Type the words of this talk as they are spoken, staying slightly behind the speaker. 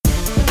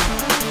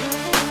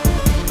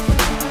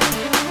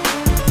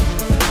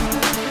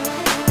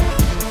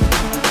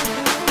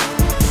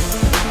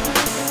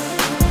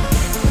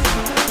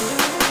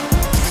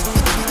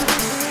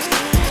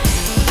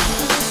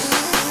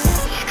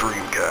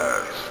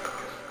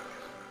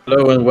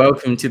Hello and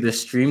welcome to the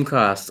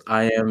Streamcast.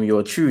 I am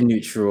your true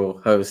neutral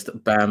host,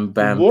 Bam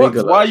Bam What?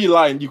 Bigelow. Why are you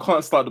lying? You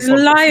can't start the He's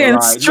podcast. lying Lie.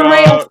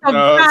 straight off the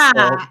No,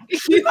 bat.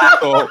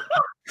 stop.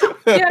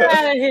 Get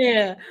out of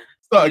here.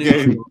 Start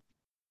again.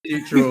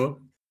 Neutral.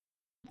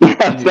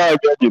 That's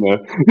not good, you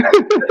know.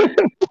 I'm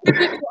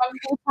a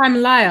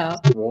full-time liar.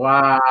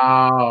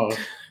 Wow.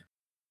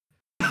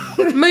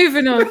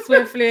 Moving on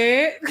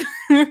swiftly.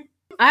 I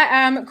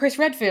am Chris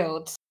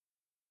Redfield.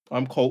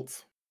 I'm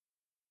Colt.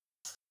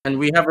 And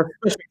we have a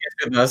special guest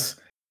with us,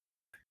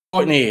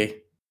 Courtney.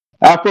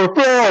 Afro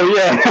Flow,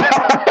 yeah.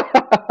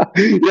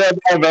 Yeah,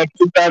 man. Thanks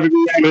for having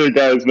me on here,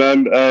 guys,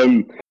 man.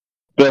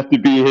 Best to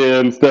be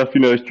here and stuff,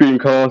 you know,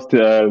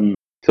 streamcast.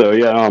 So,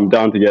 yeah, I'm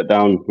down to get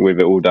down with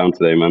it all down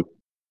today, man.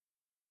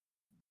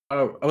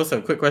 Oh, also,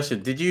 quick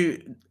question. Did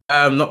you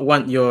not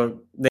want your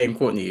name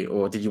Courtney,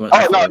 or did you want...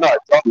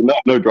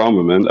 No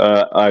drama, man.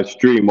 I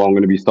stream, I'm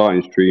going to be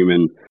starting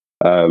streaming.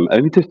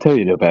 Let me just tell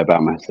you a little bit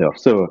about myself.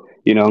 So,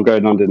 you know, I'm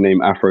going under the name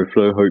Afro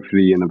Flow.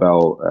 Hopefully in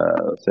about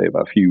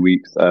a few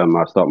weeks,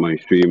 I'll start my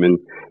streaming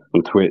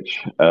on Twitch,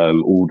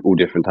 all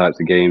different types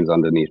of games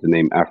underneath the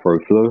name Afro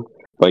Flow.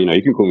 But, you know,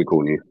 you can call me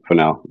Courtney for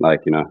now.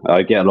 Like, you know,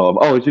 I get a lot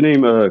of, is your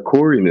name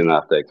Corey? And then I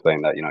have to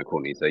explain that, you know,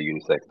 Courtney's a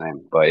unisex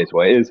name, but it's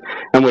what it is.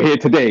 And we're here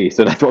today,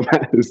 so that's what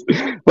matters.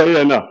 But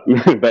yeah, no,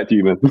 back to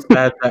you, man. It's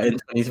bad that in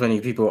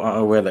 2020 people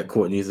aren't aware that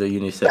Courtney is a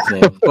unisex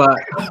name. But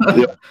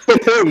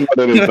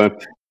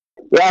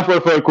Afro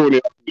Flow,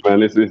 Courtney,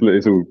 man. It's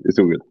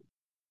all good.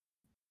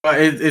 But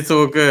it's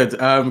all good.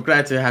 I'm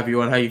glad to have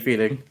you on. How are you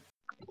feeling?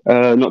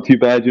 Not too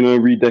bad, you know,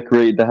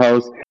 redecorated the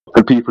house.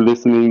 For people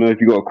listening, you know,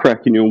 if you've got a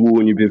crack in your wall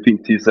and you've been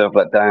thinking to yourself,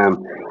 like,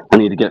 damn, I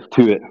need to get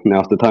to it,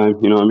 now's the time,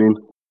 you know what I mean?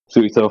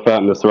 Sort yourself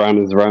out and the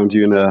surroundings around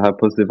you and have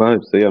positive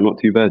vibes. So, yeah, not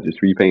too bad,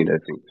 just repaint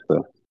everything.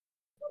 So.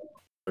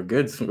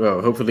 Good.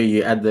 Well, hopefully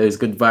you add those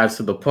good vibes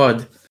to the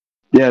pod.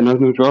 Yeah, no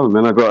drama,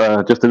 man. I've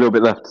got just a little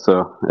bit left,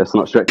 so let's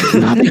not stretch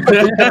it.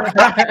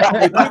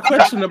 Quick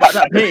question about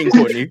that painting,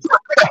 Courtney.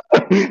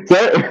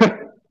 So,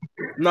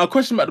 Now, a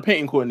question about the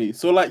painting, Courtney.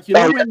 So, like, you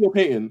know, when you're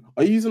painting,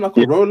 are you using like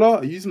a roller?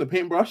 Are you using a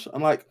paintbrush?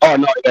 I'm like,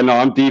 no,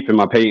 I'm deep in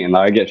my painting.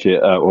 Like, I get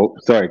shit.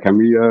 Sorry, can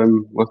we?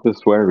 What's the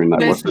swearing?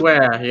 Like, I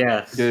swear,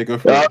 yes. yeah, go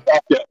for it.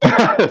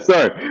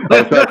 Sorry,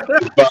 but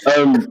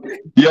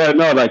yeah,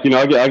 no, like, you know,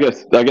 I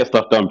get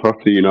stuff done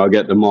properly. You know, I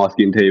get the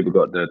masking tape, I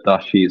got the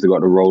dust sheets, I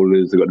got the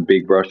rollers, I got the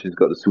big brushes,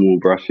 got the small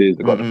brushes,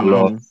 I got the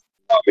gloss.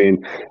 I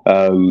mean,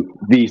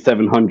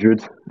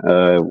 V700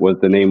 was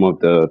the name of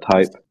the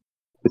type.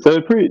 So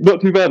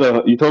not too bad.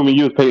 You told me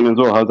you was painting as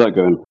well. How's that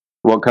going?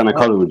 What kind of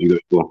color would you go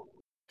for?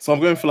 So I'm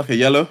going for like a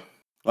yellow,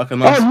 like a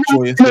nice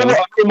joyous no, yellow.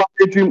 I think my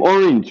bedroom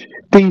orange,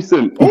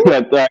 decent. I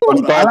like that.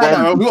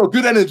 We got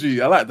good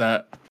energy. I like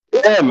that.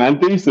 Yeah, man,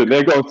 decent. There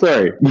you go.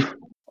 Sorry.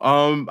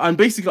 And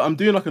basically, I'm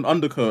doing like an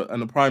undercoat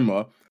and a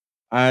primer,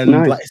 and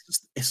Nice. like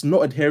it's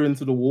not adhering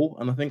to the wall.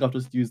 And I think I've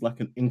just used like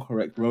an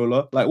incorrect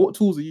roller. Like, what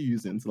tools are you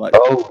using to like?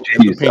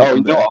 Jeez.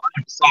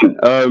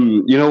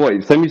 You know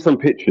what? Send me some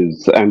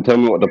pictures and tell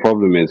me what the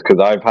problem is, because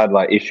I've had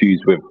like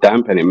issues with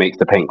damp and it makes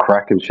the paint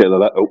crack and shit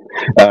like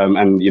that.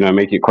 And you know,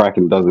 make it crack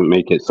and doesn't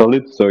make it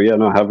solid. So yeah,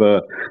 no,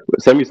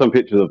 send me some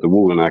pictures of the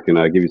wall and I can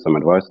give you some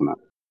advice on that.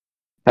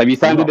 Have you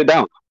sanded it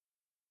down?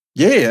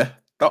 Yeah.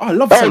 Oh, I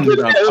love sanding it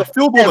down. I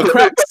filled all the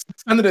cracks,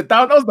 sanded it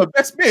down. That was the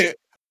best bit.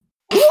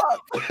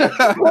 What?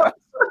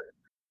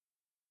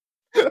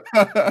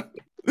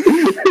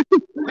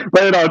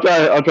 But I'll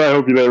try to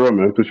help you later on,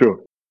 man, for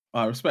sure.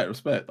 All right,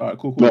 respect. All right,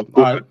 cool. No,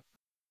 All right.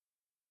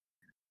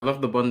 I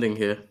love the bonding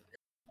here.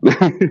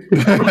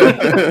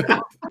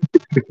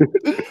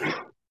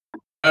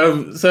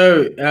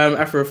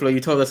 Afroflow, you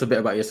told us a bit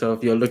about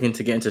yourself. You're looking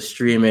to get into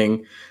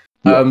streaming.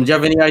 Do you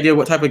have any idea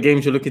what type of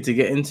games you're looking to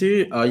get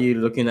into? Are you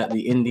looking at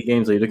the indie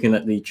games? Are you looking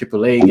at the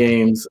AAA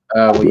games?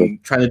 Are you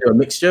trying to do a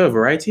mixture, a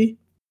variety?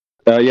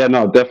 Yeah,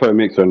 no, definitely a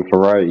mixture and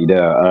variety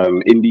there.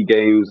 Indie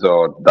games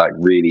are like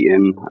really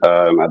in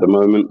at the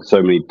moment.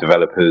 So many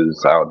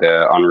developers out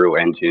there, Unreal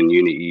Engine,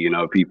 Unity, you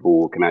know,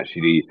 people can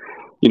actually,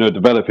 you know,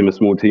 develop in a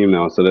small team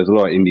now. So there's a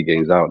lot of indie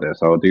games out there.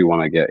 So I do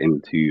want to get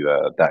into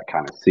that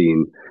kind of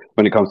scene.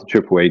 When it comes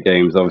to AAA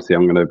games, obviously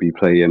I'm going to be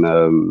playing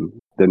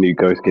the new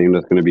Ghost game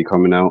that's going to be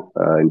coming out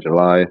in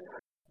July.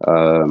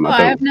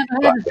 I've never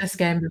heard of this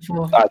game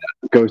before.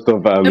 Ghost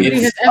of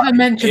Nobody has ever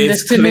mentioned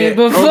this to me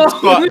before.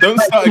 Don't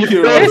start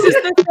Akira. This is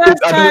the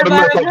first time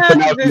I've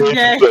heard of this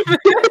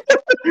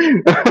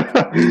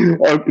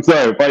game.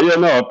 Sorry, but yeah,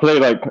 no, I play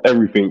like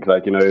everything,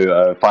 like, you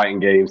know, fighting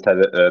games,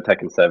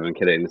 Tekken 7,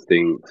 Killer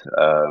Instinct.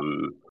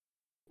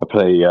 I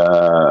play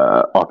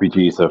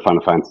RPG, so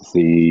Final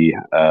Fantasy,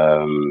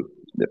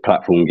 the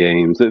platform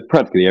games. It's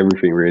practically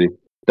everything, really.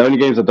 The only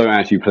games I don't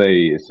actually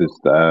play is just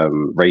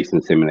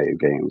racing simulator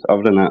games.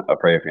 Other than that, I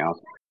play everything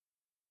else.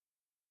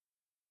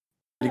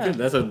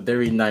 That's a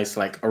very nice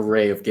like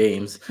array of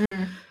games.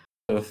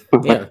 So,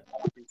 yeah.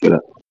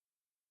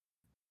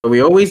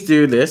 We always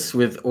do this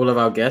with all of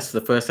our guests. The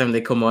first time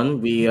they come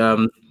on, we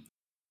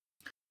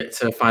get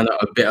to find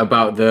out a bit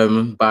about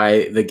them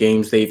by the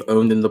games they've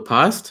owned in the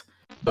past.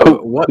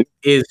 So what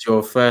is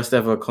your first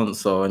ever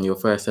console and your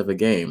first ever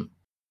game?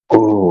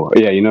 Oh,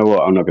 yeah, you know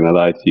what? I'm not going to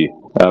lie to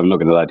you. I'm not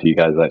going to lie to you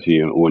guys,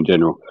 actually, or in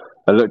general.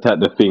 I looked at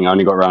the thing, I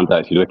only got around to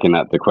actually looking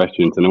at the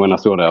questions, and when I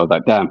saw that, I was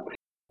like, damn.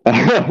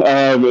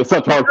 It's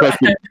such a hard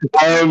question.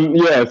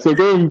 Yeah, so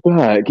going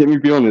back, let me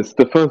be honest,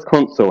 the first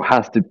console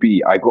has to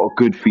be, I got a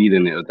good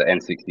feeling it was the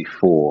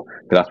N64,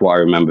 because that's what I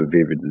remember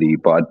vividly,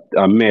 but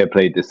I may have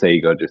played the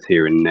Sega just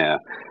here and there.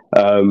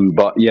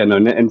 But yeah, no,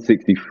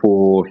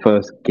 N64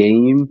 first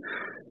game.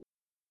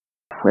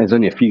 There's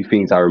only a few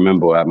things I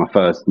remember at my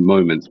first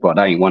moments, but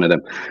that ain't one of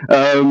them.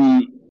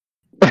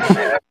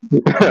 Yeah,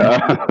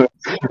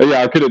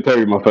 I couldn't tell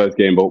you my first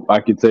game, but I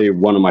could say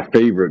one of my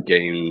favorite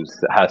games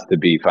has to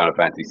be Final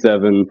Fantasy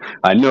VII.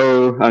 I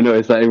know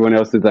it's like everyone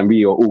else says, and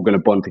we are all going to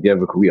bond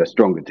together because we are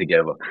stronger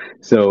together.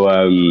 So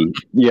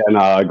yeah, no,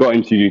 I got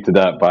introduced to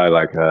that by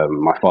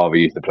my father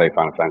used to play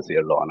Final Fantasy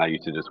a lot, and I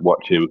used to just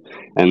watch him.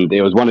 And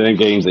it was one of them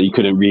games that you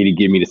couldn't really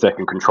give me the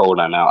second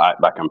controller and now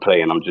act back and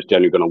play, and I'm just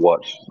generally going to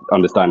watch,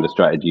 understand the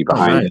strategy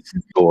behind it,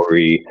 the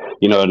story,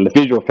 and the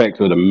visual effects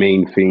were the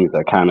main things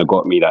that kind of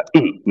got me that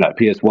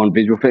PS1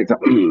 visual effects,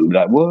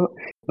 like what?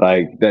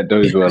 Like that,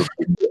 those were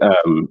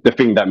the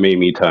thing that made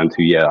me turn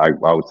to, I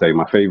would say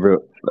my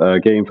favorite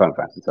game, Final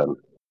Fantasy VII.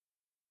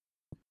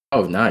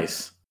 Oh,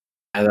 nice.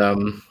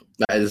 And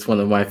that is one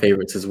of my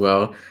favorites as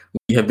well.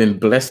 We have been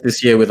blessed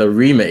this year with a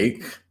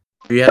remake.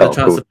 Have you had a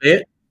chance to play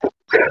it?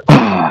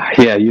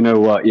 Yeah, you know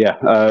what? Yeah,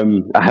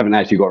 I haven't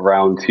actually got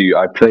around to.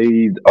 I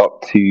played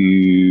up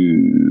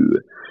to.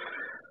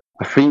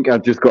 I think I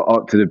just got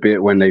up to the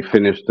bit when they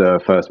finished the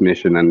first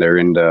mission and they're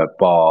in the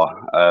bar.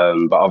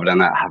 But other than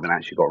that, I haven't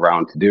actually got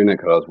around to doing it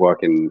because I was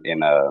working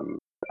in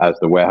as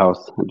the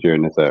warehouse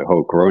during this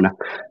whole Corona.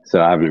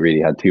 So I haven't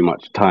really had too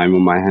much time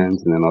on my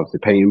hands, and then obviously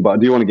painting. But I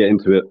do want to get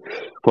into it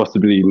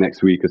possibly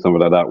next week or something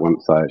like that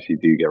once I actually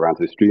do get around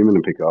to streaming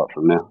and pick it up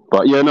from there.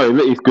 But yeah, no,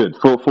 it's good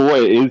for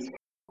what it is.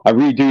 I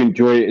really do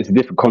enjoy it. It's a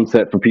different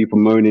concept for people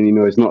moaning.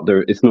 It's not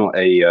a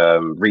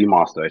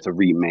remaster. It's a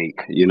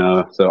remake.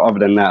 So other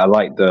than that, I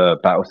like the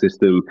battle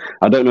system.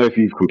 I don't know if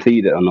you've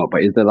completed it or not,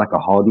 but is there like a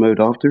hard mode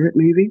after it?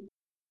 Maybe.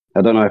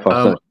 I don't know if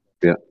I've searched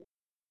it yet.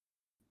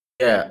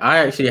 Yeah, I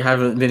actually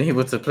haven't been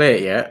able to play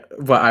it yet,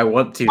 but I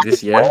want to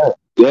this year.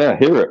 Yeah,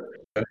 hear it.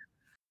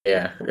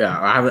 Yeah.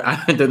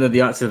 I don't know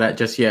the answer to that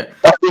just yet.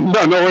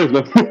 No worries.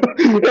 No.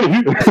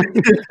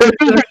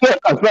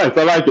 That's nice.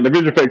 I like it. The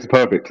visual effects are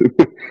perfect.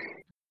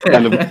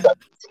 And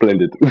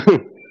splendid.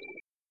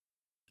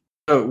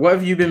 So, what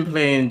have you been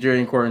playing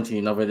during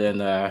quarantine other than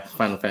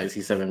Final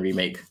Fantasy VII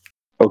Remake?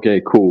 Okay,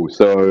 cool.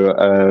 So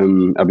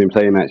I've been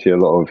playing actually a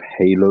lot of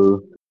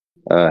Halo,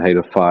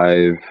 Halo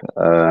 5.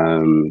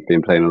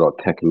 Been playing a lot of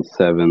Tekken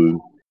 7.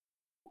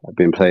 I've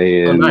been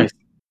playing. Oh, nice.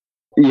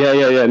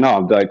 Yeah. No,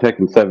 like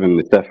Tekken 7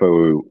 is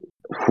definitely.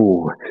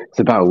 It's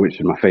about which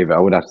is my favorite. I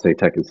would have to say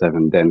Tekken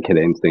 7, then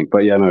Killer Instinct.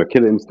 But yeah, no,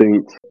 Killer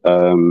Instinct.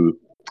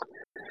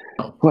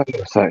 What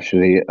else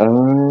actually?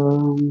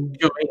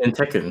 You're in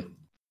Tekken.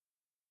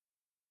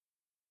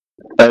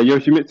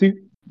 Yoshimitsu.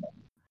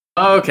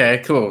 Oh,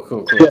 okay,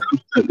 cool.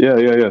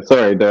 Yeah.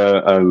 Sorry,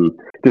 the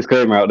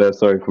disclaimer out there.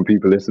 Sorry for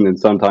people listening.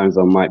 Sometimes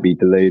I might be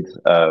delayed,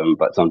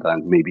 but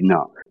sometimes maybe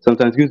not.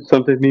 Sometimes good,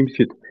 sometimes maybe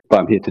shit. But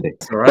I'm here today.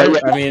 All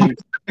right. I mean,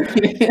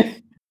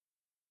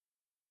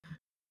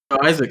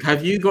 Isaac,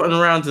 have you gotten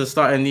around to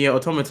starting Nier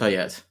Automata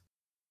yet?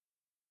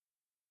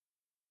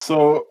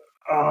 So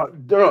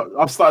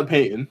I've started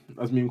painting,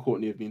 as me and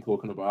Courtney have been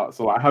talking about.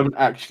 So I haven't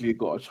actually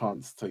got a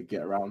chance to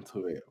get around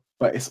to it,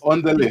 but it's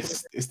on the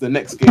list. It's the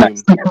next game.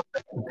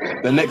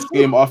 The next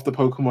game after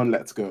Pokemon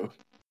Let's Go.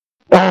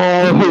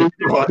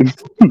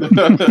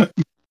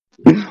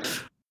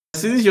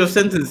 As soon as your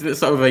sentence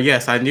was over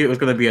yes, I knew it was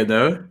going to be a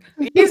no.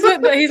 He's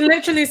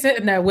literally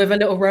sitting there with a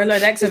little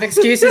Rolodex of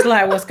excuses,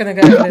 like what's going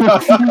to go.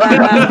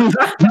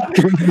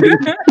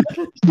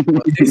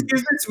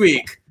 Excuse this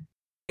week.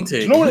 Do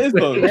you know what it is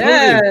though?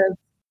 Yeah.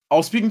 I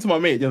was speaking to my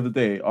mate the other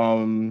day,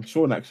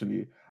 Sean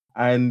actually,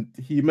 and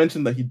he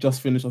mentioned that he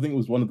just finished. I think it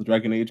was one of the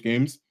Dragon Age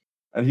games,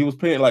 and he was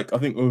playing like I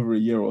think over a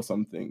year or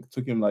something. It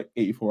took him like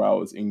 84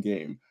 hours in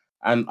game,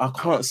 and I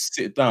can't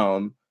sit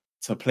down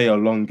to play a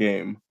long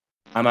game.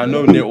 And I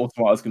know Nier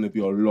Automata is going to be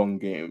a long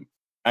game,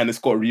 and it's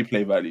got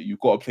replay value.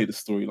 You've got to play the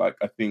story like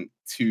I think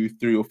 2,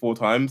 3, or 4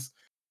 times.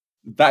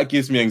 That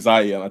gives me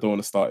anxiety, and I don't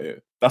want to start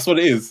it. That's what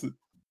it is.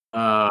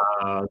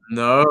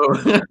 No.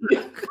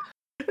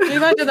 Can you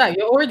imagine that?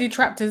 You're already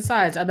trapped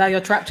inside, and now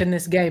you're trapped in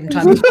this game.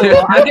 Times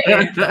 4.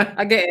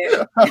 I get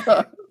it.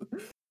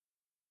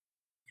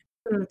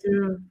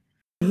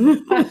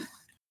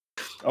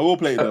 I will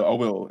play it though. I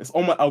will. It's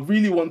on my. I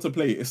really want to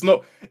play it. It's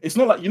not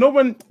like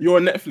when you're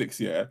on Netflix,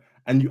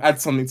 and you add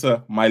something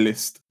to my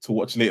list to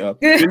watch later.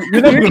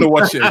 You're never gonna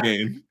watch it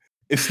again.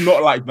 It's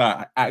not like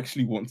that. I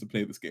actually want to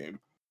play this game.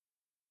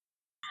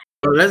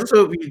 Well, let's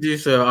hope we do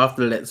so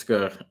after Let's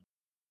Go.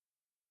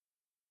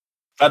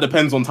 That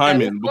depends on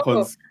timing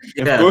because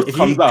if Ghost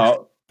comes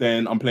out,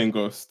 then I'm playing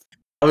Ghost.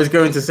 I was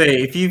going to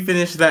say if you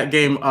finish that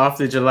game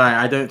after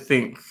July, I don't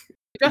think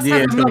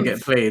Nier is going to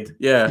get played.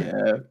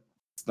 Yeah.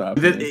 that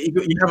Then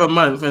happening. you have a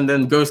month, and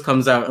then Ghost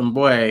comes out, and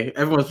boy,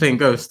 everyone's playing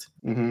Ghost.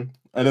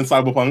 And then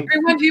Cyberpunk.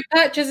 Everyone who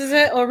purchases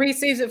it or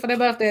receives it for their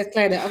birthday is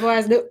playing it.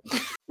 Otherwise, no.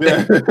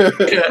 Yeah.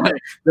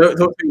 Don't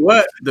talk to me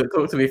work. Don't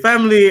talk to me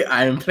family.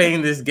 I am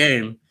playing this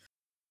game.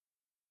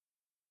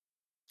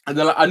 And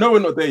then, like, I know we're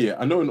not there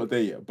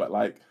yet. But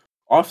like,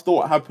 after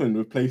what happened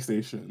with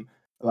PlayStation,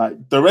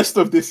 like the rest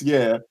of this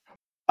year,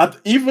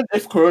 even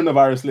if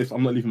coronavirus lifts,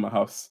 I'm not leaving my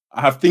house.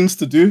 I have things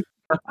to do.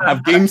 I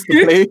have games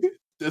to play.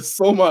 There's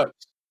so much.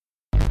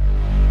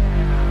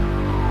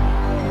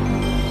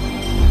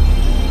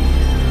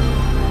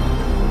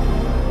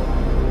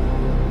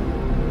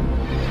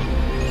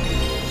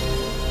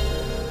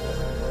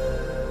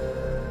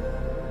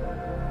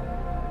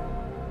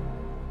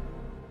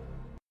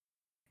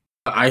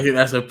 I think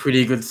that's a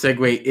pretty good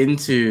segue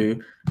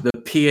into the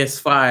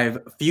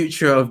PS5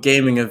 Future of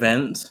Gaming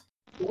event.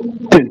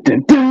 Dun,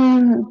 dun,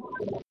 dun.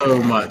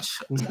 So much.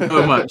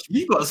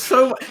 You got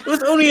so much. It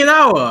was only an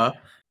hour.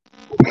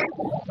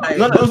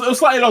 No, it was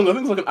slightly longer. I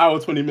think it was like an hour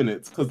 20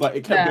 minutes because like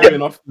it kept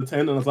going off the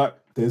 10, and I was like,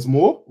 "There's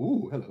more."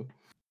 Ooh, hello.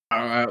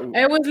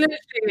 It was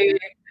literally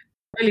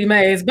really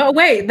maze. But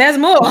wait, there's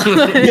more.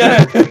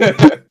 Yeah.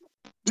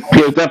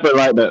 Yeah, it's definitely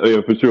like that.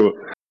 Yeah, for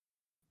sure.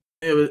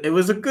 It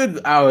was a good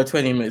hour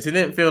 20 minutes. It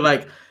didn't feel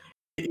like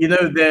the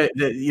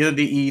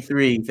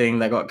E3 thing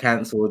that got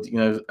cancelled.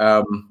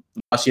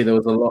 Last year there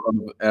was a lot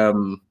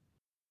of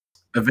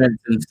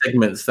events and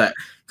segments that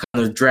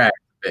kind of dragged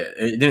a bit.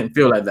 It didn't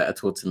feel like that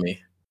at all to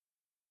me.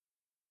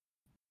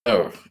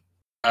 So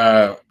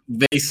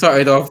they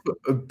started off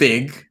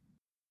big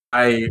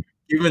by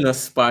giving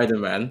us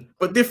Spider-Man,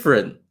 but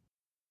different.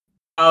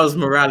 Miles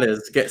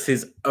Morales gets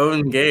his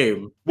own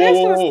game. This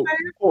Whoa, was whoa, so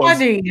pause.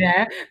 funny,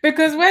 yeah.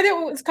 Because when it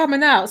was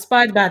coming out,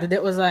 Spider-Man, and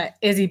it was like,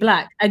 is he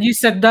black? And you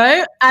said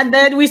no, and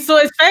then we saw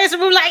his face,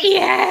 and we were like,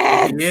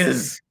 yes,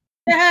 Yes.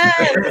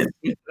 yes.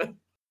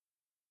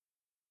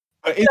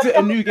 But is it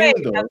a new game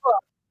though? That's what-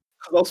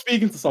 'Cause I was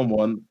speaking to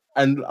someone,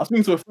 and I was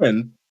speaking to a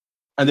friend,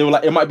 and they were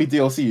like, "It might be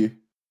DLC."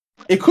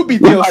 It could be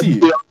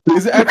DLC.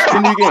 Is it actually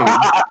a new game?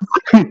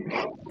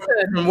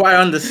 From what I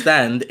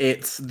understand,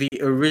 it's the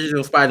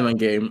original Spider-Man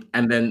game,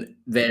 and then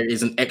there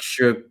is an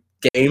extra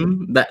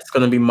game that's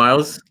going to be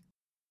Miles.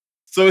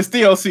 So it's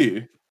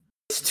DLC.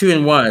 It's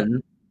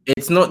 2-in-1.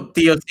 It's not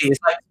DLC. It's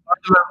like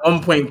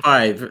Spider-Man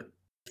 1.5.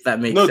 If that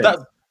makes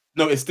sense.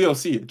 No, it's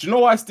DLC. Do you know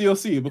why it's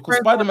DLC? Because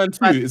Spider-Man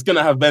 2 is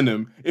gonna have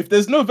Venom. If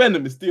there's no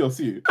Venom, it's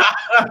DLC.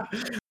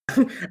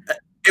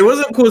 It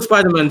wasn't called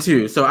Spider-Man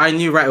 2, so I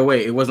knew right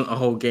away it wasn't a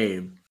whole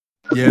game.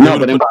 Yeah, No, they're but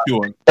gonna then put 2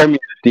 on. tell me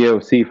the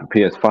DLC for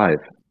PS5.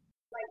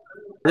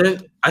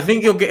 Then I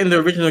think you're getting the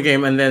original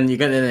game, and then you're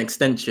getting an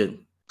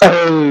extension.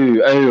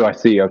 Oh, I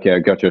see. Okay, I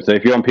got you. So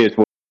if you're on PS4,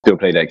 you still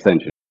play the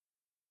extension.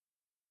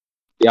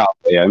 Yeah,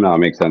 no, it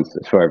makes sense.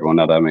 It's for everyone.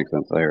 No, that makes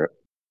sense. I hear it.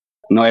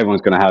 Not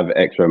everyone's gonna have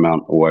extra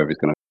amount or whatever is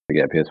gonna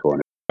get a PS4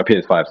 a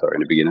PS5, sorry,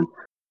 in the beginning.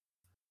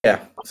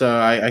 Yeah, so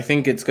I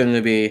think it's going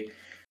to be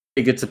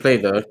pretty good to play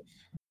though.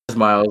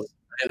 Miles,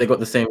 I think they got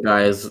the same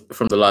guy as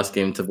from the last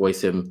game to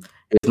voice him.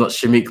 It's not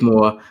Shamik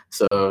Moore,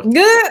 so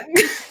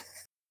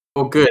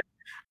all good.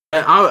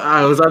 And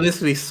I was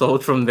honestly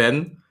sold from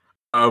then.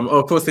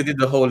 Of course, they did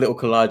the whole little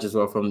collage as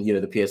well from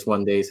the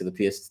PS1 days to the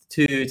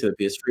PS2 to the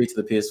PS3 to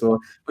the PS4,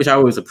 which I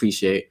always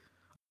appreciate.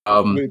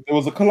 Wait, there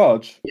was a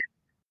collage.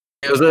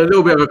 It was a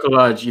little bit of a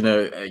collage.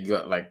 You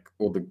got like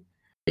all the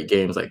great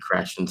games like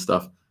Crash and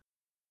stuff.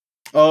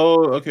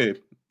 Oh, okay.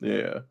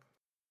 Yeah.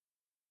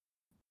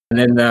 And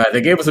then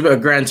they gave us a bit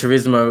of Gran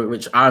Turismo,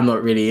 which I'm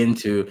not really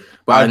into,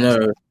 but I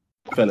know.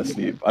 Fell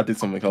asleep. I did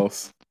something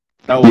else.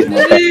 That was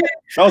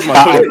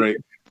my toilet break.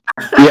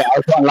 Yeah,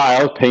 I can't lie,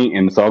 I was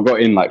painting, so I got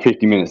in like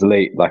 50 minutes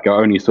late. Like I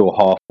only saw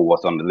half of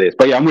what's on the list.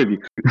 But yeah, I'm with you.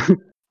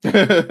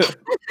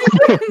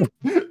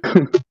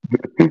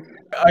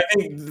 I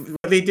think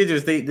what they did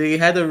was they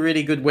had a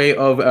really good way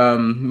of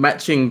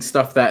matching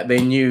stuff that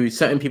they knew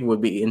certain people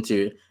would be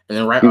into, and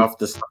then right off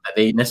the stuff that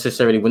they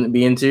necessarily wouldn't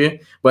be into,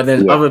 but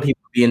then other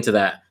people would be into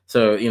that.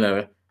 So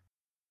Yeah,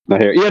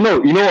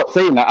 no, you know what?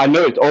 Saying that, I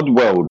know it's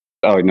Oddworld.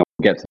 Oh no,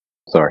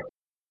 sorry.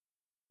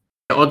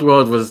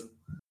 Oddworld was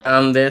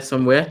down there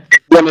somewhere.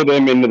 One of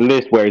them in the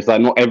list where it's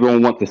like not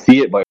everyone wants to see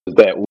it, but it's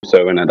there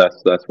also, and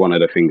that's one of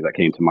the things that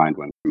came to mind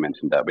when you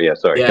mentioned that. But yeah,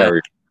 sorry,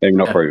 carry. Maybe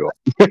not for you.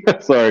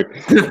 Sorry.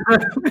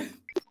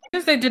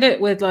 Because they did it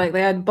with like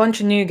they had a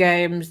bunch of new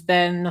games,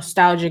 then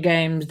nostalgia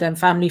games, then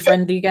family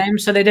friendly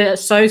games. So they did it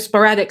so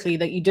sporadically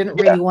that you didn't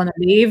really want to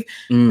leave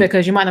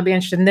because you might not be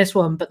interested in this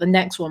one, but the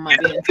next one might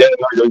be interesting.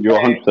 Yeah, you're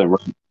 100%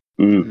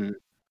 right.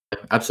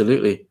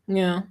 Absolutely.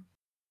 Yeah.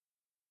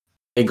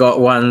 They got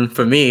one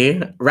for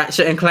me,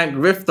 Ratchet and Clank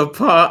Rift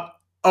Apart.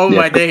 Oh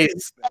my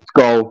days! Let's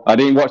go. I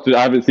didn't watch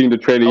I haven't seen the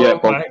trailer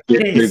yet, but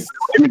the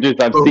images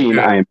I've seen,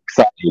 I am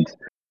excited.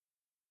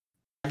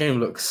 That game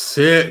looks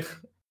sick.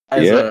 I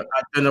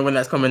don't know when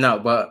that's coming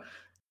out, but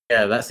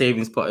yeah, that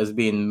savings pot is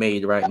being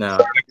made right now.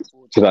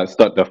 to like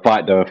start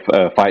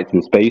the fights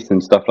in space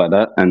and stuff like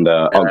that, and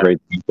upgrade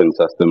weapons.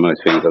 That's the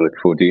most things I look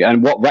forward to.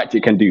 And what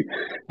Ratchet can do,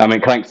 I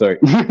mean Clank, sorry,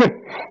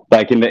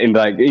 like in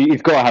like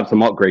he's got to have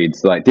some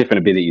upgrades, like different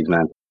abilities,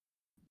 man.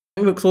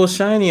 It looks all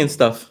shiny and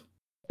stuff.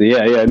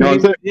 Yeah, no, I'm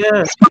saying,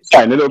 Yeah,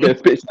 shine, a little bit of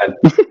spit shine.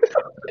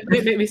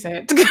 Make me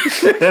say it.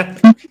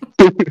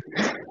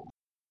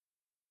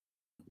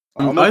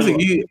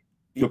 Isaac,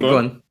 you go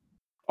on.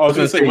 I was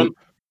gonna say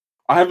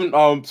I haven't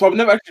so I've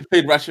never actually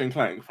played Ratchet and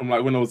Clank from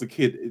like when I was a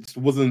kid. It just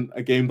wasn't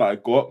a game that I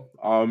got.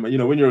 You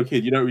know, when you're a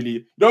kid, you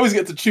don't always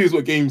get to choose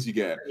what games you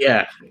get.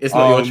 Yeah, it's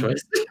not your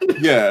choice.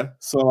 Yeah,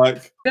 so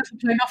like You have to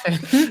play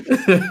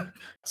nothing.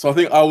 so I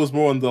think I was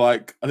more on the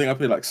like I think I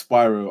played like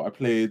Spyro, I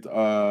played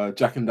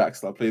Jak and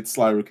Daxter, I played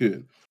Sly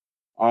Raccoon.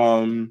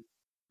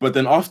 But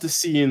then after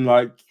seeing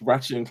like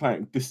Ratchet and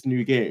Clank, this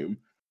new game,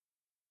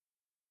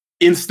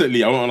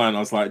 instantly I went online. I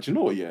was like, do you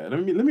know what? Yeah,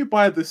 let me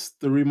buy the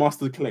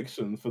remastered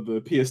collection for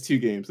the PS2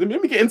 games. Let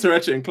me get into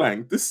Ratchet and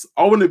Clank.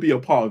 I want to be a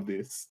part of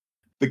this.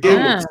 The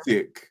game looks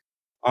sick,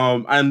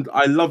 and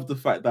I love the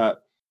fact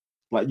that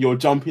like you're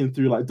jumping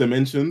through like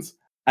dimensions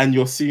and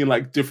you're seeing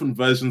like different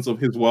versions of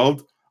his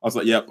world. I was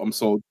like, yep, I'm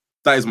sold.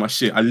 That is my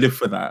shit. I live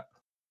for that.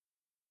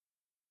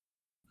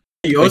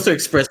 You also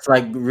expressed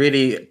like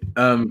really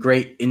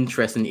great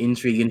interest and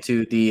intrigue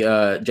into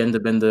the gender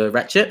bender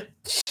Ratchet.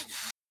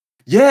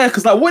 Yeah,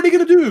 because like, what are they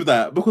gonna do with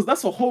that? Because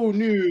that's a whole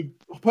new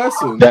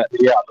person.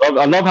 Yeah,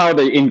 I love how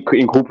they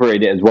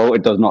incorporate it as well.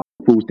 It does not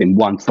force in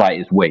one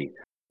slightest way.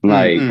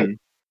 Like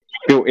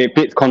it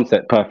fits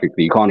concept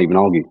perfectly. You can't even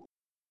argue.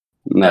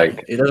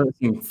 Like it doesn't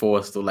seem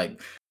forced or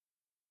like.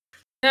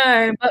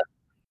 No, but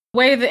the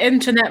way the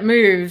internet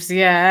moves,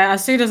 yeah.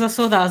 As soon as I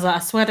saw that, I was like, I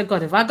swear to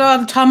God, if I go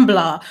on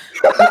Tumblr,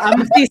 I'm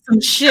gonna see some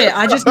shit.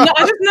 I just know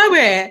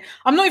it.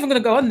 I'm not even gonna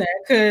go on there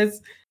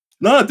because.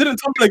 No, didn't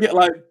Tumblr get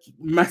like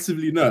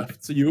massively nerfed,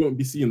 so you won't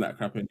be seeing that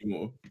crap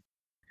anymore?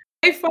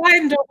 They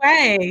find a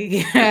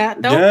way. Yeah,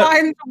 they'll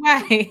find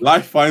a way.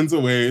 Life finds a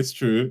way. It's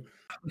true.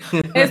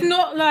 It's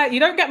not like you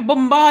don't get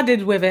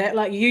bombarded with it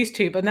like you used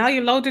to, but now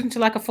you're logged into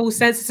like a full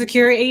sense of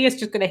security. It's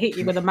just gonna hit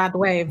you with a mad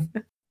wave.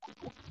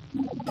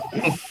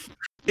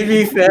 To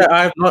be fair,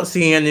 I've not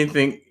seen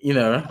anything,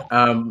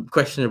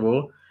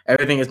 questionable.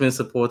 Everything has been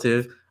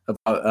supportive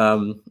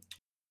about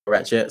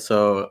Ratchet,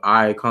 so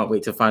I can't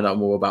wait to find out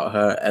more about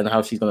her and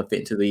how she's gonna fit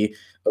into the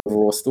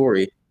overall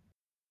story.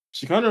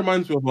 She kind of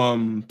reminds me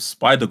of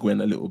Spider-Gwen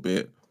a little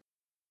bit.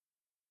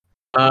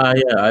 Yeah,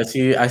 I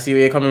see where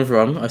you're coming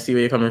from.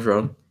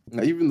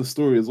 Like, even the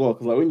story as well,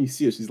 because like when you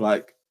see her, she's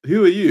like,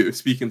 "Who are you?"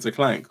 speaking to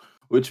Clank,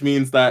 which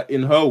means that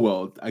in her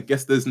world, I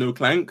guess there's no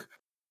Clank.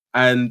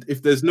 And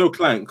if there's no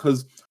Clank,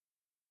 because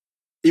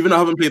even though I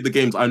haven't played the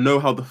games, I know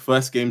how the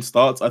first game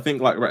starts. I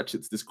think like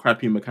Ratchet's this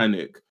crappy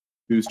mechanic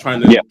who's trying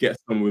to get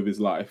somewhere with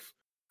his life,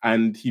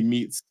 and he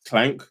meets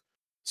Clank.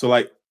 So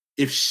like,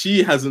 if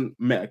she hasn't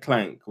met a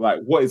Clank,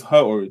 like what is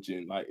her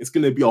origin? Like it's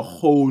gonna be a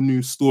whole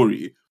new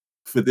story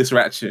for this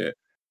Ratchet.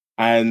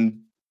 And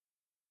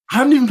I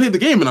haven't even played the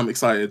game and I'm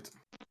excited.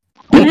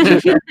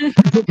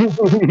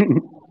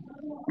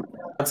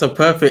 That's a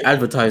perfect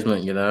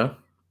advertisement, you know?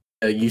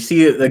 You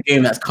see the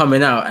game that's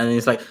coming out and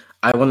it's like,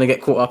 I want to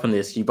get caught up on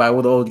this. You buy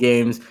all the old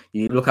games,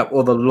 you look up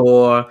all the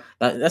lore.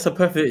 That's a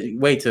perfect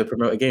way to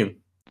promote a game.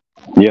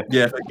 Yeah,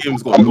 if the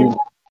game's got lore,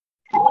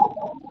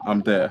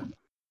 I'm there.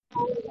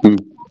 I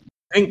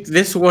think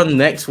this one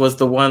next was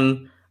the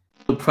one,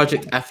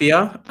 Project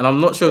Athia, and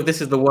I'm not sure if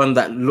this is the one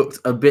that looked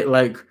a bit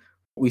like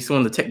we saw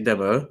in the tech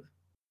demo,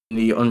 in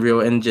the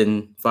Unreal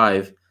Engine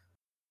 5.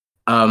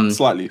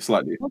 Slightly.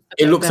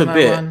 It looks a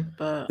bit.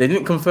 They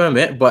didn't confirm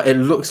it, but it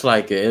looks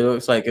like it. It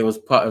looks like it was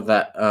part of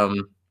that.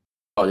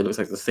 It looks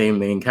like the same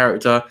main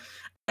character,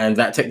 and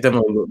that tech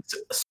demo looked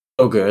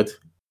so good.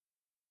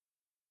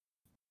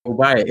 We'll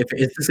buy it if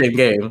it's the same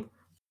game.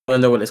 I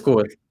don't know what it's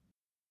called.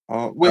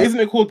 Wait, isn't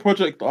it called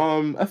Project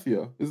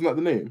Athia? Isn't that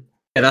the name?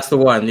 Yeah, that's the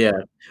one. Yeah.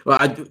 Well,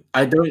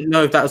 I don't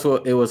know if that's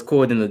what it was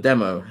called in the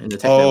demo. In the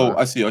tech demo.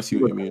 I see what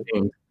you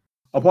mean.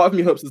 A part of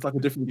me hopes it's like a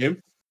different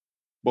game,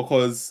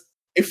 because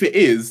if it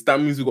is, that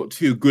means we've got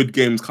 2 good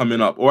games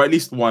coming up, or at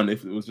least one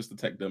if it was just a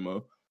tech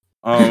demo.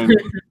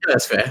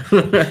 That's fair.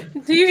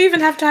 Do you even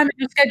have time in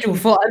your schedule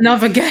for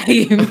another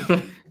game?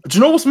 Do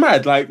you know what's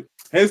mad? Like,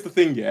 here's the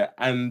thing,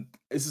 and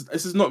this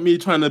is not me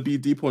trying to be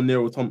deep on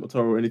Nier Automata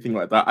or anything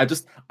like that. I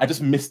just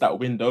missed that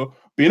window.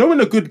 But you know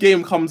when a good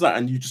game comes out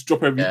and you just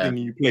drop everything and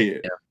you play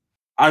it? Yeah.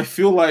 I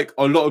feel like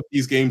a lot of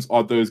these games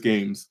are those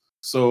games.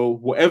 So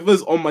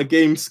whatever's on my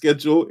game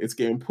schedule, it's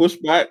getting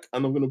pushed back,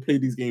 and I'm gonna play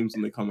these games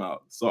when they come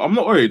out. So I'm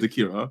not worried,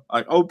 Akira.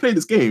 I'll play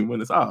this game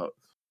when it's out.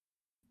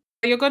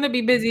 You're gonna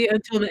be busy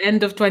until the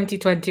end of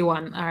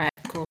 2021. All right,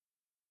 cool.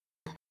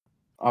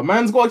 Our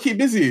man's gotta keep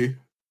busy.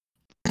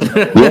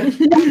 There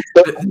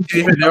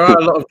are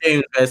a lot of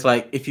games where it's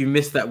like if you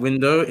miss that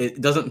window, it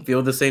doesn't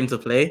feel the same to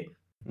play.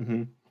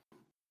 Mm-hmm.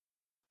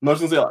 No, I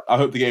was gonna say I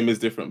hope the game is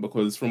different,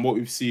 because from what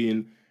we've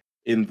seen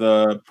in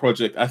the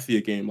Project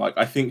Athia game, like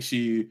I think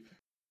she's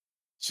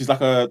like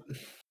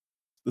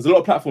there's a lot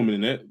of platforming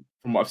in it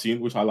from what I've seen,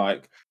 which I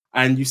like.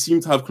 and you seem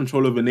to have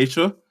control over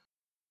nature.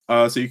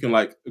 So you can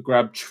like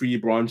grab tree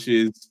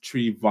branches,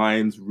 tree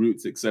vines,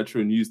 roots,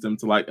 etc., and use them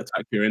to like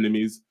attack your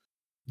enemies.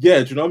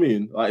 Yeah, do you know what I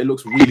mean? Like, it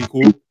looks really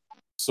cool.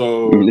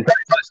 So It's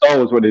like Star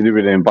Wars, what they do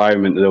with the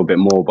environment a little bit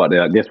more, but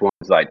this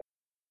one's like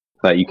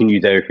you can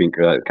use everything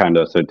kind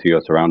of so to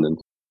your surroundings.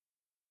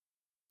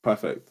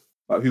 perfect.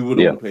 Like, who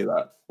wouldn't want to play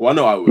that? Well, I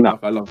know I would. No.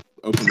 Like, I love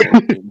open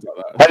world games like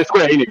that. It's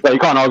Square Enix, like, you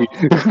can't argue.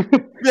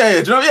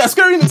 Yeah, do you know? Yeah,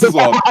 Square Enix as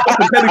well. That's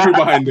the pedigree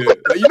behind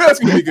it. Like, you know it's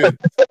gonna be good.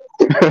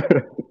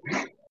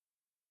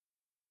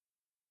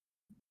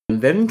 And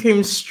then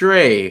came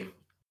Stray,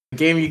 a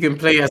game you can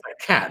play as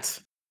a cat.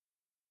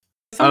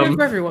 Something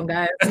for everyone,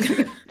 guys.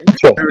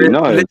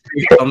 Literally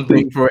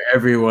something for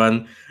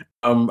everyone.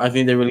 I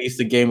think they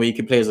released a game where you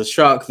can play as a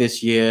shark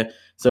this year,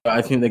 so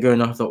I think they're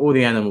going after all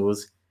the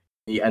animals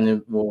in the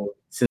animal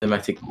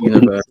cinematic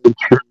universe.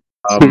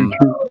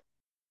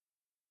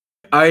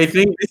 I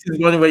think this is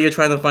one where you're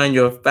trying to find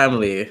your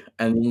family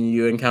and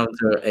you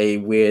encounter a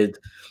weird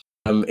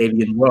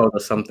alien world or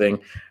something.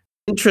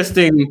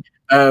 Interesting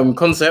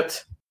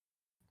concept.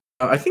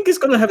 I think it's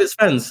going to have its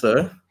fans,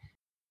 though.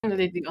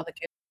 The other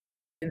kids,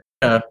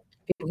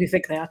 people who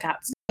think they are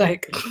cats,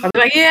 like, I'm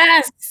like,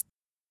 yes.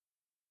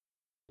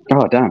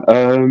 Oh damn!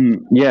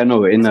 Yeah,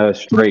 no. In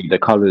Stray, the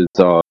colors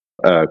are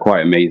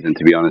quite amazing.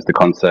 To be honest, the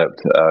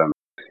concept,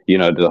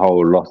 the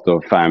whole loss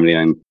of family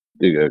and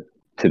to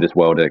this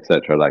world,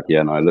 etc. Like,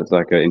 yeah, no, it looks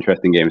like an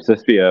interesting game. It's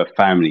supposed to be a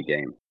family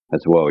game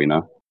as well,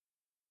 Yeah,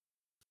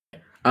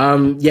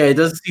 it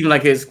does seem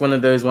like it's one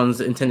of those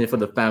ones intended for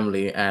the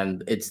family,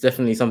 and it's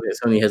definitely something that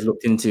Sony has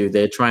looked into.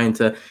 They're trying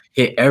to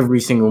hit every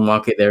single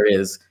market there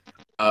is.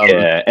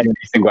 Yeah, every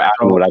single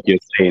animal, like you're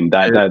saying,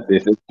 that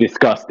is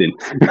disgusting.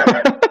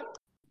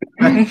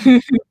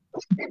 And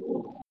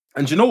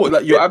you know what?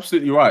 Like, you're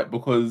absolutely right,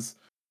 because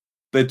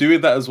they're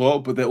doing that as well,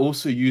 but they're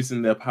also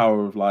using their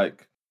power of,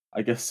 like,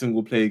 I guess,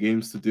 single player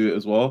games to do it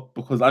as well.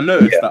 Because I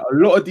noticed that a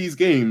lot of these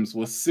games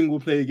were single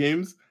player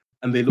games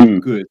and they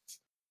look good.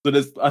 So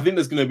I think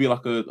there's going to be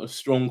like a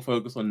strong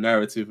focus on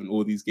narrative in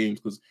all these games,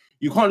 because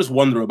you can't just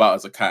wander about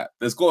as a cat.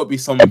 There's got to be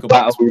something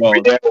about the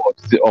world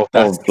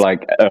of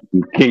like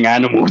king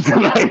animals.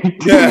 Yeah.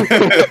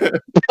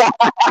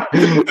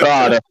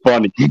 That's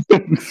funny.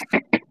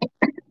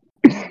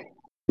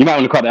 You might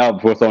want to cut it out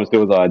before someone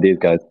steals our ideas,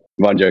 guys.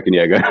 I'm joking,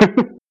 yeah, go.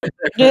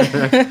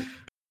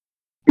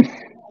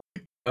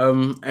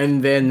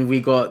 And then we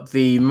got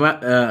the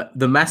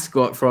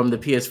mascot from the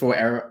PS4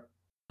 era,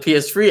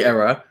 PS3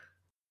 era.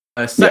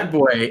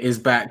 Sackboy is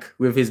back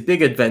with his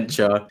big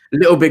adventure.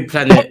 Little Big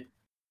Planet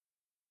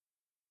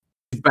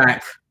is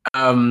back.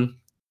 I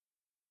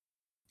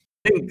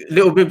think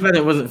Little Big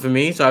Planet wasn't for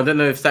me, so I don't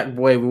know if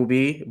Sackboy will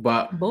be,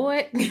 but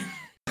boy. I'm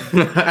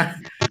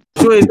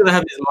sure he's gonna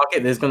have his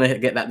market. There's gonna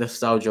get that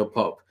nostalgia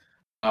pop.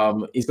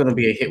 He's gonna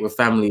be a hit with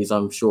families,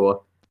 I'm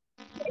sure.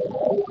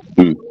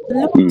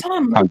 Long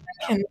time,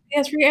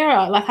 PS3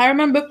 era. Like, I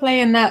remember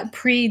playing that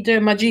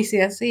doing my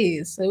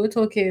GCSEs. So we're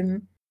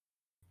talking.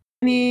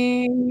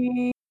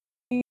 It's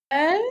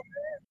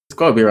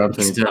got to be around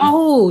 2010.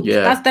 Oh, yeah,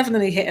 that's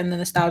definitely hitting the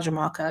nostalgia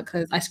marker,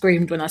 because I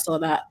screamed when I saw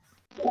that.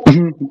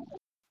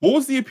 What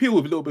was the appeal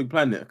with Little Big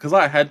Planet? Because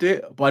I had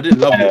it, but I didn't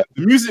love it.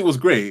 The music was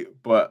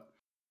great, but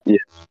I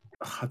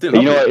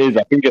didn't love it. What it is?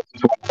 I think it's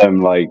just one of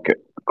them, like,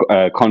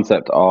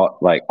 concept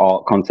art, like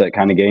art concept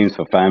kind of games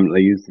for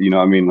families. You know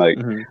what I mean? Like,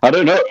 I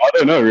don't know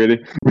really.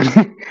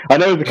 I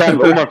know the kind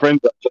of all my friends,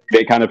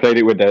 they kind of played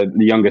it with the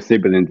younger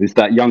siblings. It's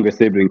that younger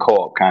sibling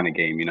co-op kind of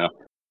game,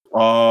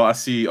 Oh, I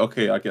see.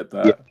 Okay, I get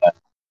that.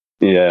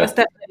 Yeah. That's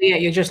definitely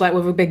it. You're just like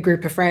with a big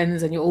group of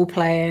friends and you're all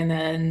playing,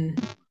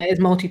 and it's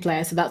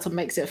multiplayer, so that's what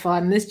makes it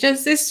fun. It's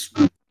just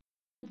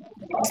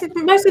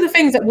most of the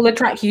things that will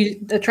attract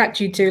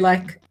you to,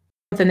 like,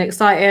 something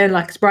exciting,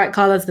 like it's bright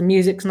colors, the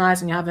music's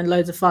nice, and you're having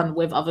loads of fun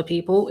with other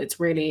people. It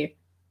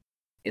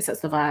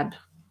sets the vibe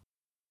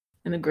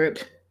in the group.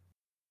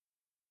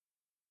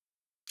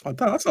 Oh,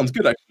 damn, that sounds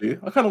good, actually.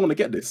 I kind of want to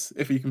get this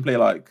if you can play,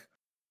 like.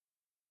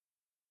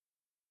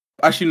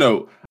 Actually,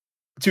 no.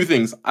 Two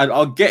things.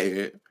 I'll get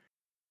it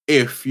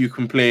if you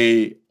can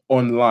play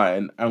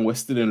online and we're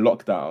still in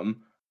lockdown,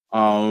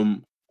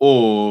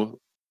 or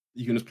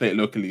you can just play it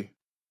locally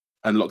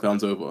and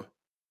lockdown's over.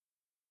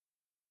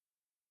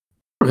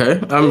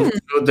 Okay.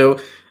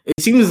 It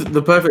seems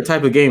the perfect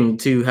type of game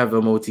to have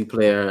a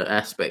multiplayer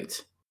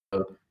aspect.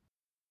 So,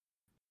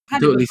 I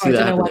don't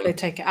know why they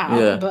take it out.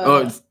 Yeah.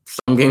 But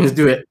some games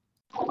do it.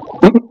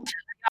 I'm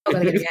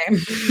gonna get a game.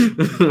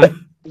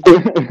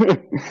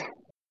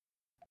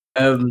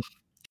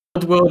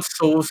 Oddworld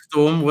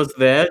Soulstorm was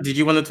there. Did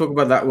you want to talk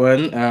about that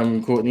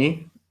one,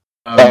 Courtney?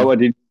 What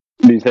did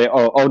you say?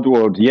 Oh,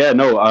 Oddworld. Yeah,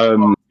 no.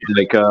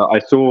 I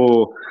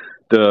saw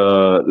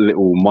the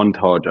little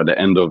montage at the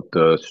end of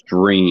the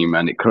stream,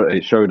 and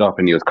it showed up,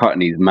 and he was cutting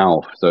his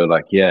mouth. So,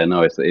 like, yeah,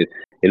 no, it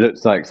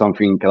looks like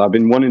something. Because I've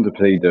been wanting to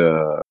play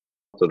the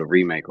sort of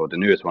remake or the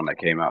newest one that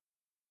came out,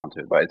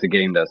 but it's a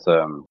game that's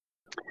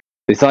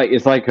it's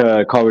like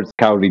a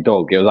Cowardly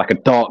Dog. It was like a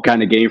dark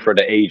kind of game for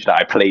the age that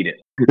I played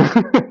it.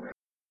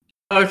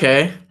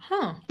 Okay.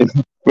 Huh.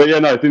 But yeah,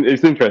 no,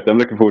 it's interesting. I'm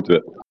looking forward to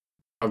it.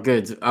 Oh,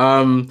 good.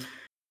 I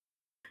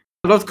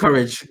loved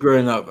Courage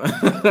growing up. Yeah,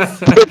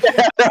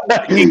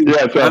 I think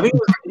fair.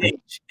 it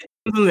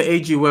was on the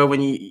age you were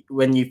when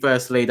you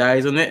first laid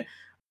eyes on it.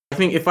 I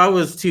think if I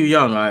was too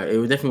young, it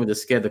would definitely would have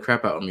scared the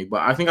crap out of me.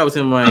 But I think I was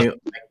in my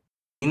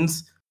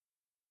teens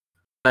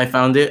when I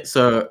found it.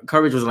 So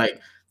Courage was like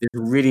this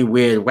really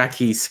weird,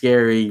 wacky,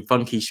 scary,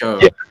 funky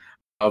show. Yeah.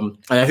 And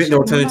I think the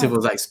alternative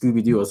was like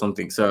Scooby Doo or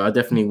something. So I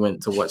definitely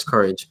went to watch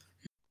Courage.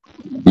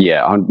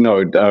 Yeah,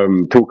 no,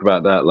 talk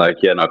about that. Like,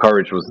 yeah, no,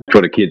 Courage was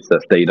for the kids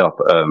that stayed up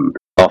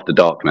after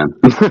dark, man.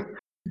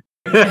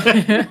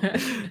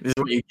 This is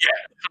what you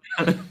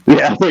get.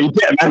 Yeah, so you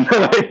get, man.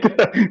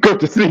 Like, go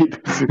to sleep.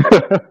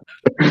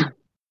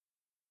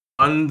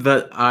 One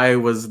that I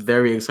was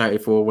very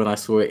excited for when I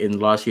saw it in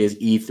last year's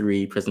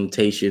E3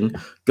 presentation,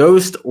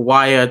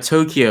 Ghostwire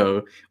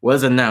Tokyo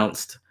was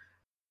announced,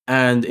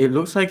 and it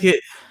looks like it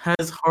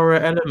has horror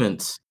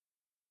elements.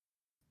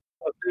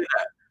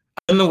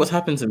 I don't know what's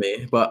happened to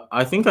me, but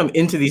I think I'm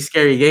into these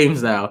scary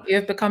games now.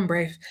 You've become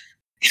brave.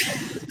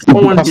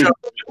 Someone shoved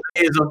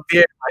layers of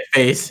fear in my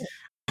face,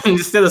 and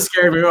instead of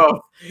scaring me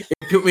off, it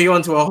put me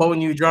onto a whole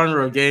new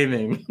genre of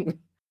gaming.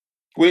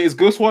 Wait, is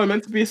Ghostwire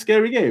meant to be a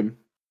scary game?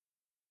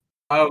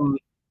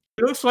 It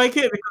looks like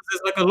it because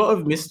there's like a lot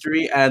of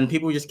mystery and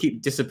people just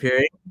keep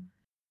disappearing.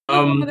 There's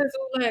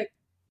all like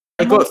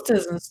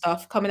monsters and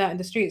stuff coming out in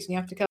the streets, and you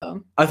have to kill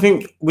them. I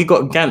think we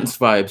got Gantz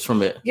vibes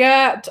from it.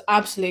 Yeah,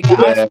 absolutely.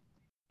 Yeah.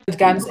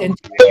 Gantz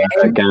into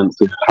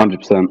Gantz,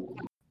 100%.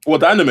 What,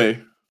 the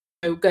anime?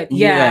 Oh, good.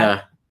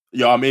 Yeah.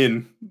 Yeah, I'm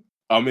in.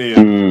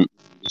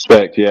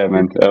 Respect, yeah,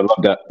 man. I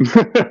love that.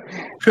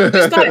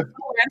 Just like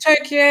we're in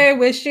Tokyo,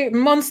 we're shooting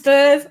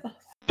monsters.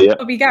 Yeah.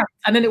 It'll be Gantz.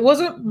 And then it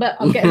wasn't, but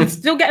I'm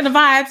still getting the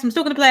vibes. I'm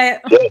still gonna play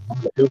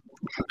it.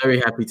 Very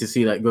happy to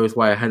see that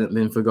Ghostwire hadn't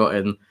been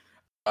forgotten.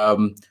 I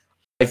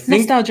think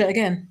Nostalgia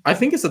again. I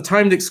think it's a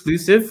timed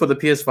exclusive for the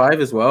PS5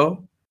 as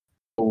well.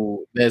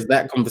 So there's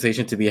that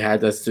conversation to be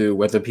had as to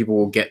whether people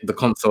will get the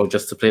console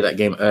just to play that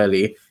game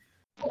early.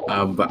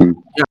 But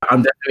yeah,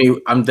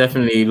 I'm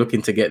definitely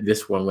looking to get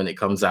this one when it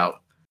comes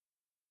out.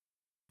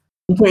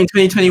 In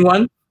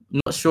 2021,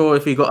 not sure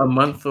if we got a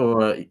month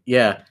or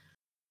yeah.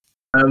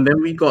 And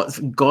then we got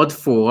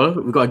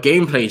Godfall. We got a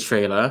gameplay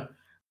trailer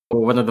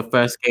for one of the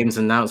first games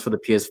announced for the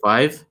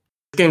PS5. This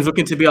game's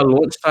looking to be a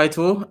launch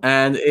title,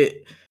 and I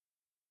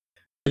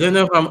don't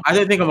know if I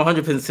don't think I'm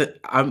 100%.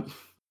 I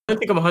don't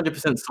think I'm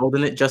 100% sold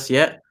on it just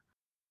yet.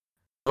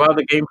 While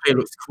the gameplay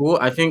looks cool,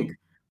 I think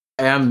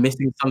I am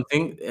missing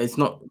something. It's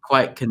not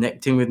quite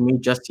connecting with me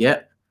just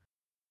yet.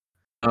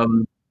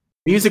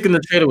 Music in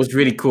the trailer was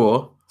really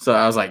cool, so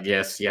I was like,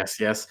 yes.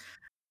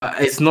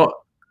 It's not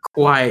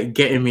quite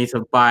getting me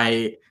to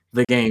buy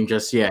the game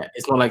just yet.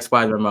 It's not like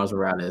Spider-Man Miles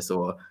Morales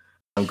or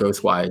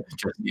Ghostwire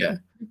just yet.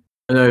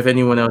 I don't know if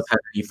anyone else had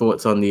any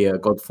thoughts on the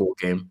Godfall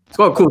game. It's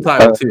got a cool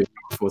title too.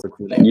 Godfall's a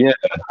cool name. Yeah,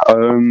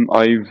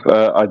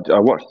 I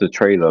watched the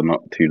trailer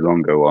not too long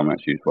ago. Well, I'm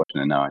actually just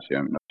watching it now. Actually, I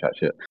haven't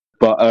touched it.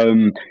 But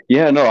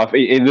yeah, no,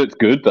 it looks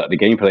good. That the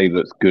gameplay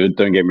looks good.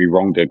 Don't get me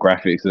wrong. The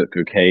graphics look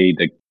okay.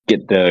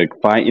 The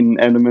fighting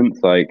elements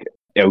like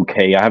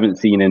okay. I haven't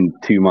seen in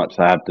too much.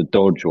 I have to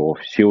dodge or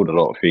shield a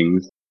lot of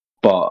things.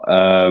 But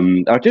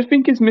I just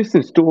think it's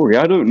missing story.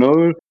 I don't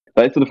know.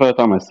 It's the first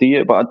time I see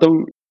it, but I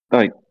don't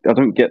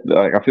get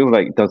like. I feel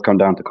like it does come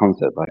down to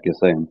concept, like you're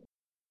saying.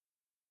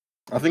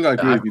 I think I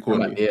agree with you,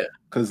 Courtney.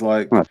 Because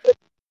like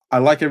I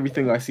like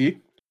everything I see.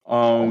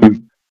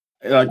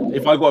 Like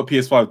if I got a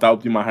PS5, that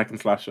would be my hack and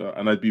slasher,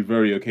 and I'd be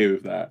very okay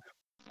with that.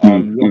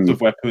 Lots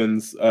of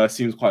weapons,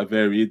 seems quite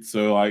varied.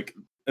 So like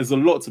there's a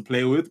lot to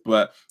play with.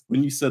 But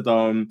when you said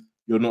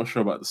you're not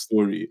sure about the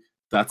story,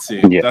 that's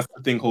it. Yeah. That's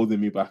the thing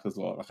holding me back as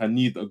well. Like I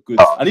need a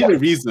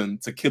reason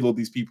to kill all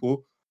these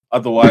people.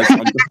 Otherwise,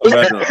 I'm just a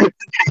murderer.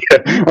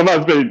 I might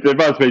as well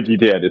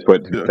GTA at this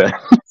point.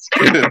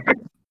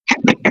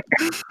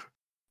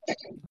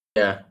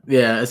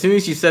 Yeah. As soon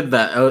as you said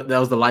that, that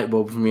was the light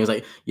bulb for me. I was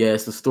like, yeah,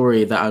 it's the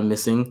story that I'm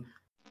missing.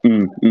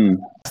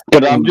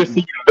 But I'm just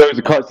seeing those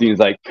cutscenes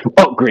like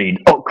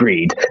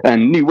upgrade,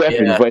 and new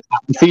weapons. Yeah. But I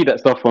see that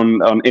stuff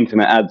on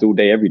internet ads all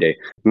day, every day.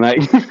 Like,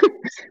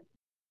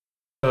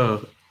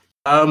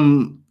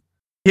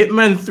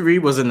 Hitman 3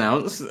 was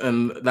announced,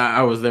 and that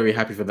I was very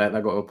happy for that.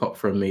 That got a pop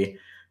from me.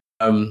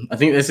 I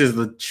think this is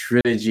the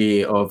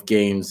trilogy of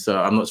games, so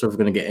I'm not sure if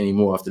we're going to get any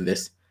more after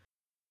this.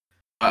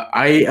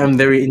 I am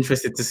very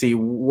interested to see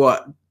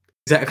what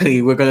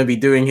exactly we're going to be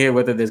doing here,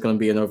 whether there's going to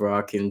be an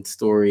overarching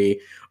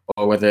story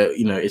or whether,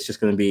 it's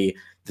just going to be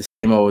the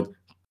same old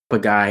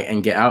guy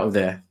and get out of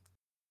there.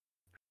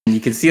 And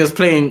you can see us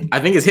playing, I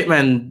think it's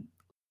Hitman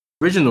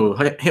original,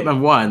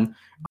 Hitman 1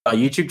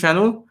 YouTube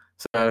channel.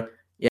 So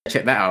yeah,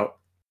 check that out.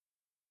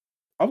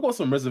 I've got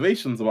some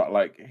reservations about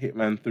like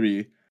Hitman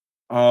 3.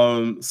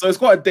 So it's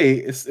got a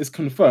date. It's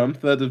confirmed,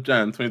 3rd of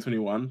Jan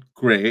 2021.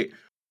 Great.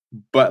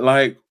 But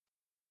like,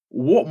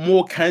 what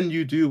more can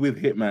you do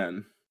with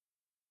Hitman?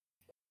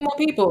 More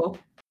people.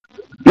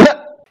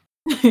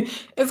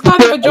 It's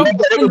kind of a job in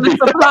the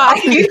supply.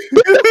 You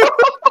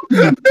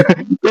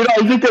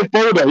just get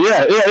bolder.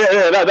 Yeah.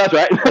 That's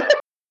right.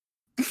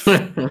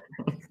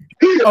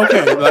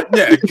 Okay, like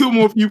yeah, kill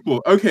more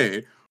people.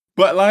 Okay,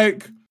 but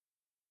like,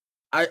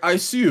 I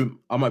assume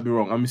I might be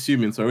wrong. I'm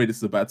assuming. Sorry, this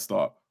is a bad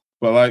start.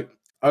 But like,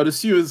 I would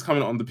assume it's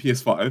coming on the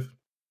PS5.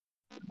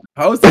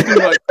 How is this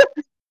gonna like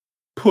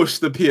push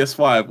the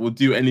PS5 or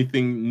do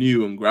anything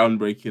new and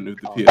groundbreaking with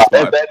the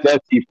PS5? There's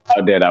people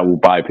out there that will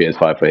buy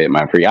PS5 for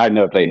Hitman 3. I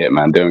never played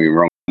Hitman, don't get me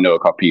wrong. I know a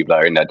couple people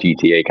that are in that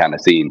GTA kind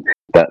of scene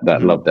that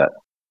love that.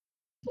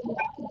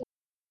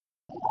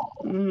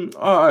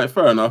 All right,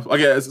 fair enough. I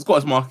guess it's got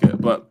its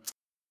market, but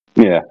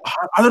yeah,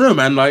 I don't know,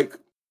 man. Like,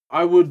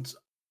 I'd want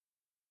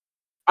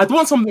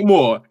something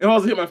more if I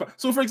was a Hitman fan.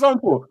 So, for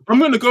example, I'm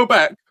going to go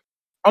back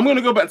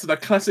to the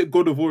classic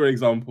God of War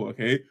example.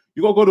 Okay,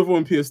 you got God of War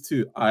on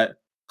PS2.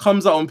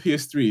 Comes out on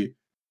PS3.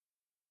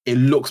 It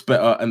looks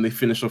better, and they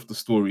finish off the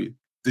story.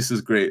 This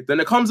is great. Then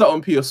it comes out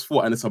on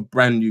PS4, and it's a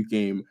brand new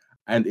game,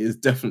 and it is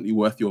definitely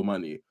worth your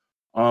money.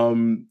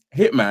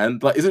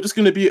 Hitman, like, is it just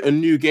going to be a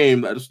new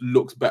game that just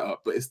looks better,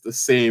 but it's the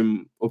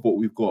same of what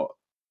we've got?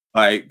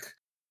 Like,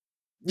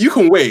 you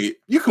can wait.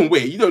 You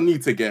don't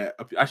need to get.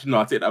 Actually,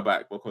 no, I take that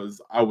back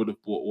because I would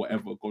have bought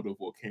whatever God of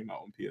War came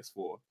out on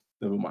PS4.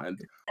 Never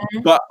mind.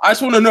 But I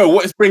just want to know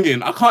what it's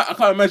bringing. I can't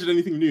imagine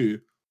anything new.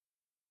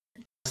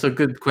 That's a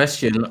good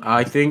question.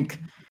 I think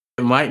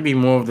it might be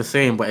more of the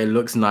same, but it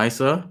looks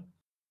nicer.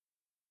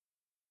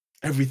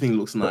 Everything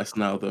looks nice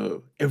now,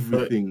 though.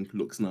 Everything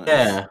looks nice.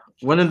 Yeah.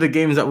 One of the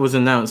games that was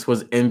announced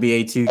was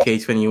NBA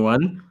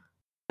 2K21.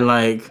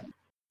 Like,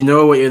 you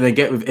know what you're going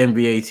to get with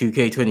NBA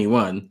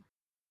 2K21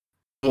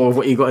 or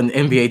what you got in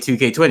NBA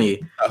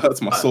 2K20. That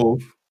hurts my soul.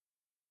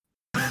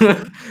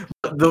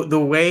 the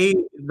way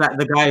that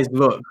the guys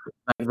look,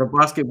 like the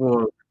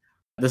basketball,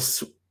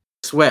 the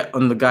sweat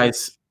on the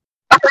guys.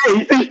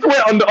 Hey, he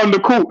sweat on the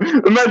court.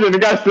 Imagine the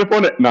guy slip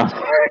on it. Nah.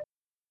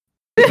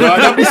 No,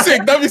 that'd be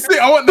sick.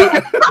 I want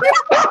that.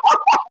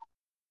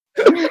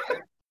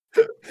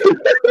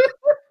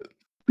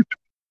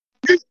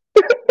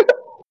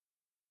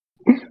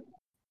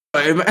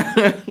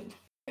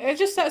 It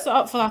just sets it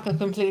up for like a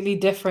completely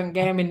different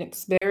gaming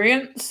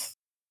experience.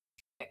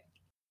 I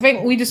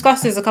think we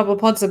discussed this a couple of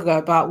pods ago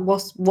about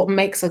what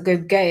makes a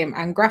good game,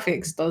 and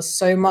graphics does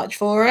so much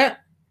for it.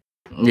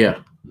 Yeah.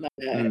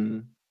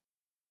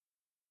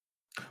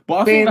 But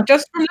I think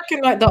just from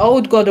looking like the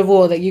old God of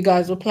War that you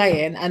guys were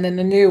playing, and then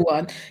the new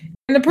one.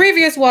 In the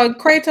previous one,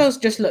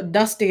 Kratos just looked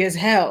dusty as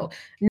hell.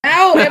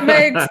 Now it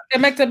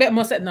makes a bit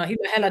more sense. No, he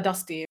looked hella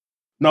dusty.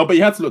 No, but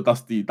he had to look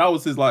dusty. That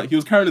was his he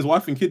was carrying his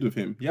wife and kid with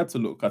him. He had to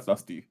look as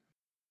dusty.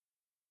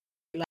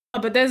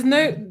 But there's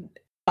no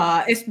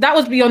that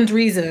was beyond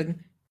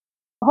reason.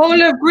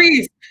 Whole of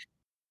Greece,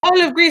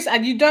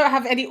 and you don't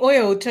have any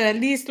oil to at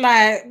least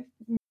like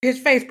his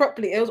face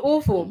properly. It was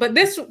awful. But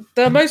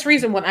the most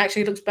recent one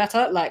actually looks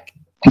better. Like,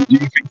 you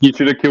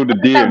should have killed the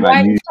deer,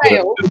 man.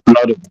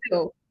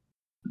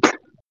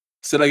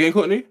 Say that again,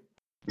 Courtney?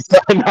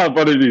 No,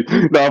 apologies.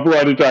 No, I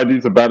thought I'd try to do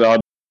some better.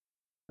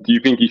 Do you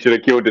think he should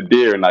have killed the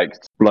deer and like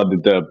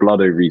flooded the blood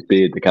over his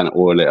beard to kind of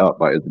oil it up?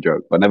 Like, it's a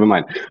joke, but never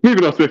mind.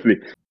 Moving on swiftly.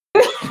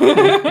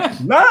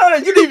 No,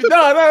 you didn't.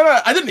 No.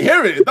 I didn't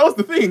hear it. That was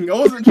the thing. I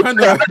wasn't trying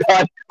to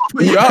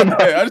put you out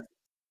there.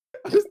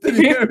 I just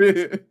didn't hear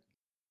it.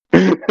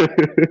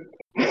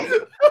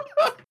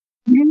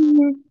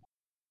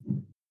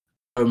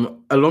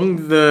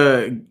 Along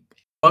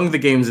the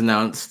games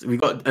announced, we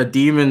got a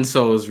Demon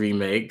Souls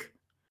remake.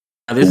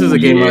 Now, this is a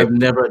game I've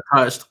never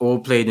touched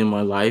or played in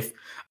my life.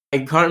 I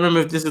can't remember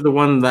if this is the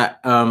one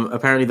that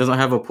apparently doesn't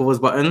have a pause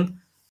button.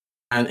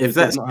 And if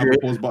that's not have a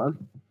pause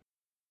button,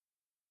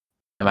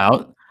 I'm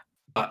out.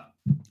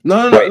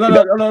 No.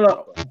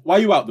 Why are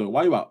you out though?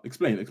 Why are you out?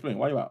 Explain.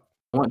 Why are you out?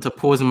 I want to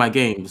pause my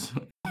games.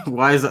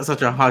 Why is that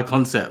such a hard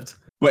concept?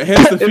 But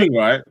here's the thing,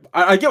 right?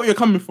 I get where you're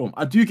coming from.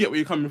 I do get where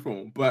you're coming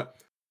from.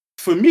 But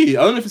for me,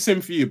 I don't know if it's the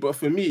same for you, but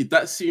for me,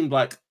 that seemed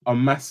like a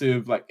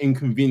massive like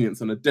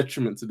inconvenience and a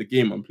detriment to the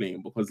game I'm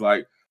playing. Because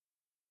like,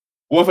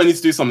 what if I need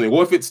to do something?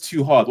 What if it's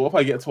too hard? What if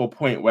I get to a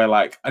point where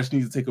like I just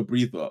need to take a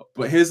breather?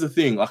 But here's the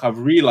thing, like I've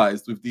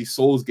realized with these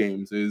Souls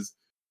games is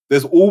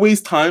there's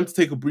always time to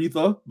take a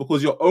breather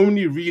because you're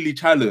only really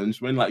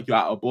challenged when like you're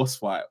at a boss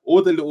fight.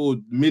 All the little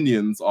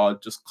minions are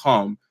just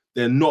calm.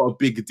 They're not a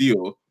big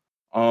deal.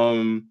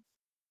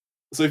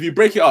 So if you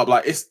break it up,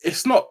 like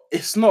it's not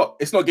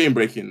game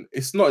breaking.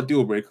 It's not a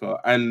deal breaker.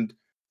 And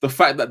the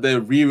fact that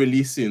they're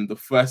re-releasing the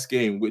first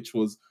game, which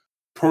was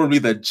probably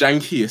the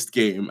jankiest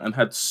game and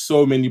had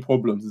so many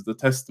problems, is the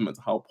testament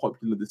to how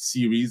popular the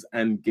series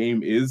and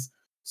game is.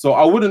 So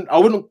I wouldn't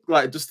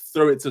like just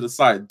throw it to the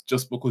side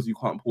just because you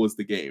can't pause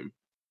the game.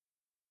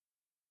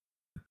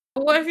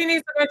 What if you need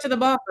to go to the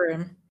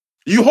bathroom?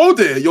 You hold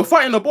it. You're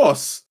fighting a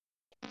boss.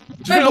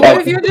 Wait, but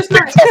what if you're just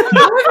like,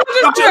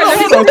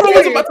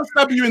 someone's about to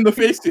stab you in the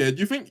face here. Do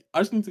you think I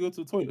just need to go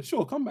to the toilet?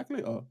 Sure, come back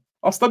later.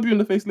 I'll stab you in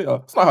the face later.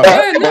 It's not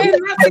how no, not in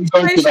that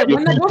situation.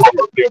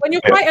 When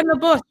you're fighting the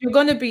boss, you're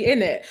gonna be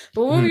in it.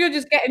 But what if you're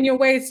just getting your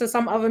way to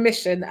some other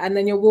mission and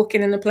then you're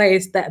walking in a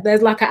place that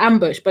there's like an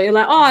ambush, but you're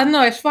like, oh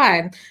no, it's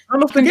fine.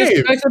 I'm off the You can game.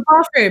 just go to the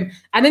bathroom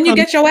and then you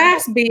get your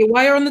ass beat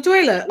while you're on the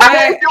toilet. And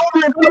Like,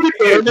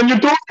 then your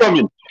door's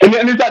coming, and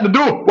then it's at the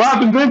door. What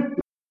happens then?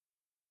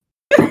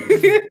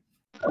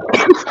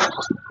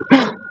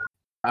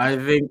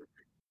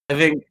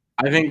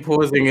 I think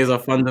pausing is a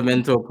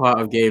fundamental part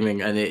of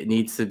gaming, and it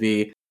needs to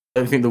be. I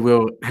don't think the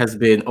wheel has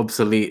been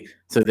obsolete,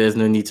 so there's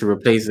no need to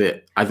replace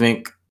it. I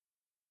think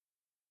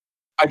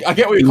I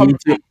get where you're coming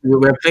from.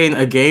 we're playing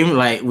a game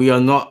like we're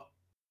not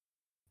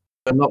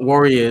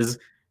warriors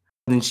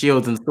and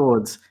shields and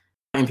swords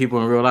fighting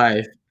people in real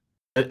life.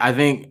 I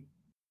think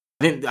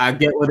I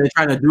get what they're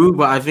trying to do,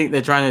 but I think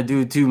they're trying to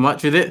do too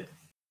much with it.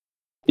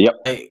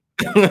 Yep. Like,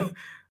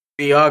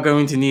 we are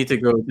going to need to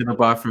go to the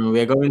bathroom.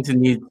 We're going to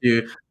need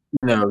to,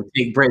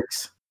 take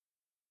breaks.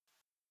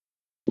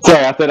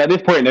 Sorry, I said at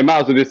this point they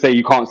might as well just say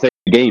you can't save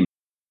the game.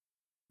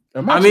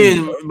 I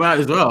mean, might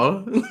as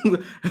well.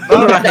 Might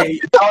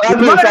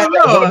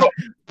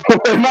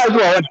as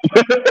well.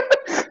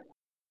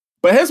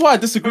 But here's why I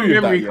disagree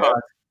with that. Yeah?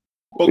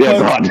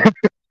 Because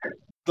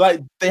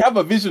like they have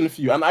a vision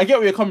for you, and I get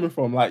where you're coming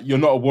from. Like you're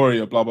not a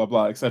warrior, blah blah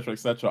blah, etc.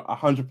 etc.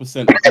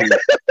 100% agree.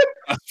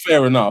 That's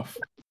fair enough.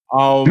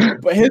 But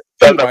here's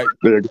the thing, right?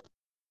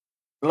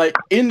 Like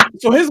here's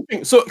the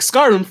thing. So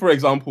Skyrim, for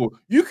example,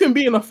 you can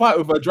be in a fight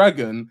with a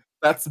dragon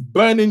that's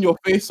burning your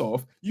face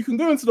off. You can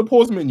go into the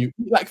pause menu,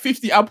 eat like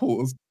 50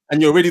 apples,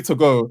 and you're ready to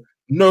go.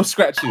 No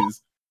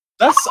scratches.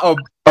 That's a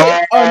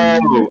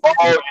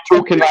you're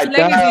talking like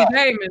that.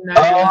 Game in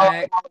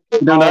that,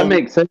 No, that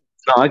makes sense.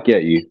 No, I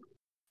get you.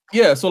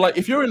 Yeah, so like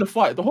if you're in a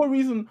fight, one of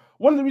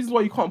the reasons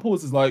why you can't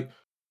pause is like.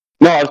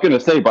 No, I was gonna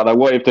say, but like,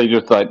 what if they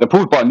just like the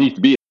pause button needs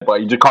to be there,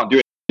 but you just can't do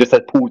it. It just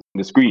says pause on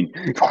the screen.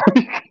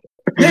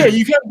 Yeah,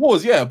 you can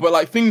pause, yeah, but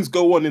like things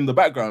go on in the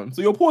background.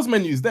 So your pause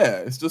menu's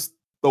there. It's just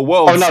the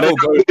world. Oh no, they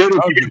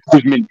don't give you a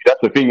pause menu. That's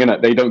the thing,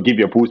 innit? They don't give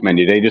you a pause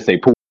menu. They just say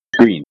pause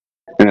screen,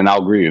 and then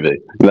I'll agree with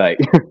it. Like,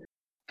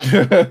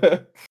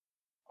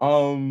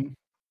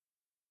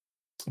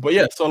 but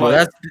yeah, so well,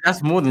 like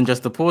that's more than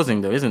just the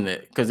pausing, though, isn't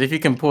it? Because if you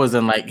can pause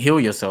and like heal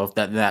yourself,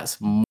 that's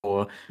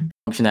more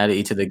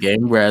functionality to the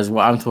game. Whereas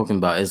what I'm talking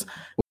about is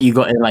what you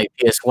got in like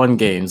PS1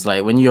 games,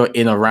 like when you're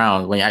in a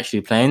round when you're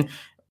actually playing,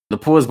 the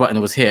pause button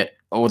was hit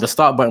or the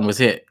start button was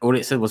hit. All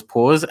it said was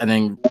pause and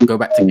then go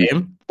back to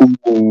game.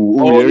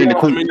 you're in the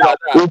corner now.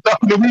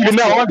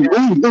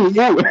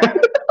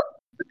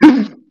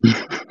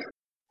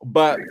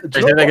 But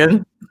Say that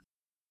again.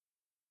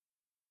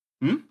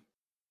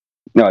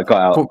 No, I cut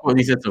out. What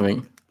you said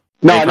something.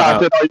 No, I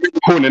said you're in the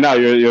corner now.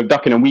 You're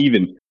ducking and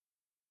weaving.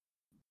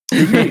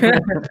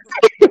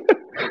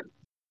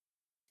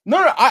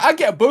 No, I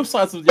get both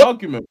sides of the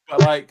argument,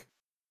 but like,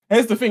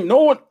 here's the thing: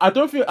 I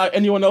don't feel like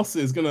anyone else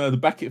is gonna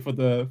back it for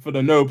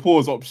the no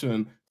pause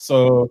option.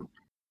 So,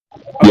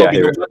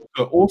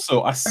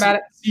 also I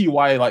see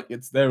why like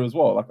it's there as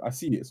well. Like I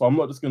see it, so I'm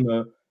not just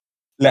gonna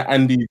let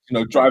Andy,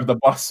 drive the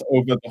bus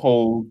over the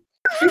whole.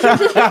 I'm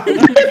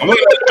not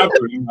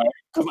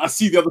because I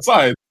see the other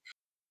side.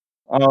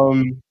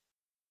 And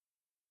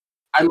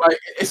like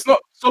it's not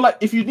so like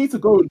if you need to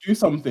go and do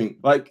something,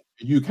 like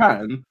you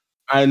can,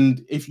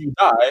 and if you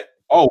die,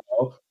 oh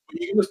well,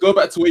 you can just go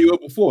back to where you were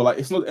before. Like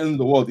it's not the end of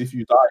the world if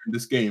you die in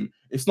this game.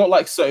 It's not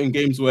like certain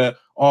games where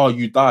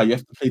you die, you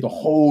have to play the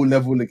whole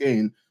level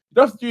again. You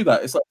don't have to do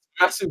that. It's like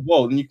a massive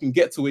world, and you can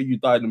get to where you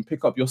died and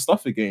pick up your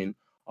stuff again.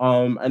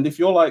 And if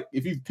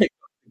you've picked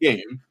up the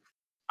game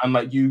and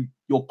like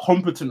you're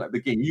competent at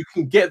the game, you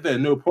can get there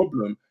no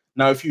problem.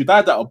 Now, if you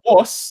died at a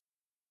boss,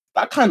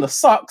 that kind of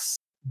sucks.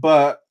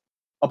 But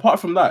apart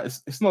from that,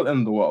 it's not the end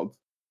of the world.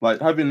 Like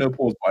having no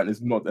pause button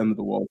is not the end of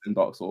the world in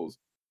Dark Souls.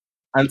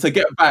 And to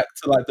get back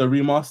to like the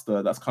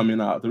remaster that's coming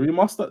out, the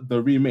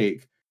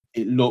remake,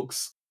 it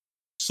looks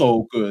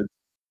so good.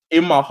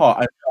 In my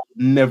heart, I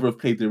never have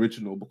played the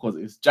original because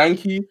it's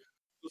janky,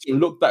 doesn't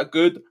look that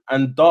good,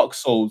 and Dark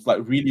Souls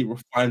like really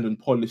refined and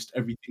polished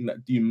everything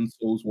that Demon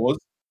Souls was.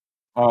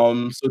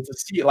 So to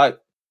see it like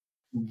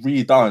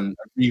redone,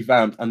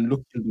 revamped, and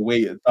looking the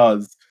way it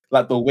does,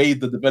 like the way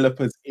the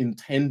developers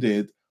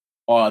intended,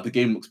 the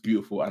game looks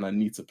beautiful, and I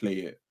need to play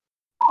it.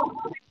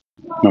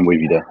 I'm with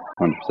you there,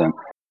 100%.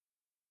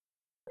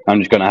 I'm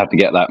just gonna have to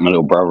get like my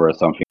little brother or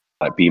something,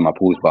 like be my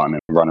pause button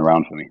and run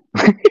around for me.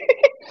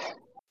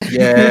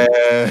 Yeah,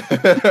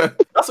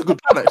 that's a good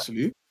plan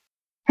actually.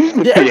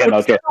 Yeah, no,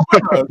 okay.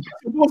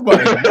 Pause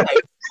button.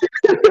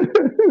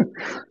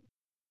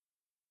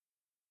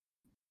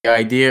 The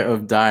idea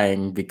of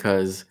dying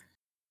because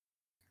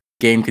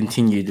game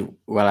continued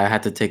while I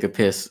had to take a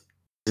piss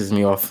pisses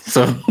me off.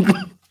 So,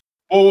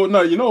 oh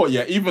no, you know what?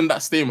 Yeah, even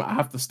that statement, I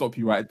have to stop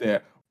you right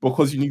there.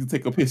 because you need to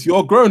take a piss. You're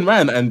a grown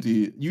man,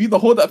 Andy. You either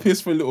hold that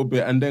piss for a little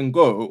bit and then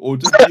go, or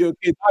just be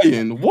okay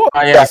dying. What?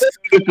 Ah, yes.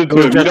 Listen It to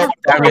will him. You just don't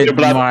damage damage your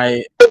bladder.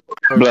 my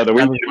Bladder. We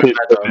damage need to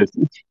my bladder.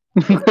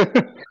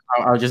 piss.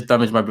 I'll just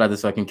damage my bladder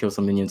so I can kill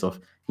some minions off.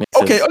 Makes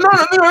Okay, sense. no.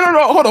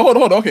 Hold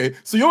on. Okay,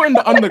 so you're in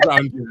the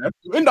underground, yeah?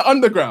 You're in the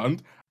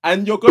underground,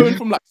 and you're going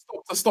from like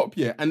stop to stop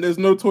here, and there's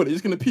no toilet. You're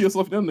just gonna pee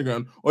yourself in the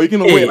underground, or you're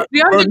gonna wait. Like, The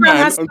a grown underground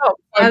man has and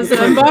stops, find has the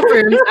toilet.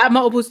 bathrooms at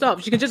multiple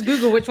stops. You can just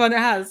Google which one it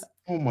has.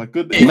 Oh my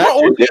goodness! Hey, Not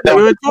all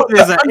we were taught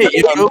this at 8.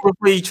 You go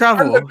before you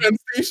travel. underground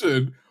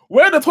station.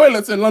 Where are the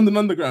toilets in London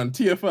Underground?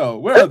 TFL.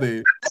 Where are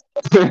they?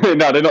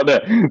 No, they're not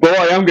there. But what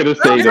I am gonna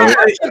say though,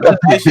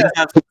 They should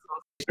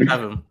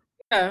have them.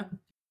 Yeah.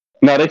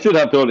 no, they should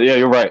have toilet. Yeah,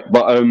 you're right.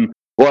 But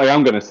what I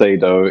am gonna say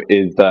though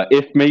is that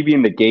if maybe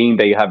in the game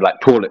they have like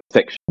toilet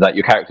sections that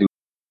your character is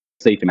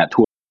safe in that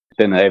toilet,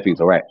 then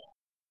everything's alright.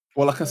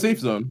 Well, like a safe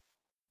zone.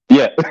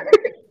 Yeah.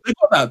 They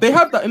got that. They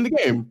have that in the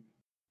game.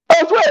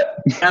 I swear.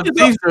 Have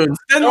safe zones.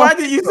 Then why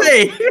did you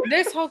say?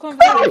 This whole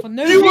conversation for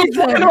no You were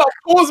talking reason. about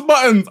pause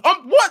buttons.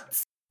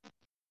 What?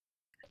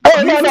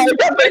 Oh no,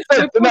 that makes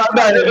sense. No,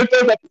 if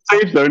there's like a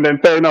safe zone, then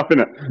fair enough,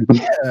 innit?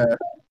 Yeah.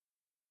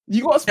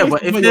 You got a space Yeah, but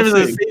to if put there's your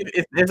a safe.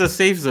 if there's a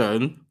safe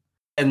zone,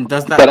 and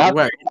does But that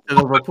work instead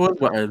of a pause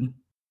button?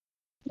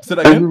 Say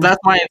that again. That's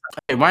my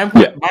my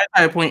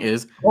entire point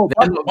is Oh,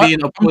 there not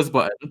being a pause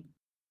button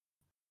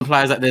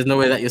implies that there's no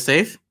way that you're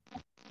safe.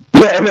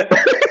 Yeah, innit?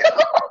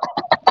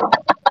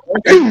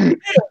 okay.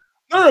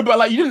 No, but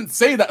like you didn't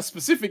say that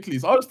specifically,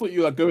 so I just thought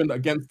you were going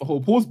against the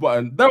whole pause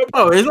button. There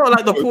Oh, it's not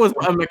like the pause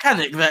button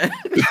mechanic there.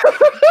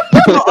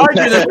 I'm not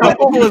arguing about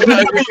the pause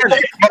button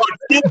mechanic.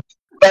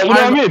 Like, you know what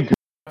I mean?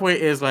 Point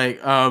is like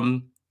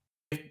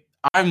if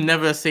I'm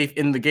never safe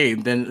in the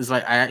game, then it's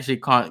like I actually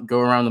can't go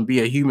around and be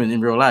a human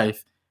in real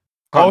life.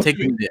 Can't take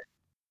me there.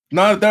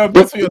 No, there are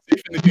bits where you're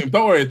safe in the game.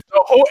 Don't worry. The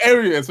whole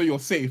area is where you're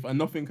safe and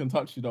nothing can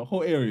touch you. The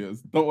whole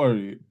areas. Don't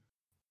worry.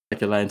 Like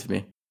you're lying to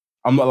me.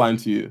 I'm not lying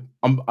to you.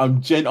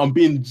 I'm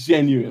being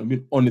genuine. I'm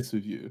being honest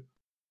with you.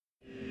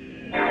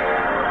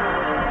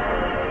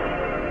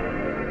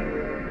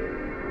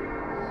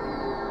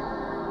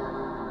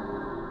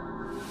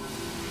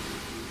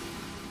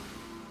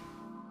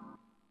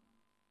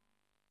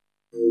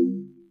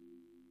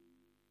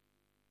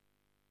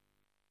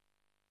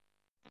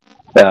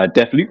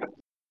 Deathloop.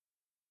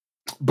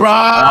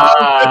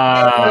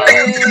 Bruh.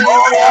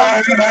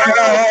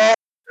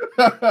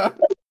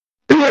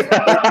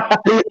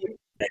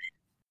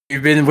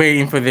 You've been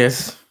waiting for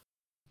this.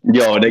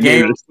 Yo, the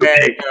game Game is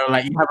where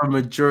like you have a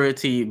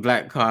majority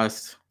black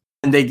cast,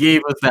 and they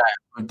gave us that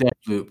with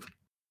Deathloop.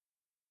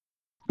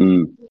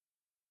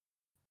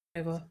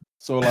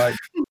 So like,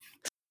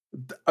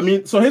 I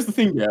mean, so here's the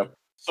thing, yeah.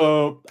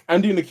 So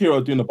Andy and Akira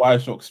are doing a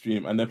BioShock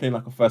stream, and they're playing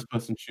like a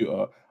first-person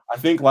shooter. I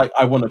think like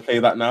I want to play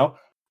that now,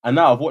 and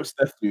now I've watched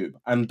Deathloop,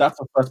 and that's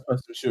a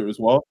first-person shooter as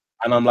well.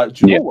 And I'm like,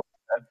 do you know what?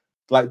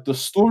 Like the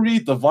story,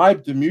 the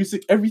vibe, the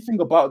music, everything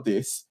about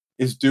this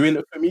is doing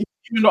it for me.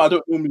 Even though I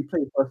don't normally play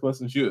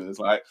first-person shooters,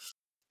 like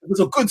it was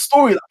a good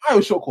story. Like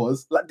BioShock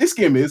was like this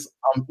game is.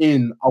 I'm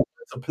in. I want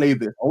to play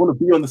this. I want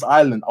to be on this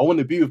island. I want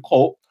to be with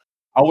Colt.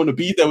 I want to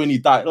be there when he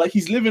died. Like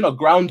he's living a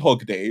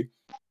Groundhog Day,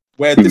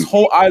 where this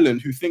whole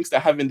island who thinks they're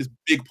having this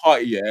big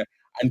party here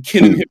and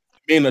killing him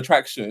the main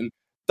attraction.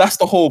 That's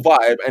the whole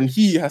vibe, and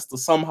he has to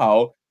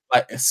somehow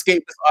like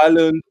escape this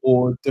island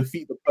or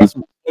defeat the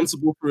person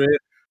responsible for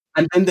it.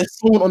 And then there's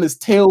someone on his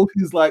tail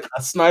who's like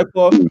a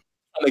sniper trying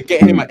to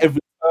get him at every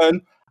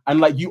turn. And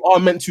like you are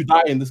meant to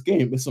die in this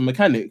game. It's a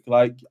mechanic.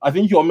 Like I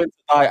think you're meant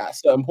to die at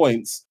certain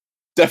points.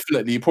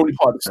 Definitely, probably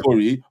part of the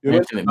story. You're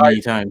meant Mentioned to it die.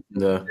 many times in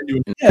the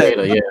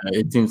trailer. Yeah,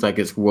 it seems like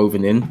it's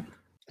woven in. Do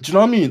you know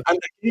what I mean? And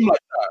a game like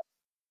that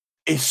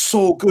is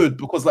so good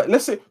because, like,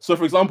 let's say, so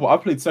for example, I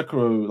played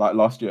Sekiro like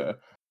last year,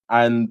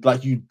 and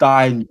like you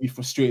die and you be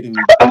frustrated.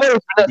 And you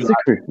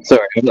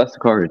Sorry, that's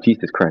Sekiro.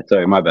 Jesus Christ.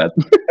 Sorry, my bad.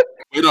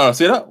 Wait, no,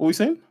 say that. What are you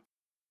saying?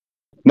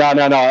 No.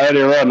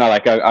 Earlier on,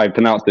 like I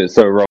pronounced it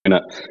so wrong.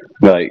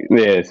 Like,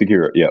 yeah,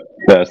 Sekiro. Yeah,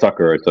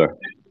 Sakura.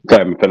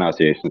 Sorry, my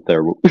pronunciation is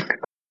terrible.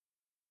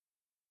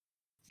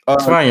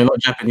 It's fine. You're not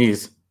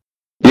Japanese.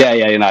 Yeah,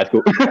 it's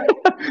cool.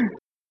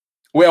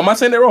 Wait, am I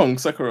saying it wrong?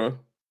 Sekiro.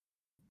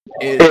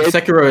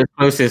 Sekiro is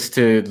closest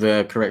to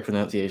the correct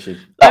pronunciation.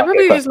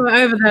 Everybody is like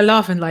over there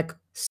laughing like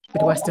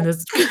stupid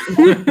Westerners.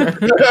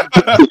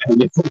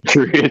 It's so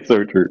true. It's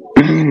so true.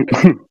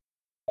 They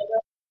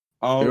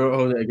won't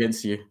hold it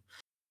against you.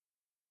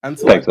 And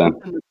to Thanks, like,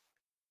 man.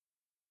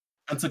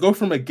 and to go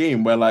from a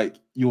game where like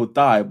you'll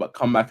die but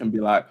come back and be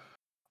like,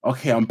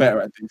 okay, I'm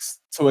better at this,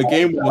 to a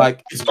game where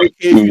like it's okay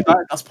if you die,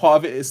 that's part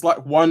of it. It's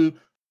like one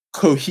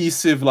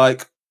cohesive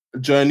like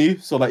journey.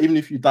 So like even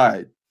if you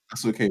die,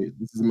 that's okay.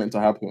 This is meant to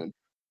happen.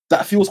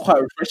 That feels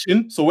quite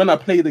refreshing. So when I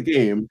play the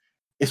game,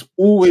 it's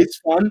always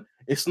fun.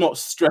 It's not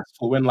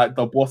stressful when like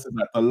the boss is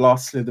like the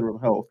last slither of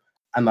health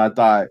and I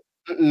die.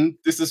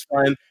 This is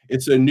fine.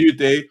 It's a new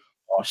day.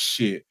 Oh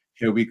shit,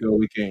 here we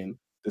go again.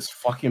 This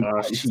fucking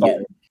party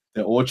started.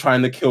 They're all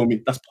trying to kill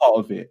me. That's part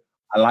of it.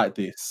 I like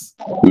this.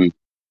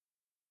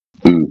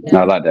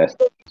 Yeah. I like that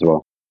stuff as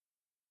well.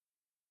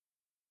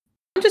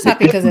 I'm just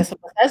happy because it's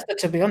Bethesda,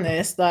 to be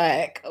honest.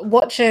 Like,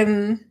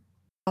 watching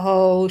the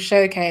whole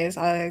showcase,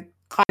 I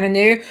kind of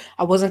knew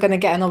I wasn't going to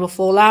get another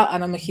Fallout,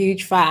 and I'm a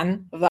huge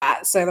fan of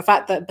that. So the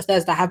fact that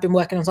Bethesda have been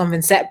working on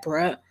something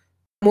separate,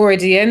 I'm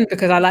already in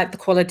because I like the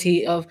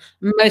quality of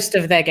most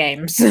of their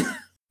games.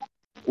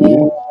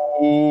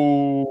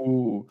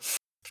 Ooh.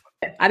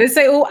 I didn't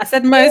say all, I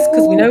said most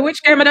because we know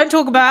which game I don't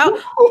talk about.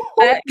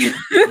 Yeah,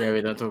 we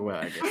don't talk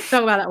about that.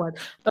 Talk about that one.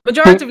 But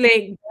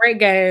majoritively, great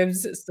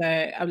games. So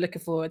I'm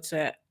looking forward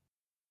to it.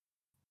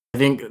 I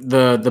think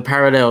the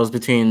parallels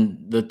between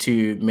the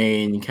two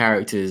main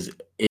characters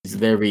is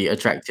very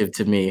attractive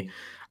to me.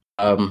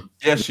 Yeah,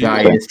 the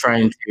guy is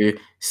trying to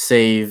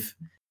save.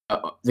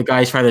 The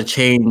guy is trying to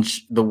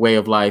change the way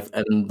of life,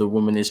 and the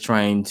woman is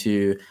trying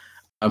to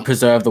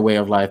preserve the way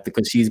of life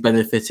because she's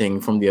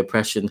benefiting from the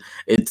oppression.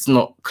 It's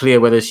not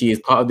clear whether she is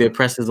part of the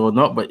oppressors or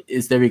not, but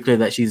it's very clear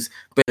that she's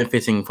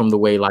benefiting from the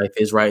way life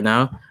is right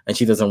now, and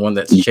she doesn't want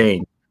that to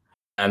change.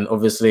 And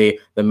obviously,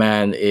 the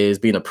man is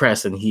being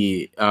oppressed, and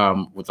he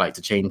would like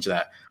to change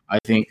that. I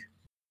think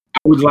I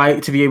would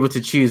like to be able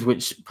to choose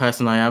which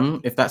person I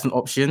am. If that's an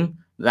option,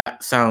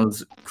 that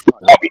sounds.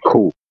 That'd be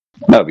cool.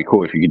 That'd be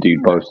cool if you could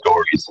do both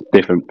stories,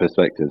 different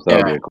perspectives.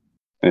 That would be cool.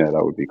 Yeah,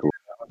 that would be cool.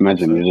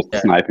 Imagine you're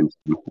just sniping.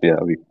 Yeah,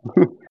 that'd be.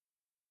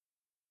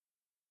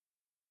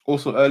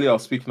 Also, earlier I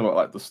was speaking about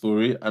like the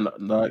story, and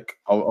like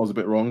I was a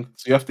bit wrong.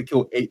 So you have to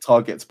kill 8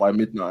 targets by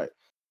midnight,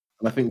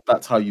 and I think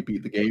that's how you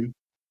beat the game.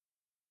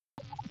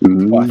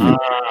 Mm.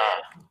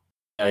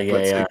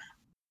 To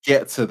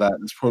get to that,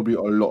 there's probably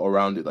a lot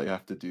around it that you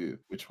have to do,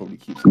 which probably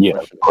keeps it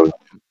fresh.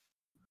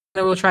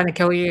 They were trying to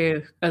kill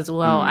you as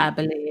well, I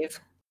believe.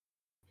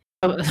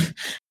 A little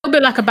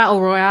bit like a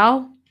battle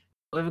royale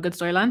with a good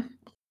storyline.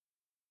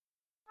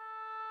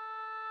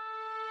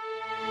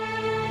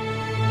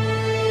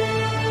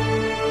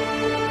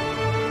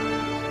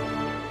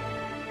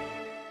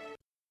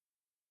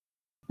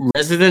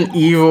 Resident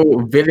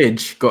Evil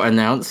Village got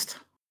announced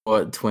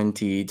for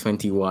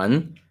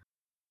 2021.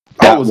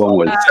 That one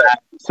was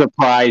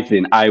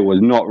surprising. I was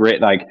not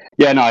like,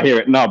 yeah, no, I hear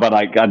it. No, but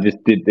like, I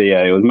just did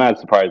it was mad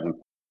surprising.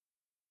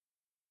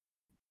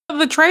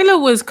 The trailer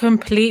was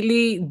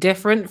completely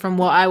different from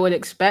what I would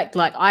expect.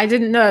 Like, I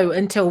didn't know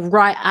until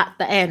right at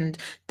the end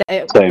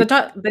that they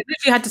literally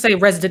had to say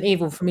Resident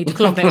Evil for me to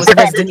clock that it was a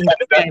Resident Evil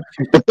game.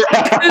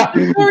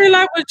 The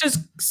storyline was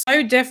just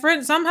so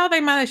different. Somehow they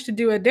managed to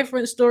do a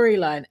different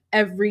storyline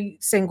every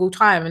single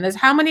time. And there's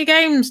how many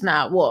games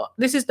now? What?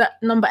 This is the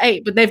number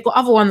 8, but they've got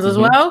other ones as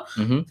well.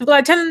 They've got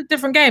like 10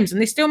 different games,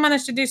 and they still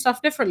managed to do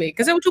stuff differently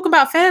because they were talking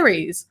about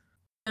fairies.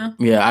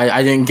 Yeah,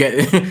 I didn't get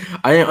it.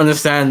 I didn't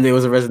understand it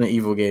was a Resident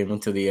Evil game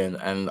until the end,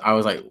 and I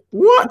was like,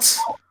 "What?"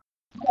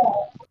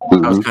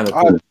 That was kind of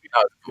cool. It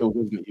was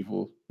Resident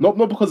Evil, not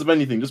because of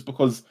anything, just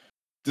because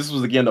this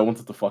was the game that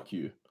wanted to fuck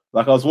you.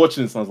 Like I was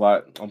watching this, and I was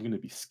like, "I'm gonna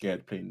be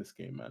scared playing this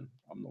game, man.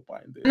 I'm not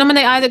buying this."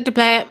 Nominate Isaac to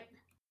play it.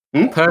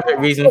 Perfect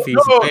reason for you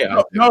to play it.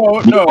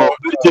 No.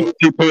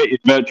 To put it in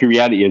virtual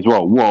reality as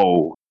well.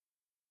 Whoa.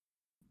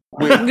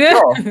 Wait,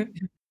 no.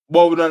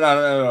 Well,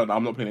 no.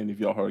 I'm not playing any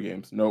VR horror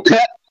games. No.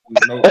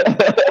 No.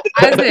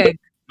 Isaac,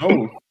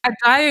 no. A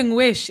dying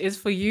wish is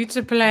for you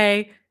to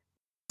play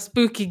a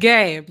spooky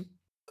game.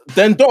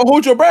 Then don't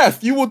hold your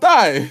breath. You will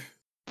die.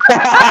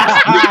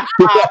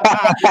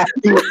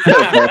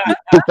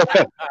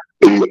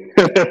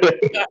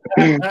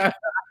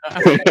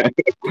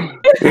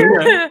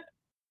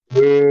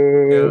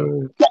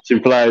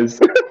 Catching flies.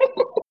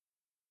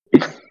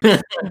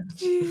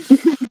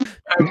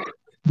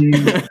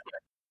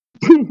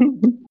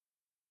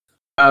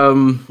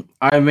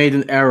 I made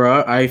an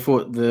error. I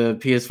thought the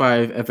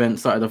PS5 event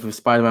started off with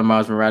Spider-Man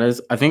Miles Morales.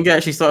 I think it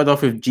actually started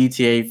off with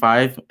GTA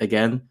 5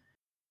 again.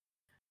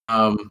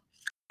 I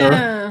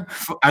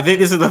think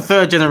this is the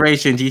 3rd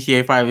generation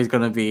GTA 5 is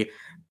going to be.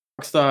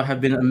 Rockstar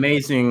have been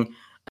amazing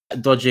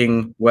at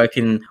dodging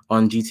working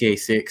on GTA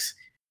 6.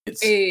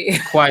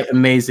 It's quite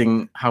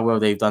amazing how well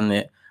they've done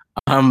it.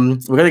 We're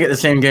going to get the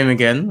same game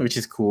again, which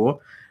is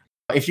cool.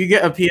 If you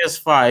get a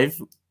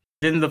PS5,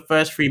 within the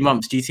first 3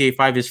 months, GTA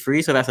 5 is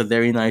free, so that's a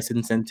very nice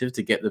incentive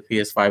to get the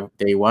PS5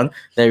 day one.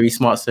 Very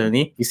smart,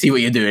 Sony. You see what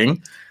you're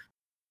doing.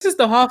 This is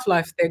the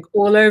Half-Life thing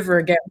all over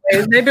again.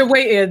 They've been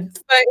waiting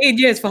 13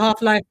 years for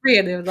Half-Life 3,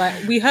 and they were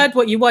like, we heard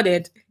what you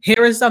wanted.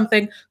 Here is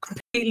something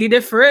completely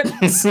different.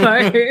 So,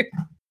 never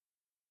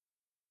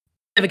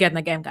getting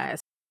the game,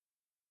 guys.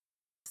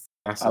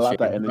 I like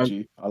that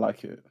energy. I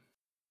like it.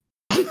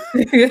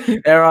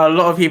 There are a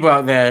lot of people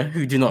out there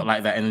who do not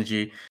like that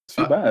energy.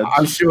 Too bad.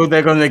 I'm sure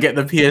they're going to get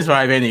the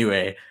PS5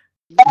 anyway.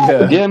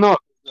 Yeah, no.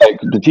 Like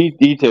the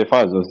GTA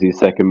 5 was the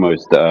second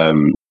most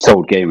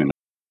sold game in.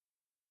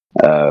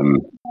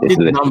 It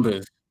did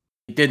numbers.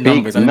 It did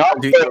numbers. And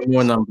do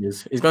more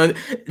numbers. It's going.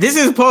 This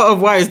is part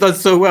of why it's done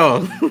so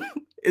well.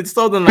 It's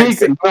sold on like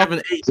 6,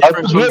 7, 8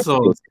 different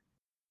consoles.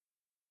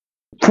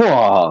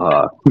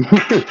 Not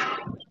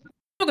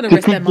going to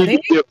risk their money.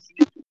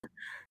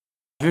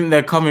 I think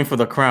they're coming for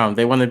the crown.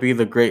 They want to be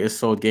the greatest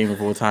sold game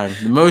of all time,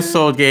 the most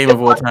sold game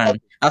of all time.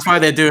 That's why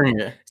they're doing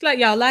it. It's like,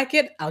 y'all like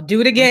it? I'll do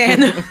it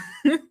again.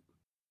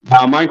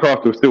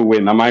 Minecraft will still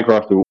win. Now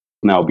Minecraft will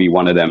now be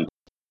one of them.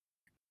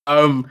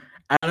 I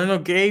don't know,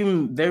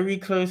 game very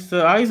close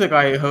to Isaac,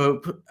 I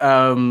hope,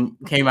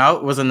 came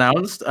out, was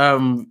announced.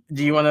 Do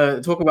you want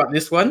to talk about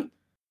this one?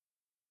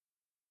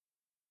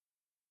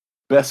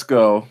 Best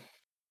girl,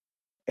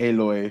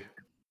 Aloy,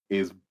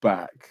 is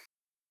back.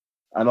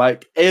 And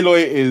like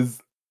Aloy is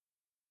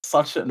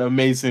such an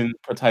amazing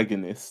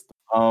protagonist.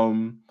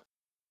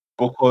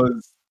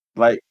 Because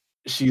like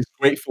she's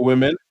great for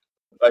women.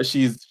 Like so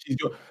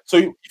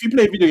if you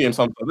play video games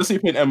sometimes, let's say you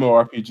play an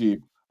MMORPG,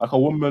 like a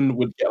woman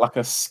would get like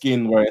a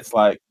skin where it's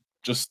like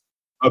just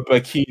a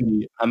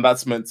bikini, and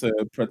that's meant to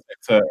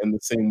protect her in the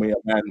same way a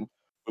man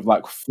with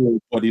like full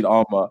bodied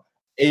armor.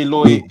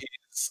 Aloy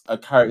is a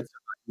character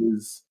that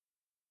she's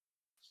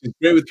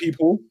great with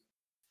people.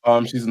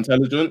 She's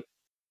intelligent.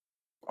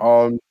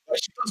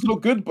 She does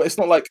look good, but it's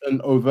not like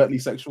an overtly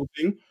sexual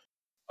thing.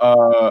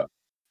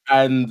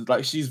 And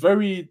like she's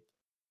very.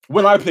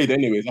 When I played,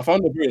 anyways, I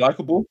found her very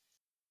likable,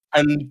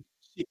 and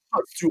she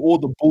cuts through all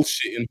the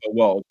bullshit in her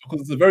world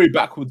because it's a very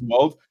backwards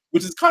world,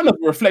 which is kind of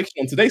a reflection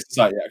on today's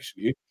society.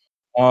 Actually,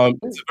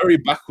 it's a very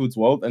backwards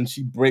world, and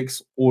she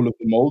breaks all of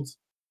the molds.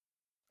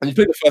 And you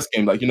play the first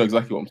game, like you know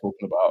exactly what I'm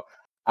talking about.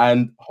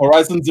 And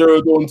Horizon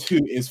Zero Dawn 2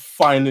 is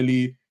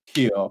finally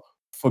here,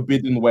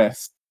 Forbidden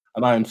West,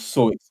 and I am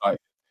so excited.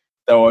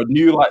 There are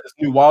there's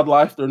new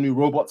wildlife, there are new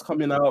robots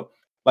coming out.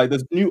 Like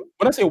there's new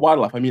when I say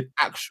wildlife, I mean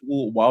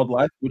actual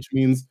wildlife, which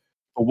means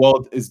the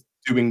world is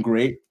doing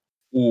great.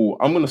 Oh,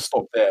 I'm gonna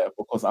stop there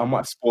because I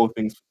might spoil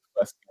things for the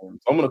first game.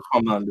 So I'm gonna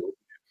calm down a little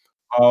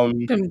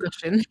bit. I'm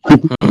gushing.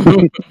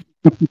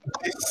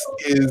 This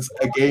is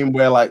a game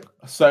where like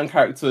certain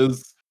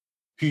characters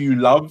who you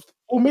loved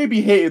or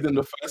maybe hated in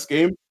the first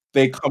game,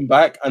 they come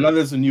back, and now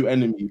there's a new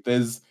enemy.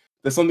 There's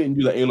something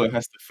new that Aloy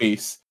has to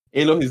face.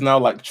 Aloy has now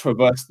like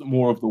traversed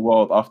more of the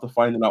world after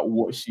finding out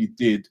what she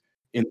did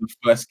in the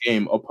first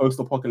game, a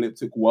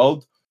post-apocalyptic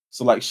world.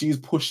 So like she's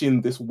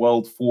pushing this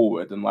world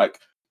forward and like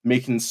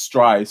making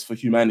strides for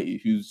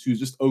humanity, who's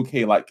just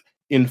okay like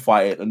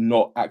infight and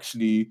not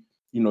actually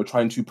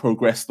trying to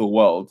progress the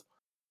world.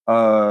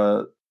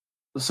 So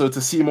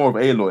to see more of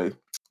Aloy,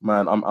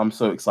 man, I'm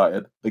so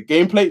excited. The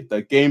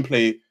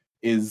gameplay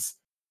is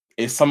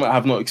something I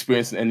have not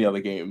experienced in any other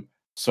game.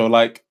 So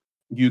like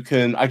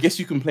I guess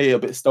you can play a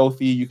bit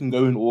stealthy, you can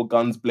go in all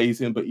guns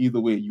blazing, but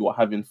either way, you are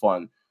having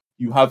fun.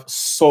 You have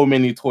so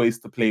many toys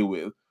to play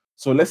with.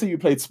 So let's say you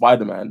played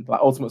Spider-Man, like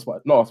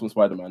not Ultimate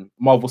Spider-Man,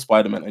 Marvel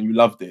Spider-Man, and you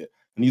loved it,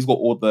 and he's got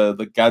all the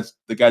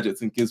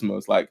gadgets and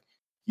gizmos. Like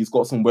he's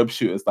got some web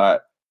shooters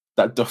that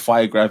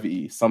defy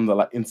gravity, some that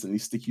like instantly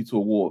stick you to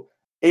a wall.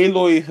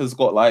 Aloy has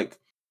got like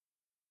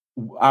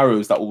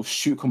arrows that will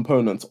shoot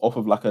components off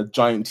of like a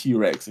giant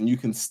T-Rex, and you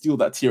can steal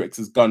that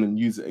T-Rex's gun and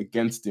use it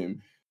against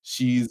him.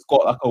 She's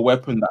got like a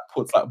weapon that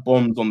puts like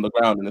bombs on the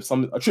ground, and if a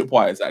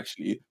tripwires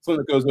actually,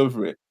 something that goes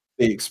over it,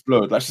 they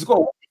explode. Like she's got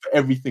a weapon for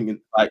everything, and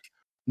like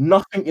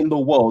nothing in the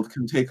world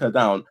can take her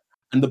down.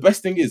 And the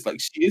best thing is, like,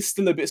 she is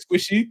still a bit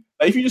squishy.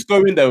 Like if you just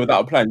go in there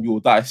without a plan, you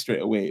will die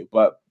straight away.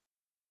 But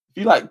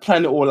if you like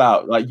plan it all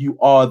out, like you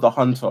are the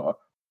hunter.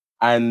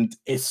 And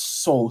it's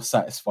so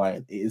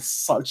satisfying. It is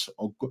such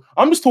a good.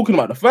 I'm just talking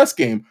about the first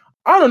game.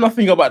 I know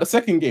nothing about the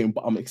second game,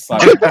 but I'm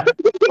excited.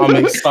 I'm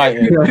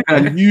excited,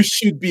 and you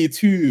should be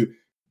too.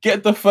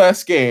 Get the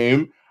first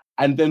game,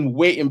 and then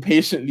wait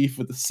impatiently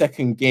for the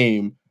second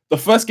game. The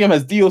first game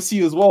has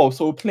DLC as well,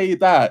 so play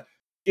that.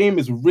 Game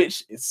is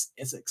rich. It's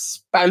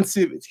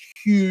expansive. It's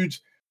huge.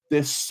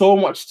 There's so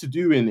much to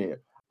do in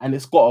it, and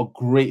it's got a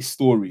great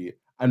story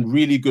and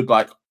really good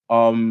like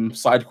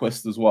side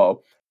quests as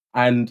well.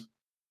 And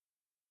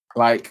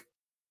like,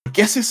 I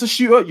guess it's a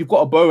shooter. You've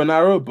got a bow and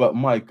arrow, but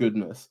my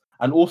goodness.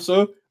 And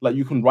also, like,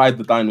 you can ride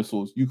the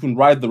dinosaurs. You can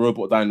ride the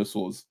robot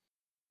dinosaurs.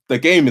 The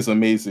game is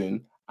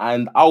amazing.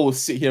 And I will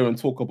sit here and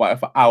talk about it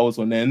for hours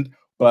on end.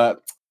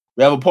 But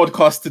we have a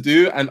podcast to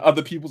do and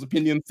other people's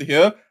opinions to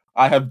hear.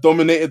 I have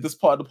dominated this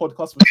part of the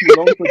podcast for too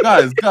long.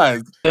 So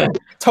guys,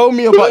 tell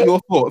me about your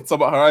thoughts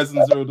about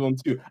Horizon Zero Dawn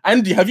 2.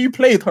 Andy, have you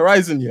played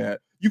Horizon yet?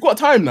 You got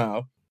time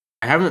now.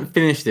 I haven't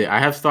finished it. I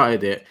have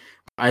started it.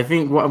 I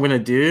think what I'm going to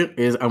do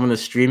is I'm going to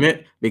stream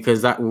it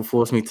because that will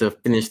force me to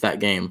finish that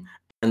game.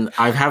 And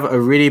I have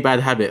a really bad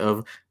habit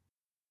of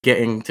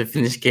getting to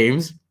finish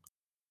games.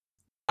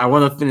 I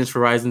want to finish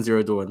Horizon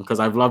Zero Dawn because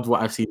I've loved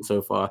what I've seen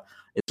so far.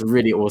 It's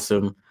really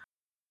awesome.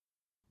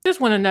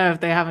 Just want to know if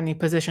they have any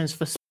positions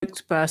for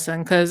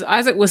spokesperson because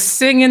Isaac was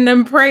singing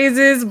them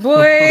praises,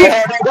 boy.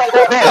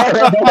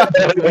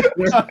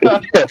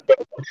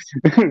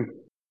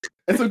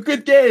 It's a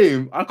good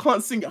game. I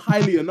can't sing it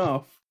highly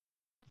enough.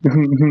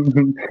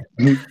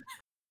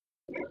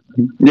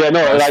 Yeah,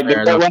 no, like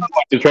when I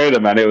watched the trailer,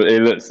 man,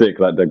 it looked sick.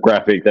 Like the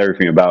graphics,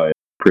 everything about it,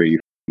 pretty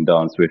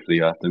darn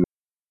swiftly. I have to admit.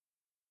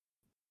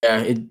 Yeah,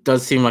 it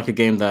does seem like a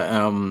game that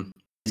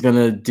is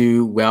gonna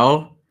do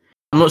well.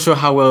 I'm not sure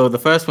how well the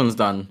first one's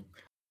done,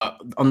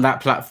 on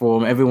that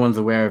platform. Everyone's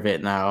aware of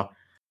it now.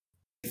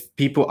 If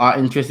people are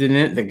interested in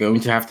it, they're going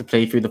to have to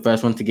play through the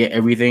first one to get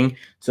everything.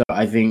 So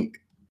I think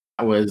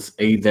that was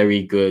a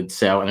very good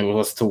sell, and it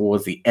was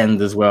towards the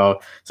end as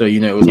well. So it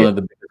was one of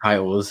the bigger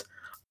titles.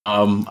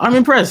 I'm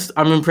impressed.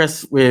 I'm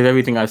impressed with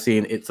everything I've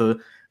seen. It's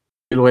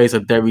always a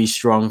very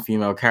strong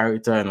female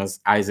character, and as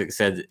Isaac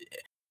said,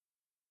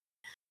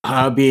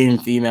 her being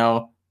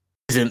female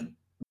isn't the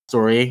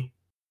story.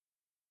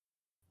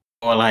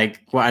 Or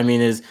like, what I mean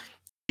is,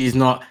 she's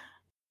not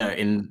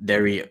in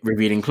very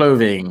revealing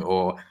clothing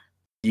or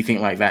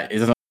anything like that. It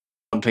doesn't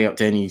play up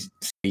to any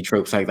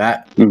tropes like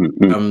that.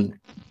 Mm-hmm.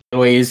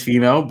 Aloy is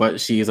female, but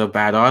she is a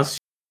badass.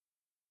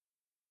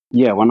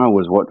 Yeah, when I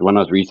was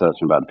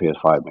researching about the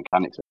PS5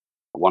 mechanics,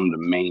 one of the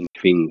main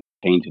things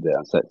that changes it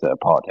and sets it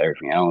apart to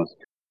everything else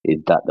is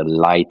that the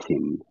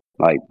lighting,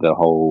 like the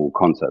whole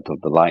concept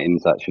of the lighting,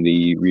 is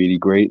actually really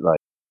great. Like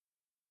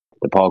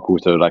the parkour,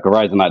 so like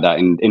Horizon like that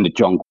in the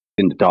jungle,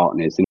 in the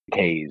darkness, in the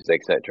caves,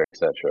 etc.,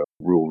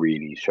 will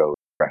really show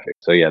graphics.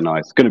 So yeah, no,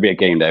 it's going to be a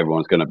game that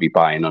everyone's going to be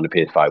buying on the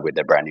PS5 with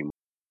their brand new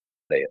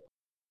player.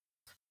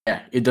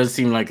 Yeah, it does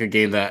seem like a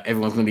game that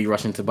everyone's going to be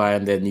rushing to buy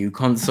on their new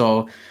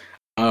console.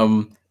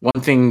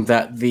 One thing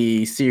that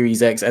the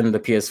Series X and the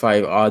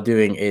PS5 are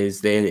doing is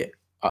they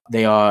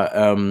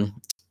are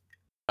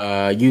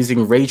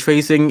using ray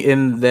tracing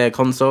in their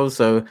console,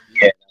 so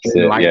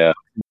to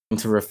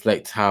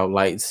reflect how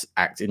lights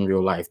act in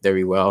real life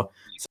very well.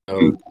 So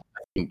I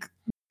think,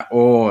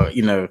 or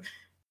you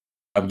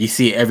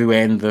see it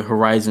everywhere in the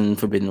Horizon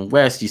Forbidden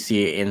West. You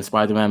see it in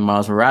Spider-Man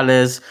Miles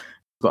Morales.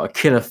 Got a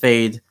killer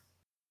fade.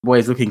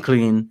 Boy's looking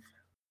clean.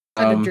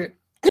 Missing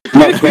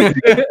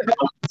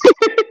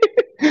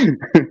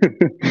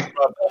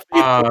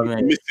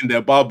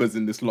their barbers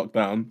in this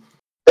lockdown.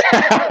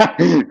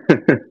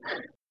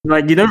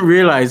 Like, you don't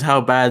realize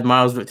how bad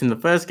Miles looked in the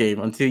first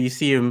game until you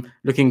see him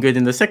looking good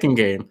in the second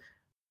game.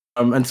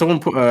 And someone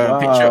put a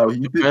picture of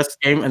the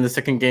first game and the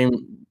second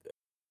game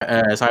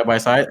side by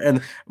side,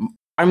 and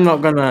I'm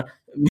not gonna.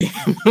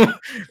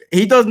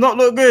 He does not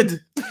look good.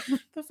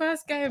 The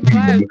first game,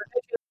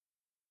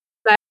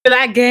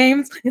 that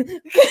games.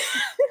 It's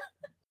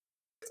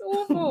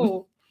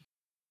awful.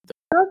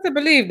 I have to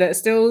believe that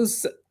still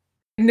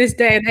in this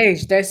day and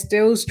age, they're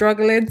still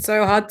struggling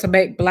so hard to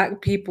make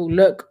Black people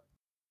look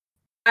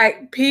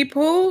like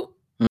people.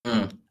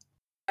 Mm-hmm.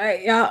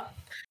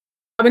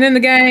 I've been in the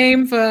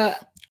game for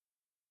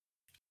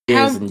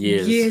years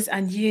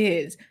and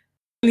years.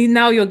 Only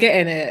now you're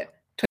getting it.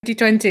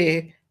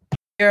 2020,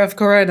 year of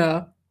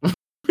Corona.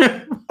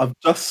 I've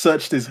just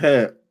searched his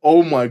hair.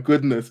 Oh my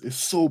goodness, it's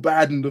so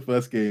bad in the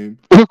first game.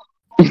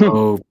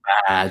 So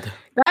bad.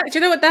 Do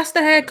you know what? That's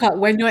the haircut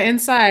when you're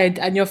inside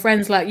and your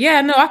friend's like,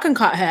 "Yeah, no, I can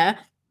cut hair."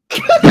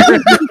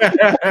 Let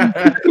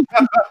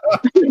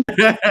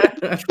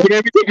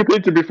me take a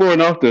picture before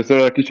and after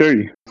so I can show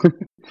you.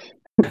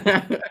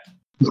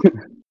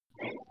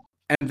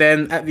 And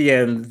then at the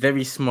end,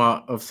 very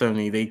smart of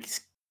Sony, they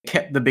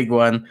kept the big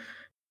one. At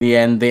the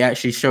end, they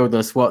actually showed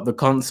us what the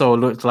console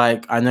looked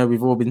like. I know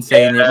we've all been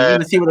saying it. You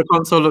want to see what the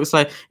console looks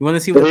like? You want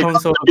to see what the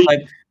console looks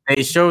like?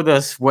 They showed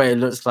us what it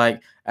looks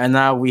like. And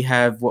now we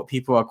have what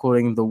people are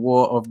calling the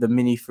war of the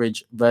mini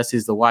fridge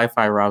versus the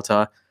Wi-Fi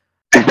router.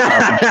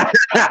 I'll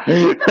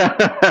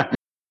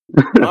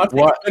take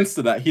offense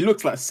to that. He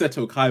looks like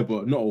Seto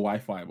Kaiba, not a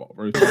Wi-Fi bot,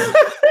 bro. Is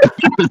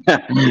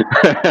that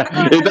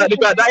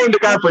ain't the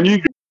guy for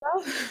you?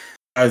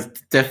 That's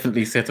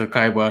definitely Seto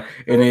Kaiba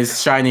in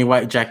his shiny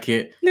white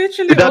jacket.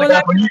 Literally,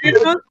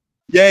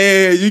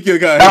 yeah, you go,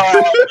 guys.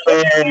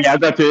 Yeah,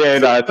 that's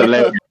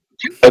hilarious.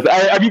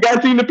 Have you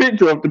guys seen the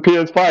picture of the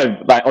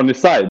PS5 like on the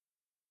side?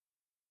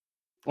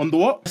 On the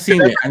what? I've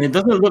seen it, and it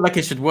doesn't look like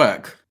it should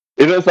work.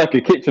 It looks like a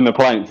kitchen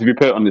appliance if you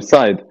put it on the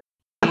side.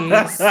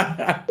 Yes.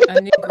 A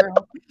new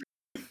girl.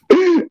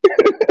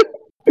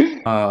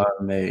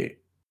 Mate.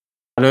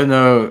 I don't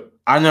know.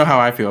 I know how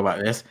I feel about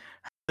this.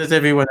 How does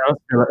everyone else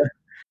feel?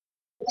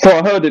 So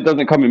I heard it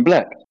doesn't come in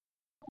black.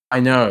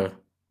 I know.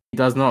 It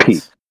does not.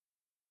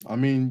 I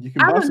mean, you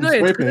can buy some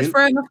spray paint. It's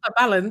throwing off the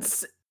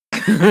balance.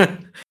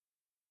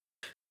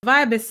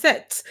 Vibe is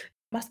set.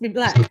 Must be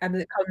black, and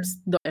it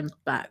comes not in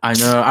black. I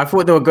know. I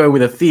thought they would go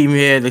with a theme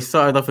here. They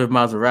started off with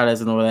Miles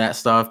Morales and all that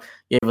stuff.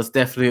 Gave us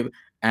Deathloop,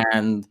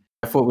 and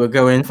I thought we were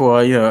going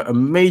for a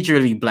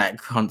majorly black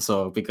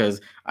console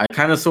because I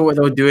kind of saw what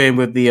they were doing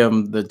with the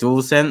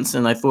DualSense,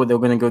 and I thought they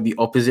were going to go the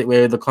opposite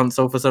way of the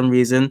console for some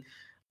reason.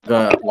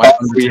 White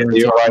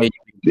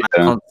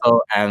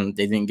console, and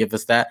they didn't give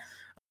us that.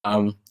 I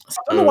don't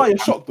know why you're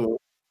shocked though.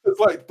 It's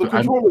like the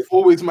controllers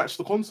always match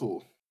the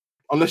console,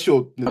 unless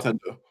you're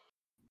Nintendo.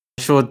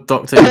 I'm sure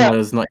Dr. Imo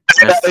is not.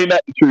 That's the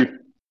truth.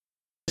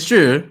 It's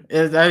true.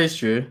 That is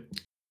true.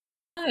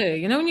 No,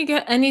 when you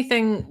get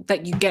anything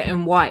that you get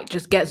in white,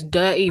 just gets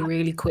dirty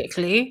really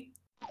quickly.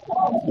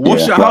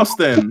 Wash your house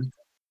then.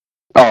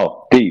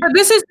 Oh, deep.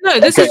 This is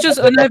just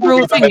an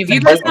overall thing. If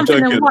you get something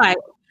in white,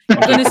 you're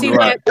gonna see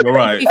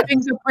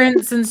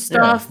fingerprints and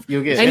stuff.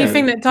 Yeah,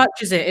 anything that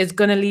touches it is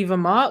gonna leave a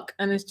mark,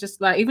 and it's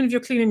just like even if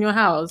you're cleaning your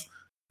house,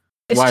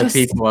 why just-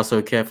 people are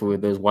so careful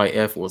with those white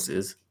Air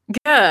Forces.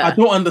 Yeah. I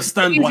don't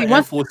understand Easy. why Air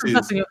Once Force it comes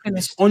up is and you're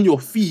finished. it's on your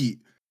feet.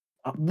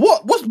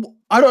 What's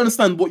I don't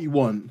understand what you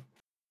want.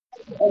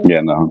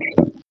 Yeah, no,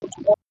 100%.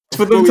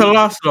 For them to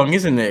last long,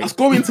 isn't That's it?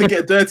 going to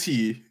get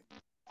dirty.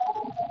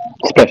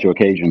 Special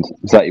occasions.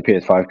 It's like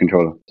your PS5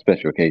 controller.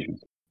 Special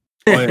occasions.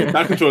 Oh yeah,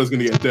 that controller's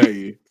gonna get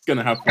dirty. It's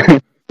gonna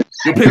happen.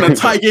 You're playing a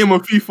tight game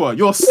on FIFA.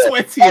 You're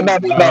sweating.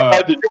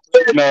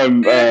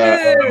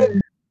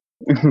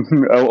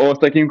 What's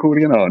that game called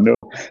again? Oh no.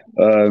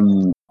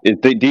 It's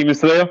Demon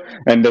Slayer,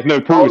 and there's no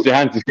pause. Your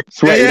hands just get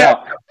sweated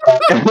out.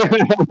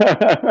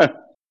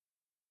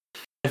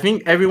 I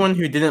think everyone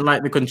who didn't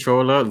like the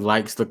controller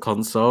likes the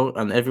console,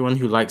 and everyone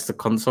who likes the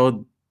console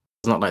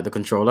does not like the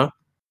controller.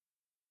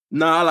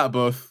 Nah, I like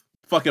both.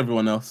 Fuck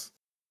everyone else.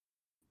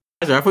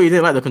 I thought you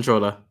didn't like the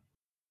controller.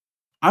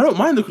 I don't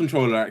mind the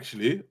controller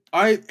actually.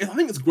 I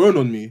think it's grown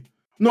on me.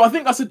 No, I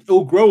think I said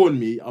it'll grow on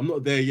me. I'm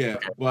not there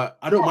yet, but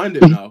I don't mind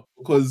it now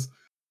because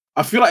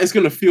I feel like it's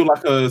gonna feel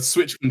like a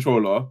Switch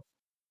controller,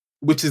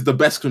 which is the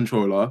best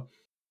controller.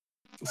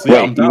 So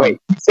yeah, I'm down. Wait.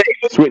 You say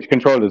the Switch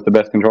controller is the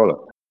best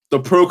controller? The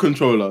Pro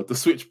controller, the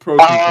Switch Pro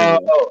controller.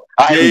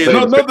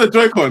 Not the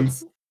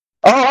Joy-Cons.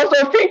 Oh, I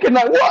was thinking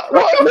like what?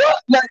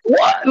 Like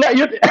what? Like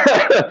you?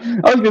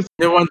 I was just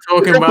No one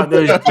talking about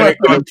those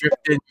Joy-Con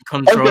drifting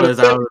controllers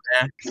out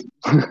there.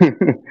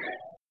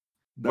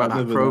 But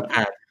that Pro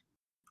Pad.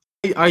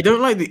 I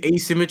don't like the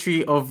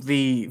asymmetry of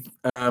the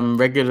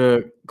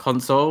regular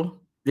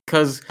console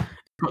because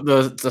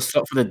the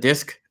slot for the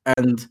disc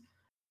and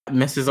it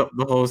messes up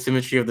the whole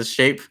symmetry of the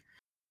shape.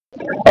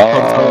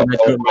 I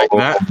don't like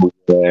that.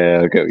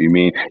 Yeah, I get what you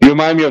mean. You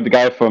remind me of the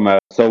guy from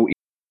Soul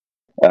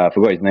Eater. I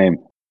forgot his name.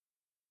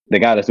 The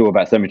guy that's all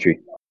about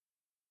symmetry.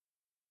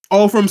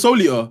 Oh, from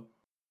Soul Eater.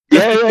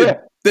 Yeah.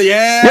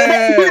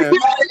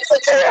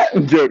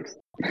 Jokes.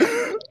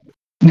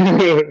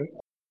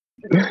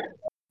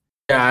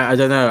 Yeah, I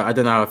don't know. I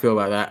don't know how I feel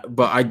about that,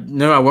 but I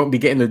know I won't be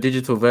getting the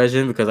digital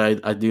version because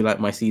I do like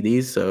my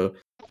CDs. So.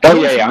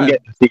 Oh yeah, I'm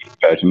getting the CD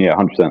version. Yeah,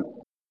 100%.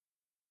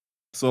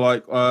 So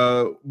like,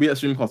 we at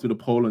Streamcast did a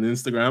poll on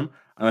Instagram,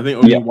 and I think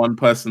only one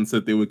person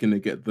said they were gonna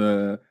get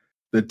the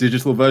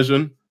digital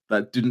version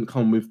that didn't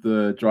come with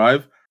the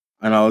drive,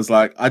 and I was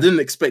like, I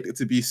didn't expect it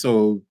to be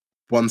so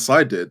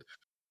one-sided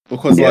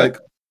because like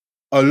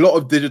a lot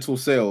of digital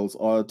sales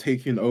are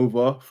taking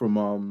over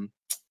from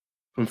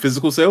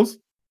physical sales.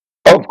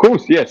 Oh, of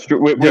course, with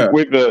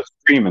the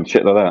stream and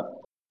shit like that.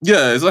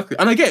 Yeah, exactly.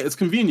 And I get it, it's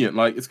convenient.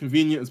 Like it's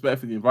convenient. It's better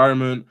for the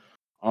environment.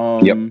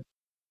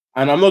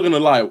 And I'm not gonna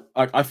lie.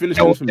 Like I finished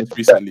Infamous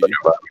recently,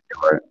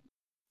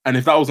 and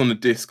if that was on the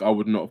disc, I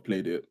would not have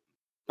played it.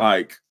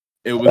 Like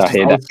it was.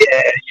 Yeah,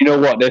 you know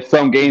what? There's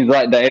some games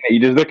like that. Innit? You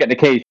just look at the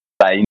case,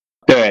 like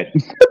dead.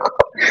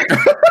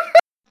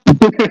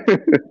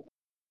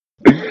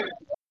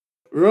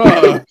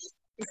 Right.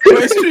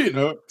 But it's true, you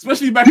know.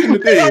 Especially back in the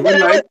day when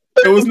like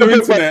there was no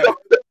internet.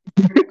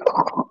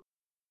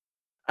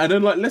 And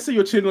then like, let's say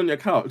you're chilling on your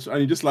couch and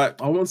you're just like,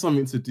 I want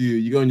something to do.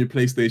 You go on your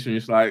PlayStation, you're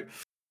just like,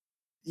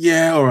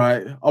 yeah, all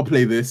right, I'll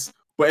play this.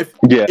 But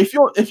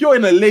if you're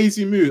in a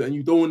lazy mood and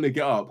you don't want to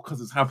get up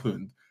because it's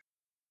happened,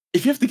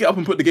 if you have to get up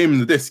and put the game in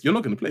the disc, you're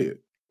not going to play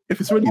it.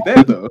 If it's already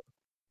there, though,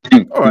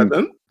 all right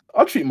then,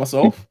 I'll treat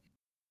myself.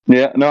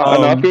 Yeah, no,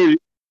 I feel you.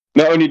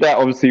 Not only that,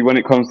 obviously, when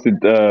it comes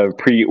to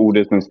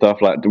pre-orders and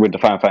stuff like with the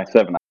Final Fantasy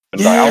 7, I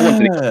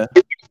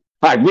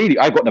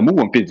got them all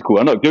on physical.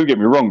 I know, don't get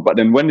me wrong, but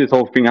then when this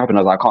whole thing happened,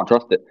 I was like, I can't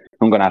trust it.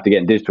 I'm gonna have to get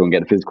in digital and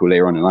get the physical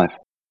later on in life.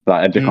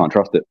 Like, I just can't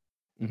trust it.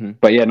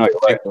 But yeah, no, you're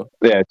right.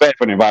 Yeah, it's better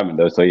for the environment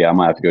though. So yeah, I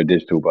might have to go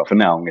digital. But for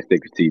now, I'm gonna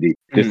stick with CD.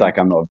 Just like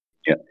I'm not.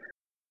 Yeah.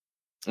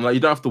 Like you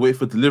don't have to wait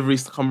for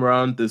deliveries to come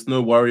around. There's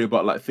no worry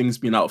about like things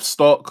being out of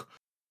stock.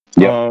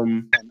 Yeah.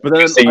 But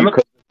then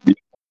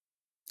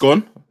go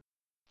on.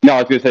 No,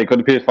 I was gonna say because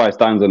the PS5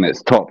 stands on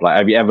its top. Like,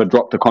 have you ever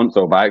dropped a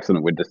console by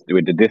accident with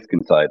the disc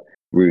inside?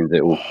 Ruins it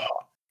all.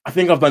 I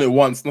think I've done it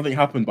once. Nothing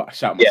happened, but I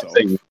shot myself.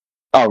 Yeah,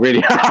 oh, really?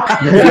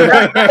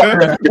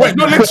 Wait,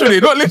 not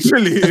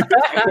literally.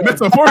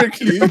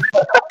 Metaphorically.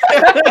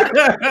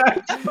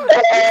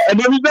 And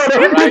then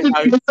this is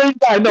the same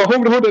guy. No,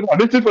 hold on.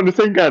 This is from the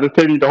same guy that's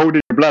telling you to hold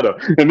in your bladder.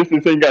 And this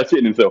is the same guy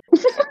shitting himself.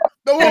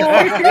 No. I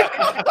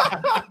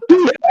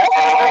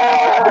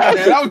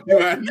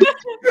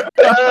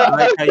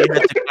like how you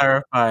had to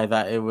clarify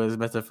that it was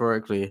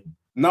metaphorically.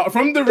 Now,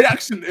 from the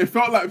reaction, it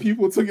felt like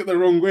people took it the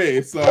wrong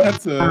way, so I had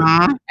to.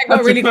 I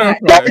got really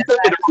clarify.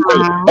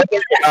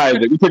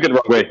 We took it the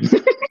wrong way.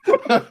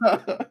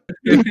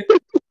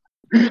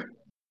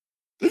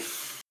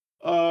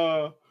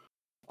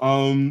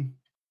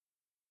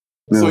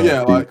 So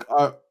yeah, like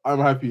I'm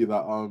happy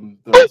that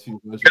there are two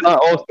versions. Can I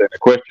ask then a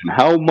question?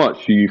 How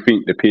much do you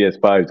think the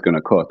PS5 is going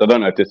to cost? I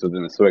don't know if this was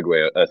in a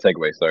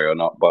segue, sorry, or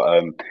not,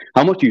 but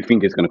how much do you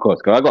think it's going to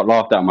cost? Because I got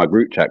laughed at in my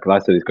group chat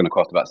because I said it's going to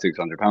cost about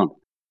 £600.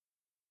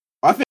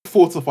 I think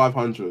 400 to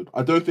 500.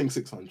 I don't think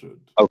 600.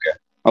 Okay.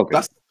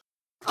 That's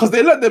because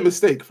they learned their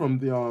mistake from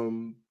the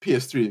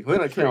PS3.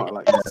 They came out at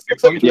like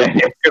 600. Yeah,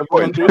 good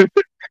point.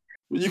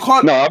 You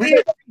can't. No,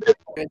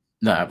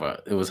 Nah,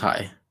 but it was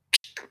high.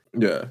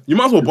 Yeah, you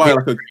might as well buy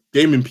like a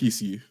gaming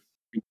PC.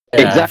 Yeah,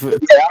 exactly. Yeah,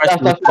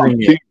 that's what I'm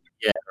thinking.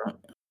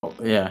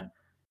 Yeah.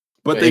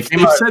 But It came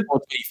they've out said at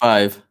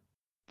 425.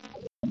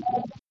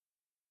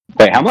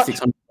 Wait, how much?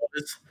 $600.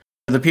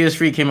 The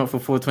PS3 came out for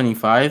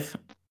 425.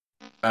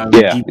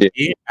 Yeah,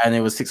 GBP, and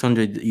it was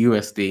 600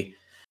 USD.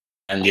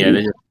 And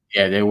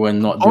they were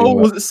not doing oh,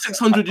 well. was it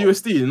 600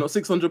 USD, not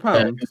 600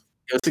 Yeah, pounds?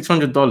 it was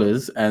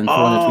 $600 and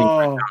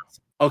 425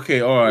 Oh,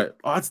 okay, all right.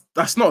 Oh,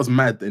 that's not as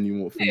mad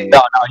anymore for me.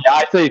 No, yeah,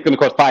 I'd say it's going to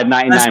cost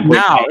 $599. That's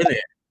now, isn't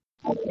it?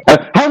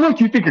 How much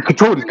do you think a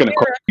controller's going to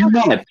cost? You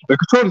mad? The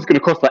controller's going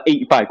to cost like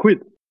 85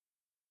 quid.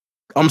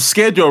 I'm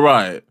scared you're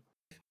right.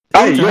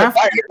 Hey, to you're have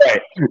right.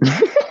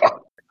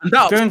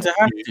 Going to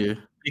have to,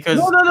 because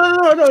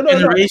No.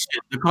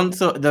 generation, the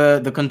console,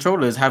 the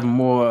controllers have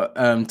more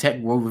tech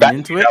woven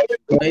into it.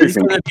 It's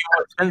going to be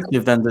more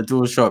expensive than the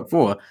DualShock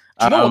 4. Do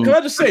you know what? Can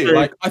I just say,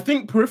 like, I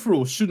think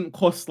peripherals shouldn't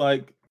cost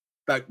like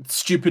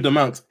stupid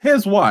amounts.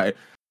 Here's why.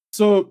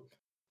 So,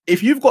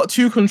 if you've got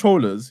two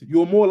controllers,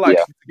 you're more likely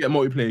to get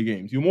multiplayer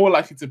games. You're more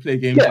likely to play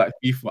games like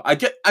FIFA. I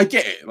get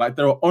it. Like,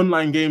 there are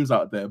online games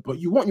out there, but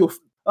you want your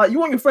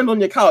friend on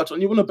your couch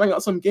and you want to bang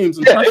out some games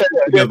and trash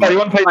together. You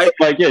want to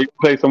play you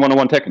play some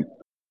one-on-one Tekken.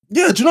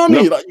 Yeah, do you know what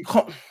I mean? Like,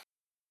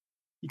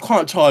 you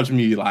can't charge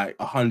me like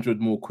 100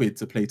 more quid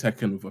to play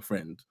Tekken with a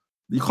friend.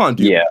 You can't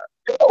do that.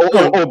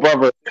 Or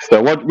brother or sister.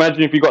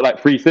 Imagine if you got like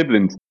 3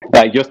 siblings.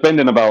 Like, you're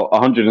spending about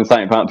 £170,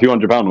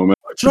 £200 on them.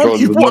 Do you know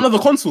you've bought another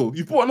console?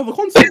 You've bought another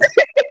console.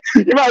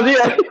 You might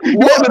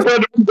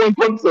one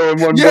console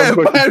and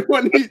buy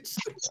one each.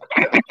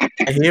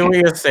 I hear what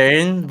you're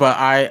saying,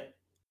 but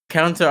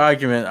counter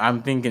argument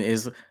I'm thinking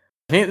is, I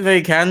think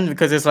they can,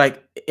 because it's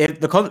like, if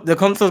the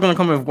console's gonna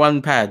come with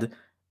one pad,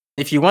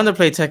 if you want to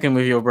play Tekken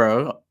with your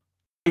bro, how are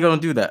you gonna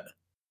do that?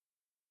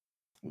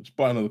 Just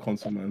buy another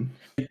console, man.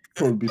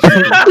 Probably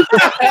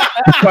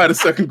buy the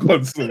second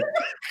console.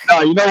 No,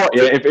 you know what?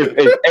 Yeah,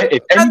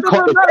 if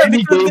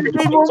any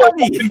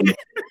game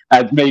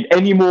has made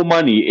any more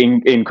money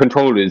in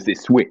controllers,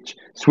 it's Switch.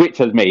 Switch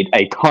has made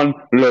a ton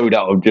load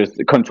out of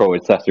just control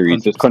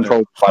accessories, just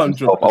controllers by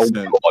themselves. Oh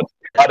my god,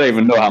 I don't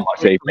even know how much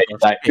they've made.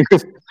 Like,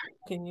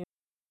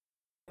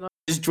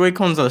 these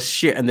Joy-Cons are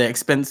shit and they're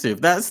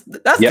expensive. That's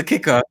the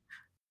kicker.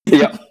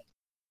 Yeah.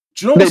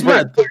 Do you know what's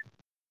mad?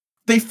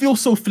 They feel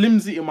so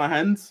flimsy in my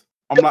hands.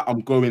 I'm like, I'm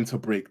going to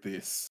break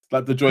this.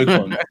 Like the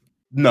Joy-Con.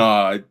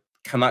 Nah,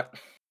 can I?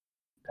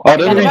 Oh,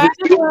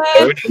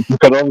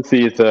 because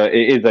obviously it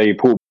is a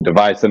portable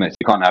device, isn't it? So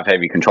you can't have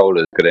heavy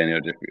controllers because then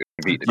it'll just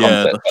defeat the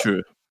concept. Yeah, that's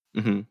true.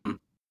 Mm-hmm.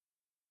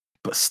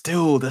 But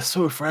still, they're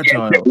so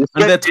fragile and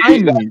they're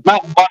tiny.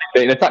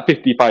 That's like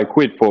 55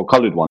 quid for a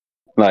coloured one,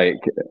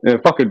 like a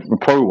fucking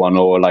pro one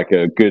or like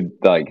a good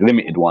like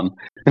limited one.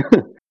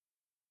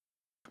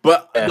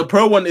 But the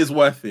pro one is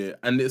worth it,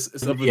 and it's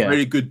of a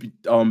very good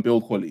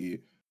build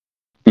quality.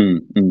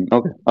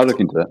 Okay, I'll look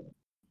into that.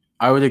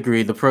 I would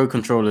agree. The pro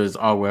controllers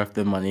are worth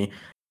the money.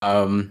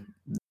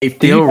 They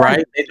feel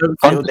right. They don't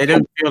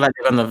feel like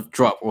they're gonna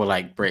drop or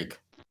like break.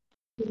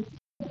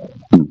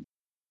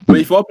 But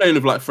if you're playing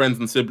with like friends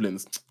and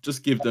siblings,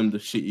 just give them the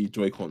shitty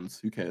Joy-Cons.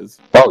 Who cares?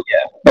 Oh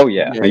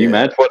yeah. Are you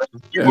mad for that?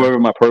 You were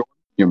my pro.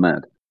 You're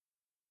mad.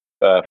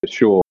 For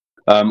sure.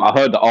 I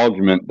heard the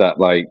argument that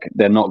like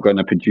they're not going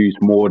to produce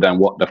more than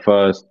what the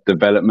first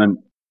development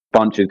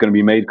bunch is going to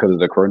be made because of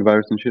the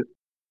coronavirus and shit.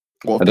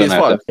 What,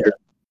 PS5?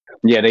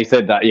 Yeah, they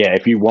said that. Yeah,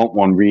 if you want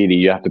one, really,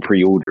 you have to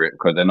pre-order it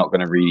because they're not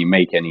going to really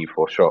make any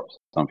for shops.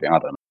 Something, I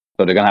don't know.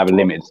 So they're going to have a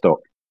limited stock.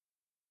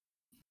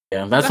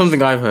 Yeah, that's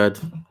something I've heard.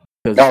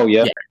 Oh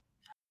yeah.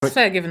 It's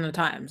fair given the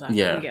times. I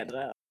get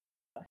that.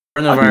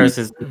 Coronavirus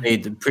has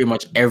made pretty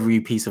much every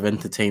piece of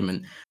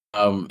entertainment.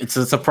 It's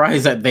a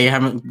surprise that they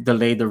haven't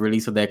delayed the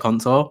release of their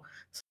console.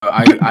 So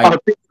I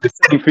think the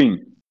same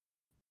thing.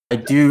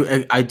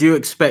 I do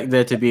expect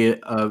there to be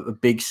a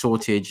big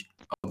shortage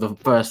of the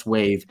first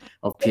wave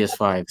of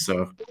PS5.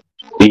 So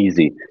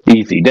easy.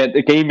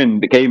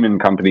 The gaming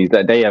companies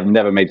that they have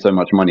never made so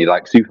much money,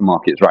 like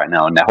supermarkets right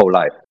now in their whole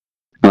life.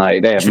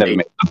 Like they have never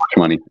made so much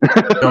money.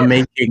 They're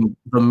making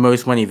the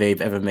most money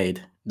they've ever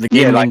made. The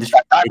gaming industry,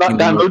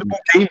 downloadable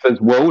games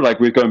as well. Like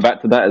we're going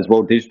back to that as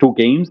well. Digital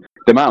games.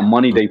 The amount of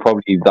money they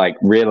probably like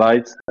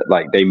realize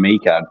like they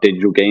make out of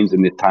digital games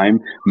in this time,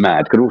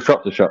 mad. Because all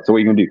shops are shut. So what are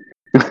you gonna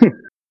do?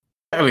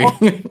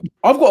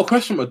 I've got a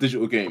question about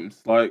digital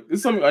games. Like this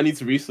is something I need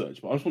to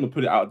research, but I just want to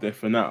put it out there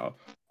for now.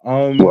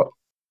 What?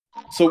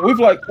 So with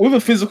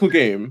a physical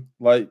game,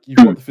 like you've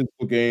got the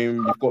physical game,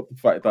 you've got the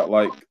fact that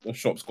like the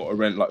shop's got to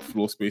rent like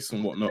floor space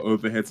and whatnot,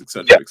 overheads,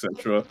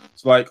 etc.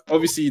 So like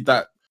obviously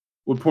that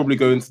would probably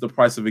go into the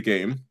price of a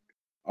game.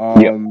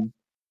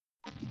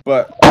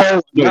 But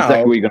now,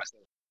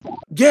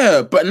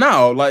 but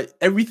now like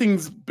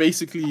everything's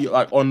basically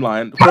like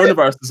online.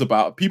 Coronavirus is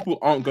about people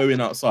aren't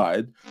going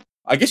outside.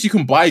 I guess you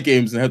can buy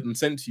games and have them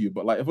sent to you,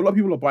 but like if a lot of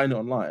people are buying it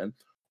online,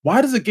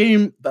 why does a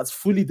game that's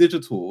fully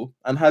digital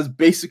and has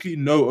basically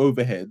no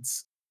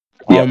overheads,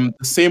 the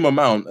same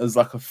amount as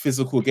like a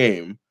physical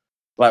game,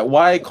 Like,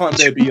 why can't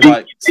there be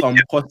like some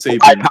cost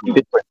savings? £5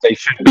 difference. They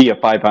should be a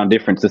 £5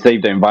 difference to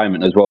save the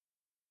environment as well.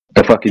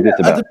 The fuck is this At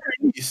about? the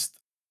very least.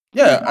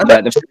 Yeah, and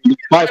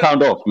Like,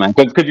 £5 off, man.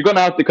 Because you're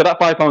gonna have to. Because that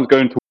 £5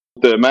 going to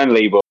the man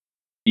labor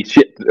be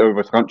shipped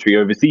over the country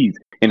overseas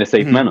in a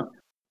safe manner.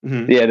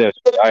 Yeah,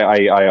 I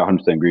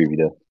 100% agree with you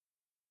there.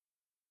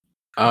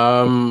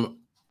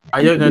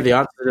 I don't know the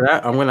answer to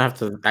that. I'm gonna have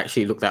to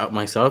actually look that up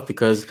myself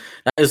because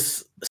that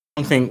is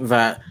something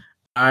that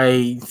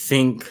I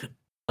think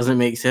doesn't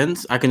make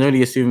sense. I can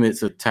only assume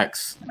it's a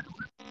tax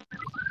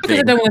Because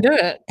they don't want to do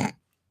it.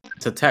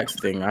 It's a tax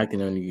thing. I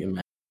can only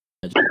imagine.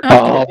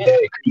 Oh, yeah,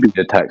 it could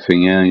be a tax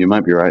thing. Yeah, you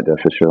might be right there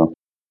for sure.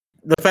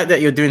 The fact that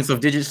you're doing stuff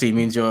digitally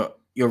means you're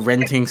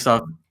renting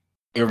stuff.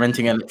 You're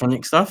renting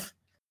electronic stuff.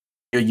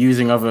 You're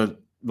using other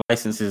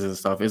licenses and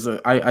stuff.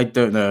 I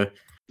don't know.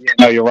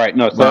 No, you're right.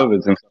 No,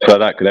 servers and stuff like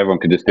that, because everyone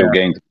could just steal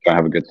games and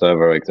have a good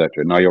server,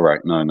 etc. No, you're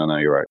right. No,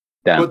 you're right.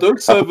 Damn. But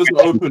those servers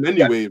are open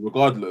anyway,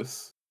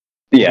 regardless.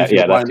 Yeah, if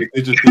you're that's buying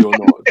it digitally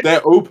or not.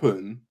 They're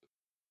open.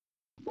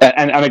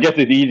 And I guess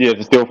it's easier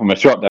to steal from a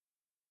shop.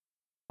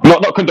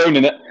 Not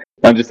condoning it.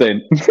 I'm just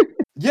saying.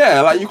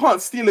 Yeah, like you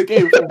can't steal a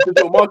game from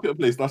digital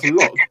marketplace. That's a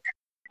lot.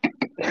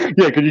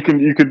 Yeah, because you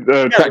could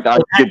track the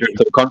IP address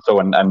to the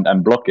console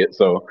and block it.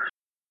 So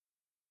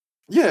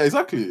yeah,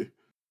 exactly.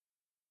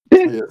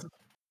 Yeah.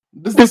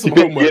 This is some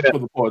homework for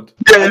the pod.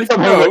 Yeah, some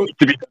homework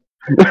to be done.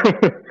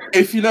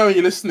 If you know and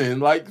you're listening,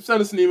 like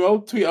send us an email,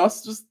 tweet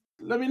us, just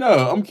let me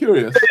know. I'm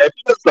curious.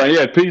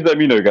 Yeah, please let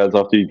me know, guys,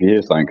 after you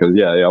hear something,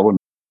 because I want.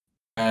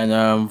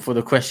 And for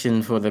the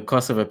question for the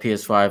cost of a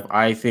PS5,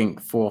 I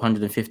think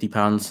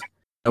 £450,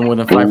 no more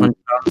than £500.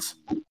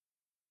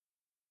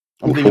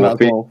 I'm thinking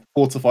that as well,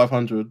 400 to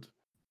 500.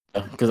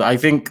 Because I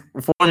think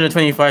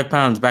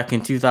 £425 back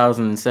in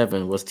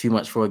 2007 was too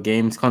much for a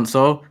games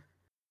console.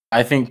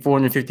 I think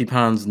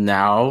 £450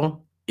 now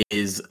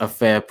is a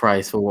fair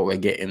price for what we're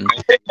getting.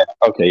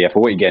 Okay, yeah, for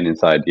what you're getting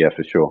inside, yeah,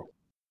 for sure.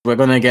 We're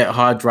gonna get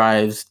hard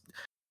drives,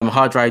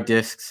 hard drive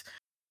discs.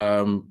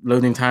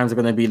 Loading times are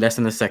gonna be less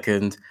than a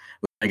second.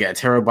 We're gonna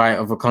get a terabyte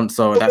of a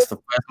console. That's the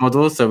first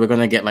model, so we're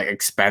gonna get like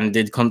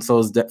expanded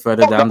consoles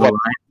further down the line.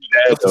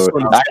 Yeah, so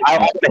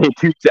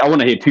I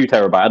want to hear 2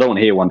 terabyte. I don't want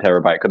to hear 1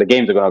 terabyte because the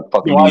games are gonna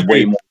fucking be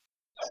way more.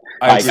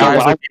 I don't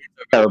want to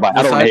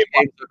hear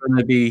games are going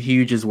to be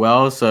huge as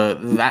well, so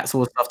that's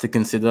all stuff to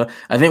consider.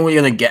 I think what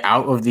you're going to get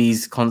out of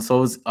these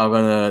consoles are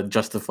going to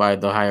justify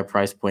the higher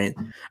price point.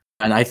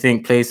 And I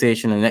think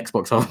PlayStation and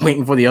Xbox are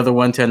waiting for the other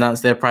one to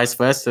announce their price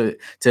first to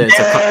cut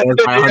theirs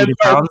by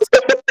 £100.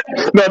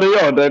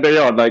 No, they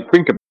are. Like,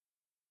 think about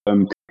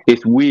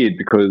it's weird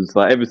because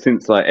like ever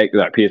since like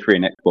PS3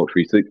 and Xbox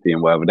 360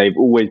 and whatever, they've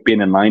always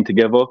been in line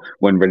together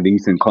when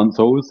releasing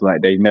consoles.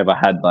 Like they've never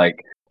had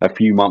like a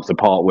few months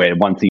apart where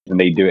one season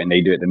they do it and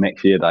they do it the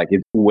next year. Like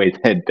it's always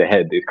head to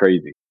head. It's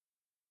crazy.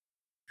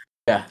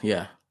 Yeah.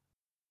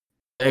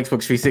 The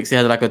Xbox 360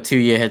 had like a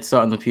 2-year head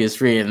start on the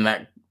PS3, and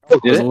that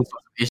was all sorts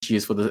of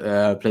issues for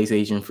the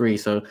PlayStation 3.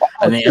 So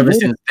I think ever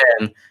since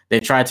then they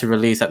tried to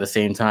release at the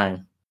same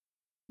time.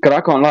 Because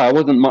I can't lie, I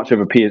wasn't much of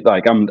a PS.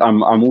 Like I'm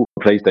all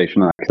for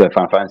PlayStation because they're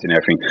Final Fantasy and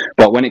everything.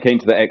 But when it came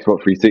to the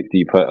Xbox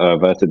 360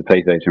 versus the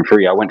PlayStation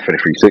 3, I went for the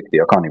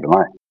 360. I can't even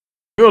lie.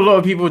 A lot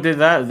of people did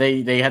that.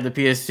 They had the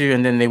PS2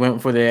 and then they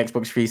went for the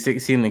Xbox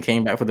 360 and they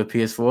came back for the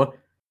PS4.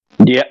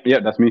 Yeah,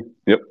 that's me.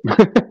 Yep.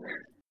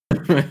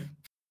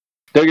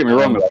 Don't get me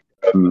wrong,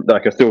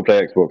 like I still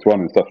play Xbox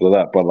One and stuff like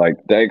that, but like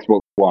the Xbox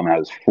One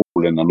has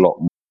fallen a lot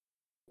more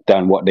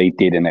than what they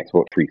did in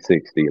Xbox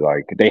 360.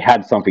 Like they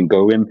had something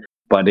going,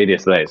 but they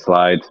just let it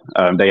slide.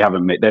 They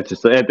haven't made.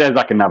 There's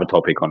like another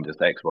topic on just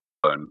the Xbox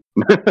One.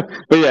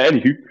 But yeah,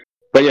 anywho.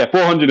 But yeah,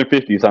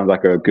 450 sounds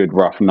like a good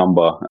rough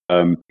number.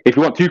 If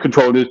you want 2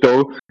 controllers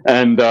though,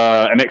 and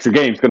an extra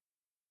game,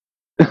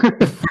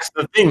 that's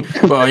the thing.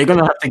 Well, you're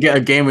gonna have to get a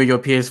game with your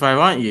PS5,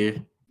 aren't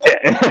you?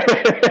 Yeah.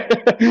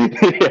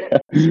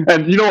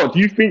 And you know what? Do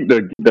you think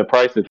the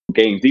price of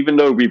games, even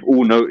though we've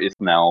all noticed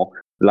now,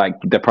 like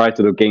the price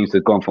of the games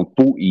has gone from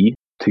 40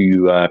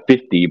 to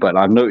 50, but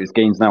I've noticed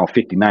games now are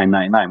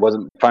 $59.99.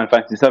 Wasn't Final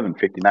Fantasy 7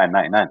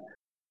 $59.99?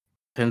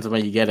 Depends on where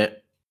you get it.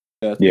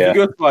 Yeah. If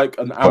you go to like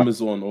an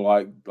Amazon or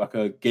like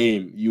a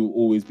game, you'll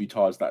always be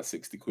charged that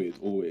 60 quid.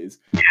 Always.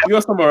 If you go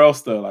somewhere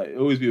else though, like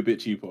it'll always be a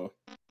bit cheaper.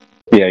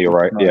 Yeah, you're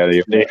right. Yeah,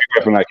 if you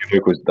go from like a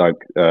local, like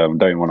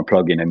don't want to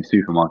plug in any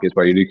supermarkets,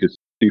 but your local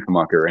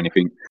supermarket or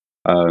anything,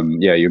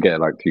 you'll get it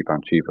like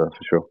 £2 cheaper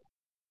for sure.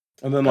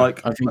 And then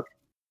like,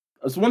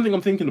 that's one thing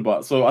I'm thinking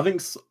about. So I think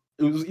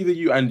it was either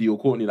you, Andy, or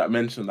Courtney that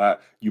mentioned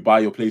that you buy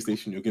your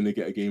PlayStation, you're gonna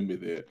get a game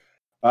with it.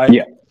 I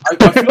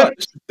feel like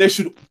there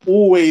should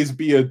always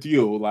be a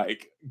deal,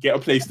 like get a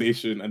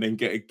PlayStation and then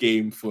get a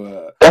game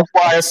for. That's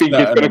why I think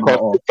it's gonna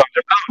cost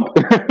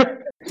 £600.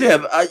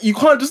 Yeah, you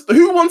can't just.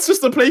 Who wants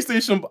just a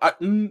PlayStation?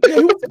 Who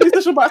wants a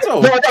PlayStation by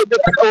itself?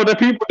 Or the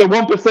people, the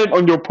 1%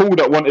 on your pool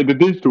that wanted the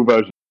digital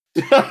version.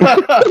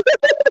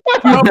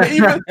 No, but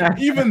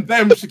even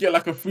them should get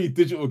like a free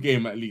digital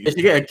game at least. They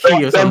should get a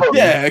key or something.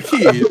 Yeah, a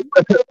key.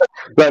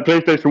 Like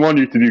PlayStation 1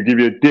 used to give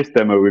you a disc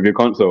demo with your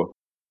console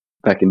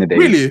back in the day.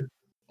 Really?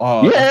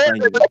 Oh, yeah, that's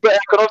banging. but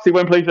obviously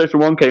when PlayStation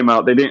 1 came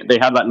out, they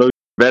had like loads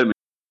of development.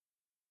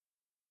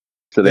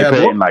 So they Yeah, put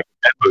it what? in like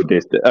demo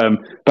disc.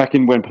 Back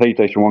in when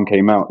PlayStation 1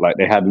 came out, like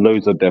they had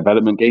loads of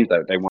development games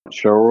that they weren't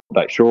sure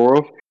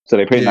of. So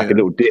they put in like a Yeah.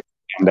 little disc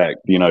that,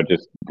 you know,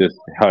 just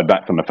heard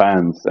back from the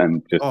fans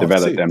and just Oh,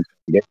 developed sick. them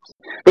games.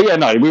 But yeah,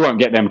 no, we won't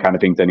get them kind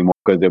of things anymore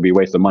because they'll be a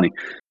waste of money.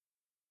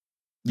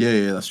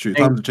 Yeah, that's true.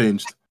 Think- Times have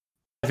changed.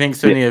 I think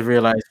Sony have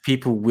realized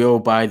people will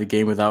buy the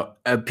game without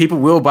people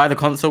will buy the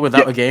console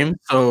without a game.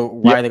 So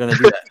why are they going to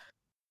do that?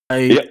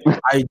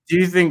 I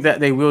do think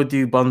that they will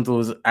do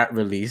bundles at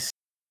release.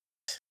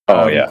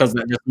 Oh yeah, because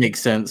that just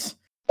makes sense.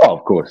 oh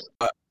of course.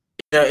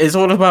 Yeah, it's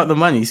all about the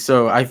money.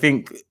 So I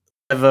think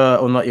whether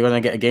or not you're going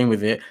to get a game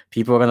with it,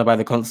 people are going to buy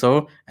the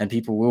console, and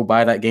people will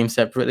buy that game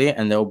separately,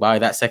 and they'll buy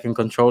that second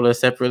controller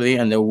separately,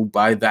 and they will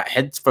buy that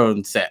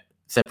headphone set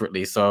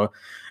separately. So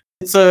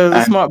it's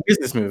a smart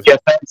business move. Yeah,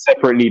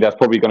 separately, that's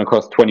probably going to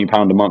cost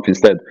 £20 a month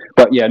instead.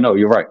 But yeah, no,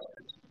 you're right.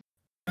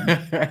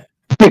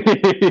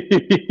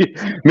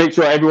 Make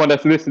sure everyone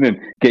that's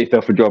listening get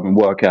yourself a job and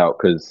work out,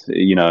 because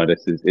you know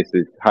this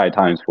is high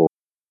times for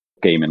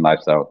gaming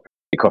lifestyle.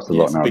 It costs a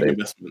lot It's a big nowadays.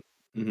 investment.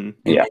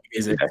 Mm-hmm. Yeah,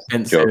 It's yeah,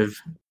 expensive.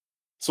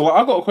 So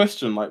I got a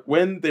question. Like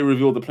when they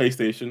revealed the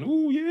PlayStation,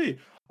 oh yay!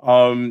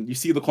 You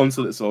see the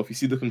console itself, you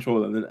see the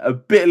controller, and then a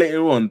bit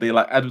later on, they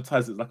like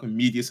advertise it like a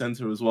media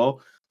center as well.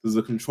 There's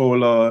a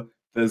controller,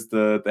 there's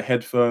the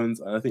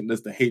headphones, and I think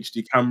there's the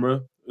HD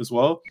camera as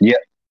well. Yeah.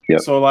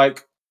 So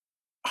like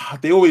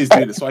they always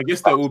do this. So I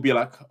guess there will be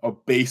like a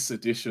base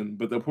edition,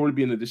 but there'll probably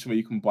be an edition where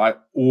you can buy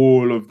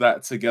all of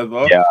that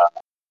together. Yeah.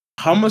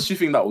 How much do you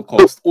think that would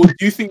cost? Or do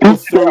you think they'll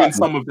throw in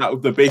some of that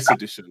with the base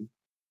edition?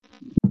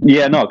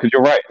 Yeah, no, because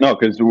you're right. No,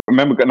 because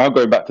remember, now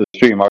going back to the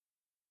stream,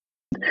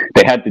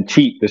 they had the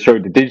cheat to show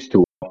the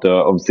digital after,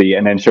 obviously,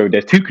 and then showed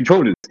there's two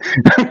controllers.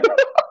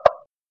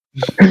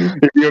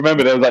 If you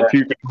remember, there was like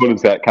two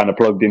controllers that kind of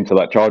plugged into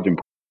that charging.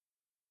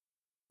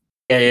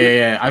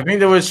 Yeah. I think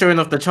they were showing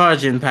off the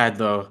charging pad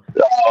though.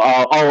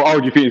 Oh,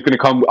 do you think it's going to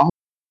come? Oh.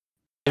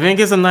 I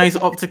think it's a nice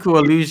optical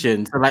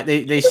illusion. So like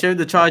they showed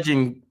the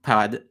charging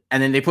pad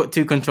and then they put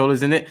two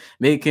controllers in it,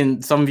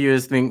 making some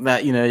viewers think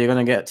that, you know, you're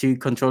gonna get two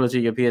controllers to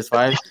your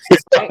PS5.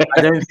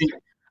 I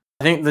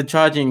think the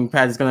charging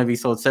pad is gonna be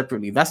sold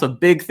separately. That's a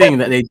big thing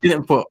that they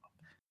didn't put.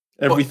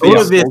 Everything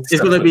All of this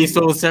is gonna be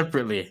sold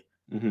separately.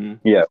 Mm-hmm.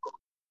 Yeah.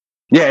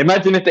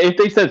 Imagine if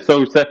they said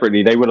so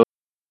separately, they would have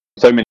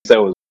so many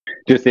sales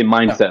just in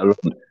mindset alone.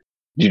 Do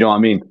you know what I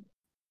mean?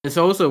 It's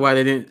also why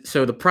they didn't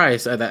show the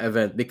price at that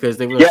event, because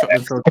they would have shot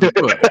themselves in the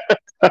foot.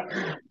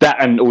 That,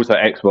 and also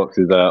Xbox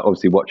is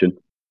obviously watching.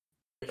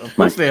 Of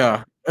course they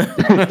are.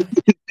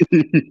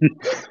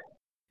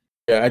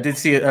 Yeah, I did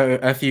see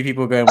a few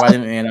people going, why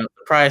didn't they announce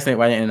the price? Why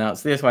didn't they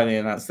announce this? Why didn't they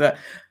announce that?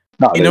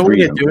 No, you know what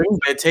they're doing?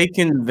 They're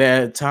taking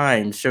their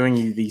time showing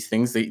you these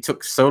things. They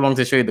took so long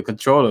to show you the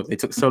controller. They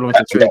took so long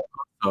to show you the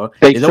console.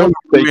 They don't want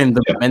to ruin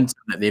the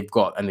momentum that they've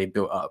got and they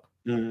built up.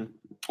 Mm-hmm.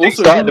 They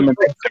started the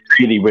momentum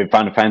really with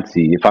Final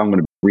Fantasy. If I'm going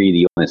to be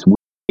really honest,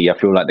 I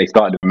feel like they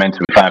started the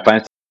momentum with Final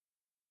Fantasy.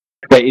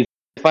 Wait, is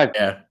it PS5?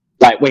 Yeah.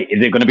 Like, wait,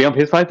 is it going to be on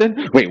PS5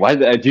 then? Wait, why?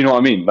 Do you know what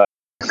I mean? Like,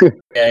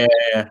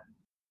 yeah.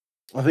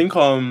 I think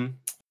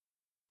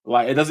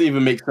like it doesn't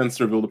even make sense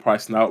to reveal the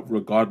price now,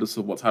 regardless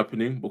of what's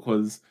happening,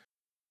 because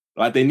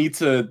like they need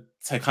to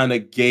kind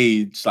of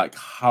gauge like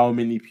how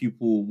many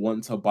people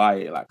want to buy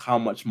it, like how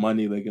much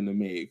money they're gonna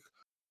make.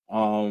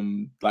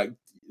 Like,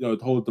 you know,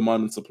 the whole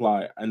demand and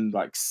supply, and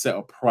like set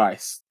a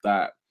price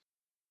that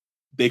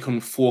they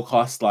can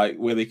forecast, like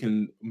where they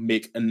can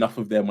make enough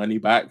of their money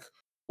back,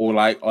 or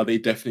like are they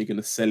definitely going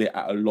to sell it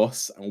at a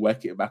loss and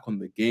work it back on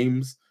the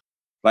games?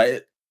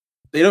 Like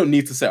they don't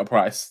need to set a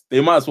price.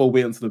 They might as well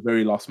wait until the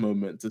very last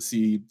moment to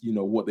see, you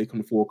know, what they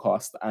can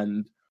forecast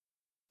and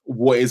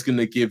what is going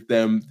to give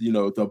them, you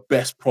know, the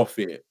best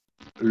profit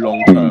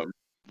long term.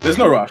 There's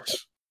no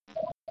rush.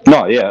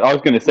 No, yeah, I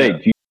was going to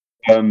say,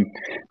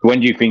 when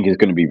do you think it's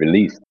going to be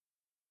released?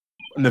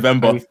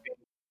 November.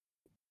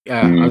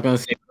 Yeah, I was going to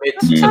say mid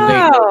to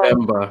late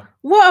November.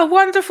 What a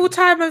wonderful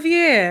time of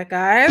year,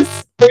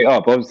 guys. Straight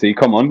up, obviously.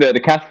 Come on, the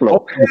cash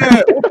flow. Oh,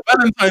 yeah,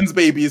 Valentine's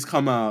babies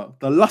come out.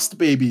 The lust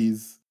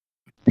babies.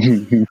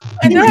 I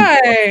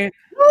know.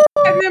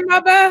 And then my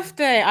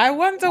birthday. I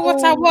wonder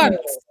what I want.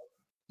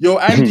 Yo,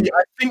 Andy,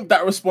 I think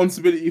that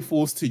responsibility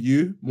falls to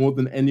you more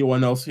than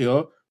anyone else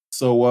here.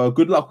 So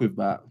good luck with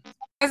that.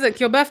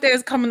 Isaac, your birthday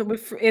is coming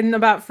in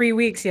about 3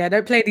 weeks. Yeah,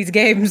 don't play these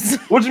games.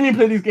 What do you mean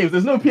play these games?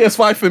 There's no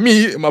PS5 for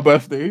me in my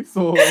birthday.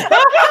 So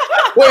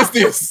what is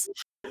this?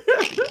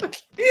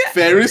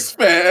 Fair is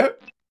fair.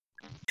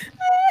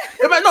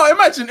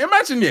 Imagine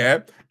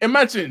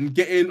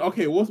getting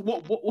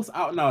what's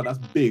out now that's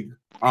big.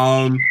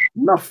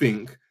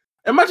 Nothing.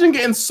 Imagine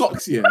getting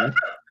socks,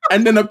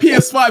 and then a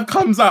PS5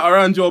 comes out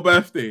around your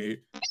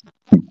birthday.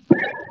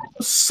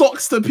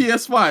 Socks to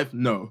PS5?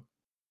 No.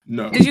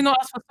 Did you not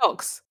ask for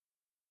socks?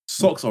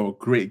 Socks are a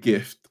great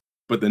gift,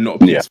 but they're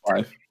not a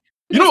PS5.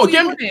 You know what?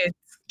 Give me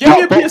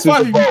a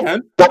PS5 if you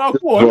can.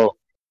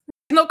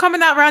 not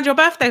coming out around your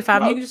birthday,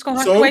 fam. You're just gonna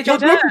have to So wait your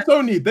go turn. to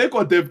Sony. They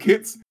got dev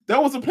kits. There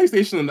was a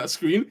PlayStation on that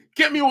screen.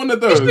 Get me one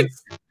of those. Get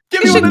We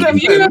me should one of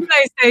give them. you a then.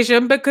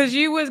 PlayStation because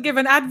you was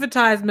given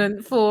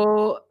advertisement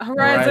for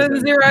Horizon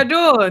Horizon. Zero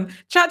Dawn.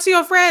 Chat to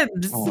your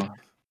friends. Oh,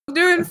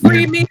 Doing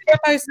free media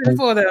posting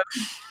for them.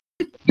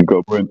 You got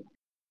a point.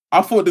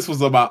 I thought this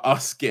was about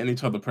us getting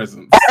each other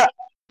presents.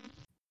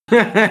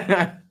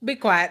 Be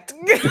quiet.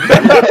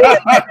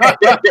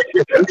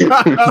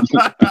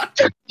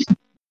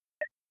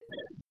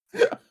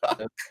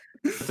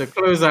 To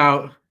close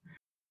out,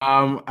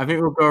 I think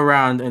we'll go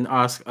around and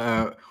ask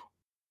our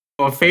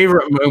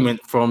favorite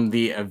moment from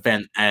the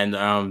event, and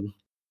I think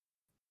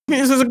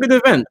this was a good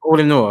event all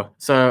in all.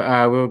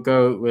 So we'll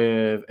go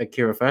with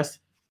Akira first.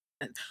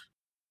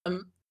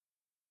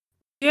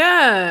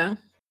 Yeah.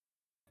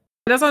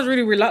 That sounds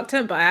really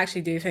reluctant, but I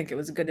actually do think it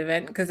was a good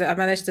event because I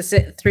managed to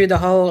sit through the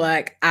whole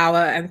like hour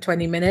and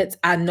 20 minutes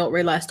and not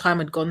realize time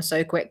had gone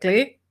so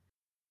quickly.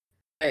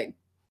 Like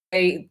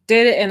they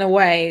did it in a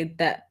way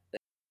that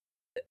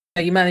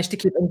you managed to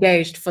keep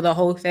engaged for the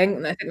whole thing.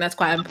 And I think that's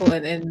quite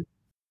important in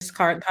this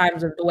current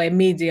times of the way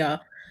media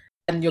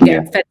and you're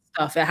getting fed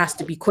stuff, it has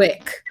to be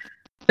quick.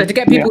 So to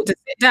get people to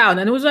sit down,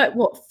 and it was like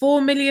what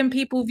 4 million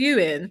people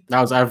viewing. That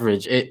was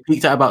average. It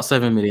peaked at about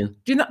 7 million.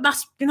 Do you know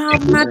how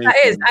mad that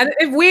is? And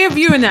if we're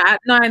viewing it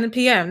at 9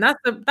 p.m.,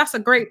 that's a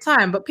great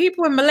time. But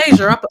people in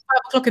Malaysia are up at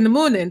 5 o'clock in the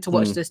morning to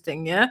watch this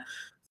thing. Yeah,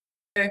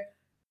 so I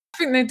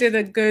think they did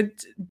a good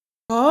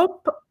job.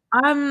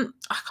 I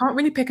can't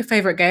really pick a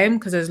favorite game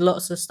because there's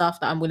lots of stuff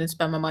that I'm willing to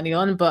spend my money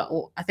on. But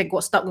I think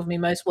what stuck with me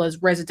most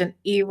was Resident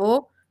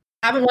Evil.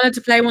 I haven't wanted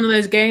to play one of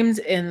those games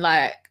in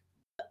like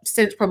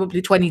since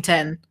probably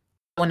 2010.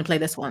 I want to play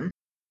this one.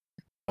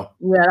 Oh.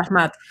 Yeah, that's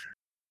mad.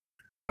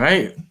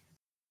 Right.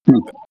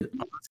 We'll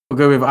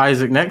go with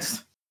Isaac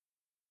next.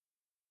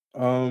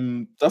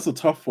 That's a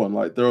tough one.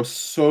 Like there are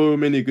so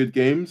many good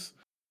games.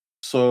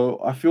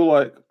 So I feel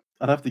like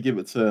I'd have to give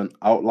it to an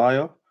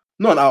outlier.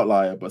 Not an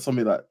outlier, but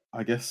something that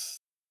I guess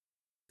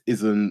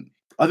isn't.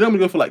 I think I'm gonna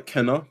go for like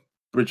Kenna,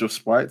 Bridge of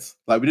Sprites.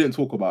 Like we didn't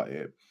talk about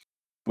it,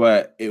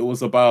 but it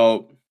was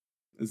about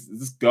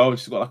this girl.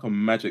 She's got like a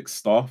magic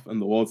staff,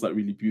 and the world's like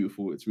really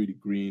beautiful. It's really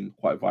green,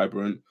 quite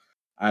vibrant.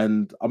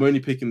 And I'm only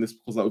picking this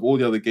because like with all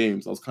the other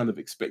games, I was kind of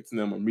expecting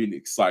them. I'm really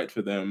excited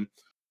for them.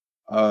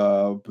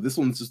 But this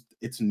one's just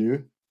it's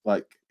new,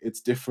 like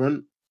it's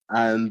different,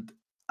 and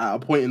at a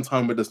point in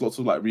time where there's lots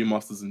of like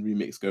remasters and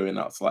remakes going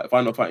out. So like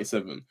Final Fantasy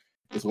 7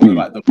 is one of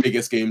like the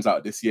biggest games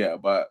out this year,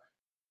 but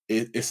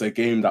it's a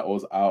game that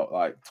was out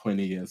like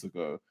 20 years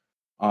ago.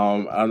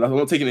 And I'm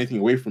not taking anything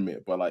away from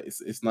it, but like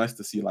it's nice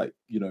to see like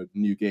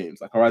new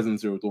games like Horizon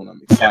Zero Dawn. I'm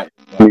excited.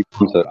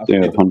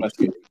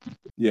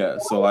 Yeah,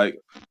 so like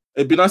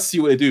it'd be nice to see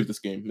what they do with this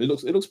game. It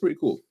looks pretty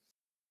cool.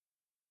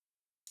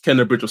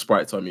 Kenna Bridge of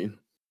Sprites, I mean.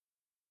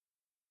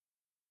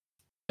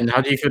 And how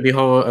do you feel the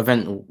whole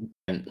event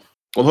went?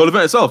 Well, the whole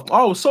event itself.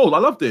 Oh, sold. I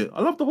loved it.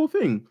 I loved the whole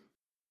thing.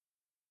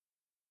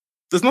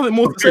 There's nothing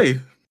more to say.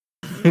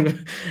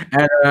 And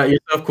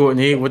yourself,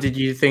 Courtney, what did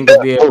you think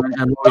of the event,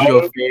 and what was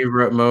your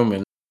favorite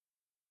moment?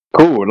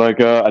 Cool.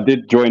 Like I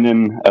did join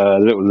in a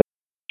little late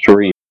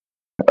stream,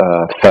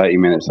 30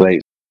 minutes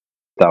late,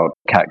 without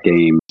Cat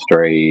Game,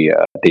 Stray,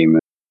 Demon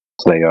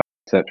Slayer,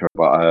 etc.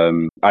 But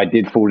I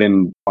did fall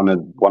in one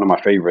of my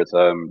favorites.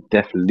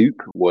 Deathloop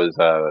was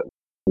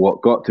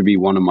what got to be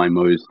one of my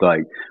most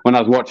like when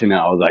I was watching it,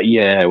 I was like,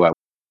 yeah, well,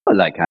 I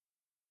like Cat.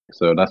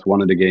 So that's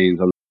one of the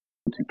games I love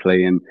to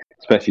play in,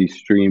 especially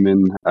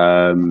streaming.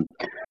 The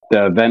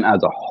event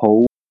as a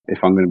whole,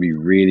 if I'm going to be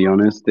really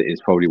honest, it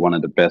is probably one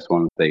of the best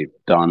ones they've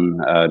done.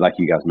 Like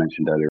you guys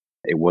mentioned earlier,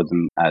 it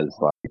wasn't as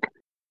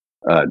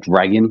like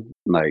dragging.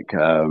 Like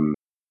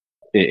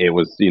it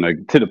was,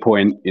 to the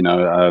point.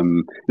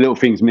 Little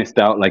things missed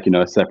out, like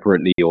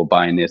separately or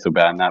buying this or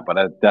buying that.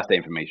 But that's the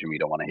information we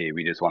don't want to hear.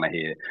 We just want to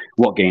hear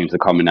what games are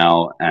coming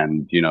out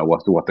and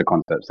what's the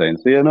concept saying.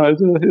 So yeah, no, it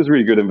was a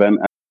really good event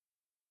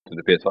to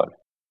the PS5.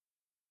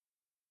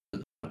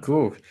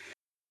 Cool.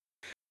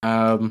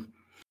 I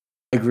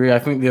agree. I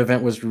think the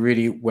event was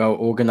really well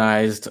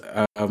organized.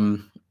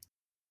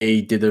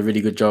 They did a really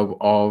good job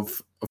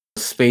of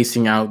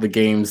spacing out the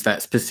games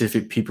that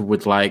specific people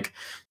would like.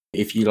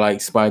 If you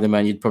like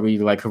Spider-Man, you'd probably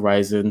like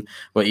Horizon,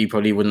 but you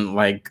probably wouldn't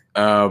like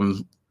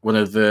one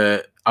of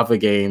the other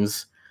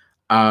games.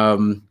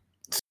 So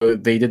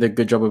they did a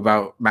good job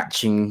about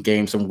matching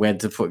games and when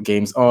to put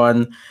games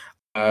on.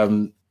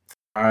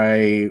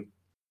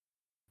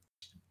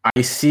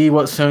 I see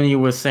what Sony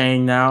was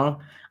saying now,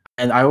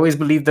 and I always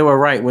believed they were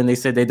right when they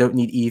said they don't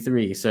need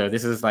E3. So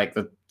this is like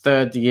the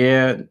third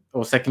year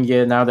or second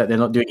year now that they're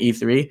not doing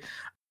E3.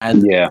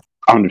 And yeah,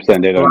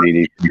 100% they don't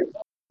need E3.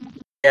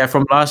 Yeah,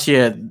 from last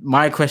year,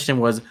 my question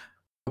was,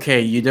 okay,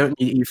 you don't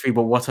need E3,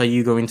 but what are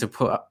you going to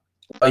put?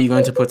 Are you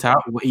going to put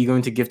out? What are you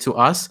going to give to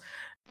us?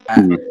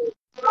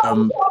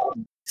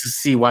 To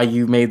see why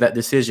you made that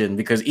decision,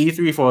 because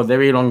E3 for a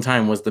very long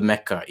time was the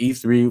mecca.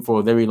 E3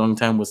 for a very long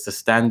time was the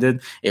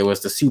standard. It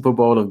was the Super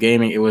Bowl of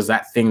gaming. It was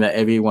that thing that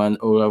everyone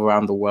all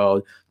around the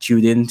world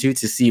tuned into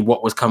to see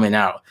what was coming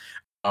out.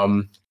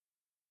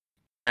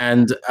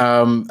 And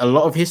a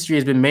lot of history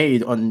has been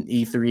made on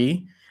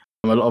E3.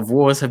 A lot of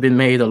wars have been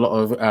made. A lot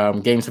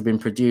of games have been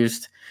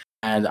produced.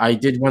 And I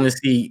did want to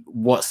see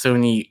what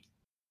Sony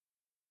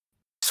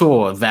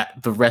saw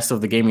that the rest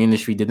of the gaming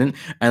industry didn't.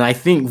 And I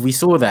think we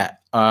saw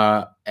that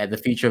at the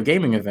Future of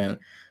Gaming event.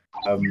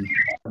 I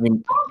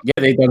mean, yeah,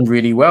 they've done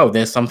really well.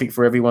 There's something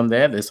for everyone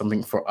there. There's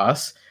something for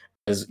us,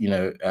 as you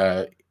know,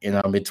 in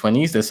our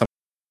mid-20s. There's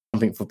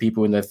something for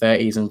people in their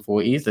 30s and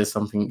 40s. There's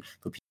something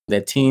for people in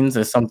their teens.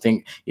 There's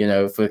something, you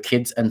know, for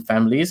kids and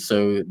families.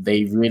 So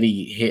they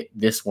really hit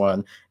this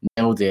one,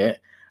 nailed it.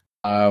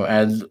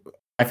 And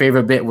my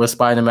favorite bit was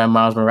Spider-Man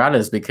Miles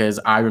Morales, because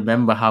I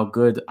remember how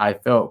good I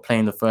felt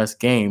playing the first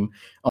game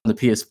on the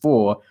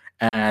PS4.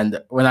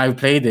 And when I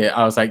played it,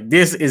 I was like,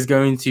 this is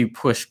going to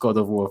push God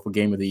of War for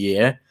Game of the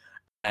Year.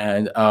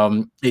 And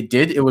it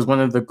did. It was one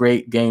of the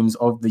great games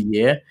of the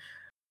year.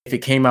 If it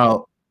came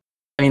out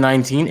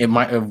 2019, it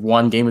might have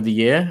won Game of the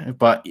Year,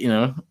 but you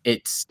know,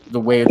 it's the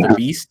way of the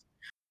beast.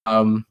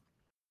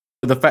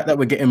 The fact that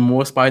we're getting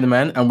more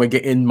Spider-Man and we're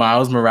getting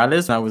Miles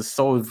Morales, and I was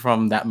sold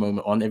from that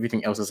moment on.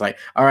 Everything else is like,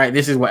 all right,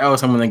 this is what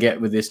else I'm gonna get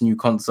with this new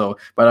console.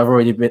 But I've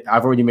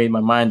already made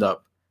my mind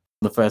up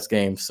on the first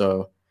game.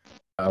 So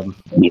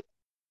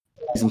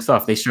some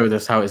stuff. They showed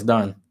us how it's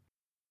done.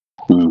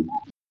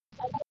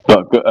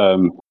 But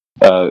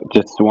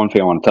just one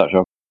thing I want to touch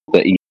on,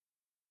 that I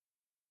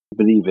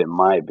believe it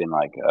might have been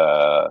like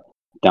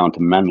down to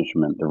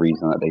management, the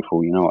reason that they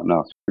thought, you know what,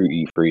 no, screw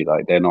E3,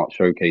 like they're not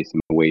showcasing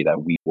the way that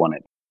we want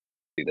it.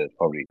 There's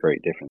probably a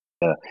great difference.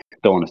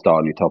 Don't want to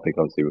start a new topic,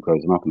 obviously we're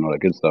closing up and all that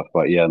good stuff,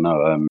 but yeah,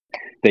 no,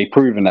 they've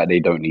proven that they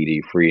don't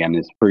need E3, and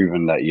it's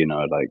proven that, you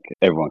know, like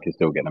everyone can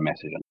still get a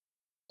message.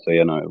 So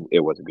yeah, no, it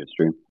was a good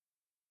stream.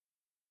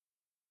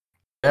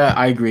 Yeah,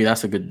 I agree.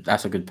 That's a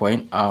good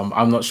point.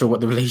 I'm not sure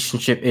what the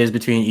relationship is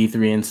between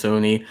E3 and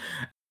Sony.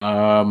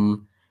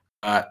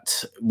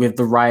 But with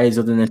the rise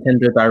of the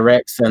Nintendo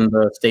Directs and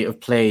the state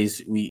of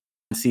plays, we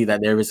can see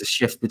that there is a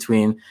shift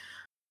between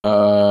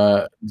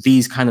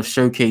these kind of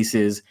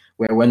showcases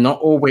where we're not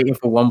all waiting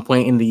for one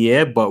point in the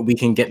year, but we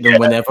can get them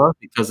whenever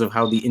because of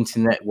how the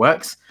internet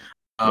works.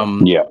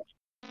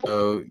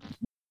 So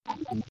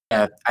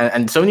yeah,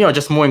 and Sony are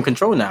just more in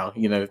control now.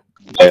 You know,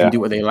 they can do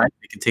what they like.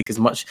 They can take as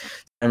much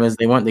time as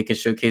they want. They can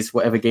showcase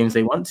whatever games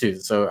they want to.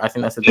 So I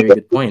think that's a very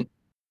good point.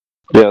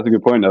 Yeah, that's a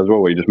good point as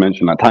well. What you just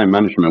mentioned, that time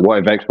management. What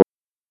if Xbox?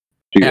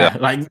 Yeah,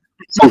 like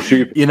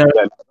you know,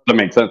 that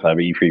makes sense. Have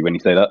E3 when you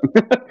say that.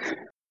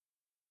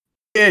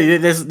 Yeah,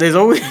 there's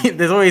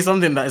always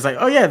something that is like,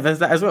 oh yeah, there's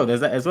that as well. There's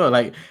that as well.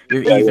 Like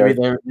with E3,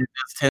 there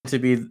does tend to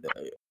be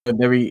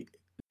very.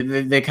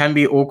 There can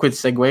be awkward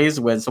segues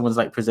when someone's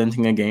like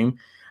presenting a game,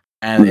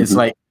 and it's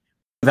like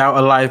without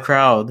a live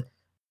crowd,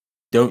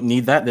 don't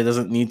need that. There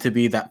doesn't need to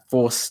be that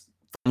forced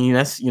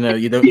funniness. You know,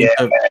 you don't. Yeah,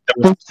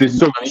 it's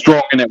so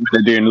strong in it when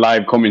they're doing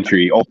live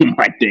commentary. Oh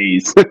my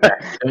days! You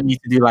don't need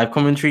to do live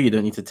commentary. You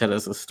don't need to tell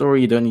us a story.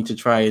 You don't need to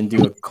try and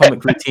do a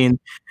comic routine.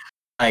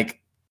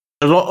 Like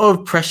a lot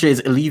of pressure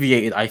is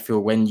alleviated, I feel,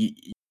 when you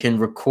can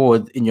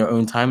record in your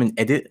own time and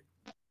edit.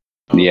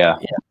 Yeah.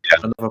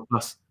 Another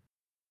plus.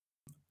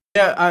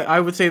 Yeah, I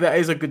would say that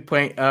is a good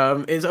point.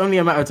 It's only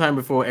a matter of time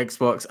before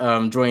Xbox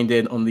joined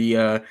in on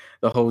the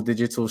whole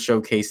digital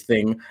showcase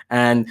thing,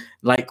 and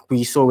like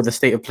we saw with the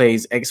state of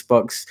plays,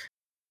 Xbox,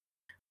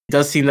 it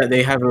does seem that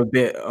they have a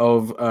bit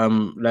of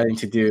learning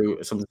to do,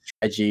 some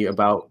strategy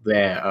about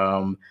their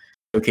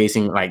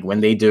showcasing, like when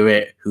they do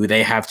it, who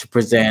they have to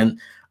present,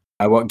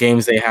 what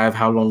games they have,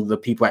 how long the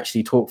people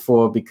actually talk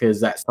for,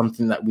 because that's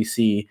something that we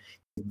see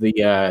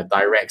the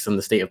directs and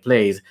the state of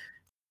plays.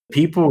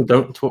 People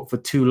don't talk for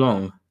too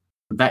long.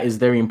 That is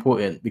very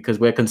important because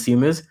we're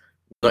consumers,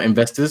 not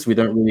investors. We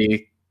don't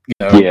really,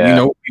 we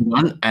know what we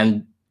want,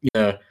 and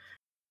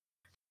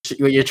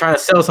you're trying to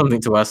sell something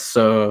to us.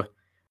 So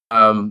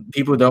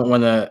people don't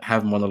want to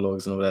have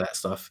monologues and all of that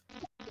stuff.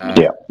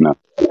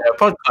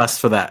 Podcast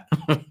for that.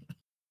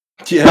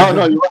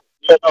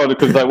 No,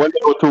 because like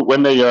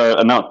when they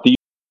announced these,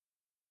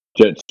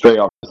 straight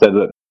up said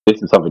that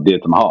this is something dear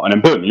to my heart, and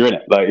then boom, you're in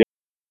it. Like,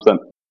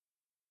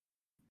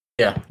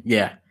 yeah.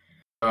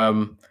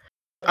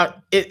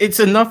 It's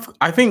enough.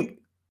 I think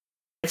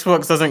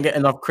Xbox doesn't get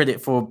enough credit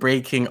for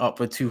breaking up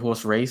a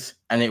two-horse race,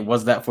 and it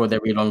was that for a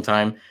very long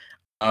time.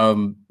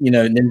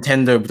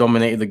 Nintendo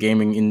dominated the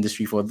gaming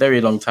industry for a very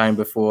long time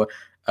before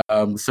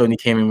Sony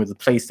came in with the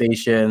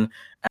PlayStation,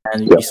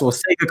 and we saw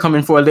Sega come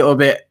in for a little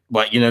bit,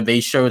 but they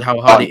showed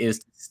how hard it is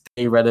to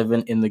stay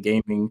relevant in the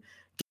gaming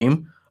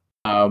game.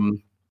 For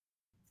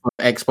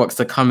Xbox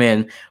to come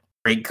in,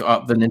 break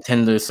up the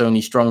Nintendo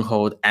Sony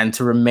stronghold, and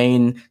to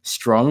remain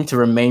strong, to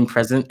remain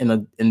present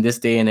in this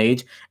day and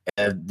age.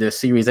 The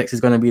Series X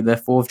is going to be their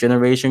 4th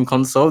generation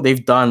console.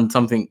 They've done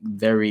something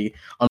very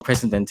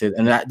unprecedented,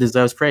 and that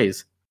deserves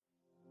praise.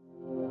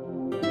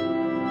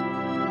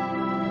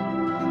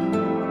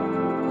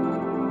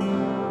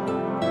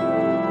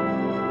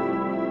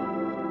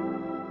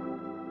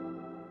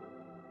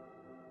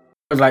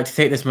 I'd like to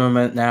take this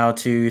moment now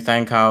to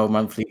thank our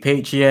monthly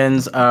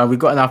Patreons. We've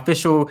got an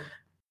official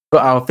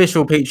got our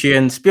official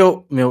Patreon,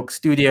 Spilt Milk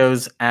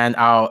Studios, and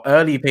our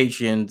early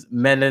Patreons,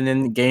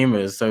 Melanin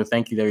Gamers. So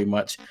thank you very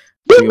much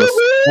for your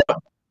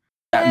support.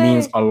 That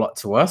means a lot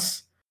to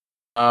us.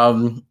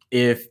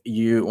 If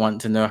you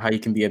want to know how you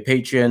can be a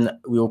patron,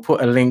 we will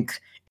put a link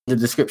in the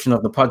description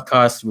of the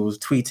podcast. We'll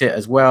tweet it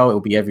as well. It'll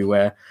be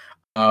everywhere.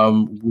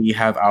 We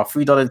have our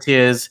 $3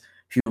 tiers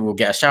who will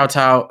get a shout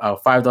out, our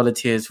 $5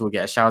 tiers who will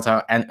get a shout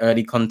out and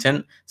early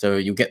content. So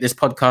you get this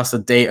podcast a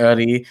day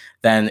early,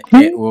 then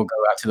it will go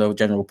out to the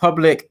general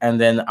public. And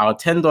then our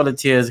 $10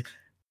 tiers,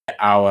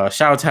 our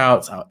shout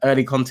outs, our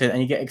early content,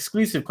 and you get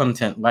exclusive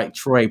content like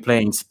Troy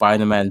playing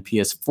Spider-Man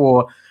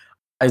PS4.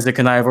 Isaac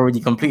and I have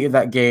already completed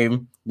that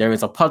game. There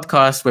is a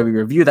podcast where we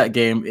review that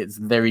game. It's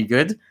very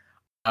good.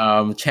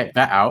 Check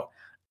that out.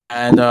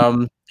 And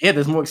yeah,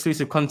 there's more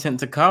exclusive content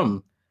to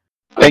come.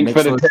 Thanks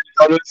for the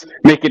 $10.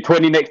 Make it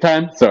 20 next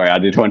time. Sorry, I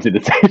just wanted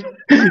to say.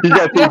 You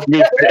guys think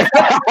me.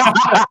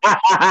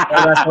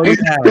 That's all you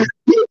have.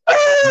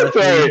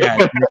 Sorry.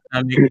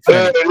 Thanks for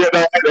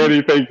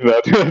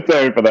that.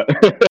 Sorry for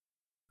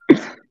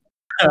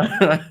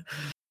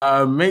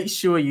that. Make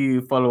sure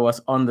you follow us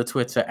on the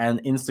Twitter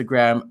and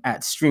Instagram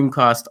at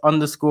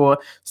streamcast_.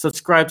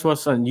 Subscribe to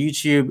us on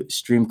YouTube,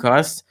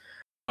 Streamcast.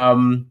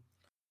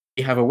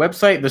 We have a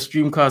website,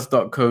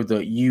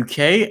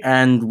 thestreamcast.co.uk,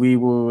 and we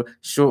will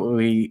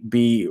shortly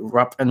be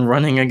up and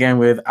running again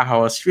with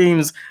our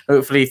streams.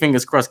 Hopefully,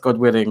 fingers crossed, God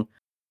willing.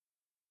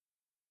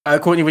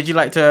 Courtney, would you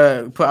like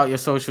to put out your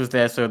socials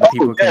there so the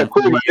people can?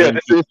 Cool. Yeah,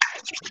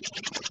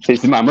 this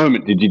is my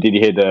moment. Did you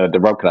hear the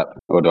rub clap,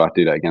 or do I have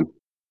to do that again?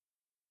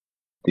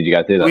 Did you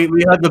guys hear that?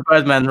 We heard the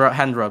Birdman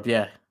hand rub,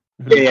 yeah.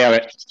 Yeah,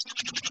 right.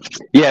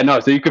 Yeah,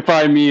 no. So you can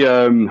find me,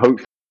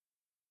 hopefully,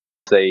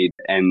 say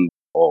end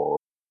or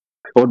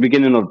the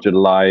beginning of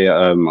July.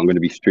 I'm going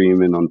to be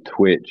streaming on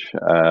Twitch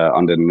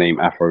under the name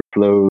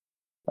AfroFlow.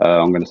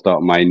 I'm going to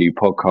start my new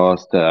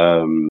podcast.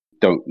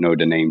 Don't know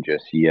the name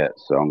just yet,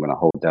 so I'm going to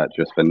hold that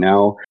just for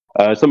now.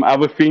 Some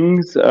other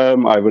things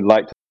I would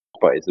like to,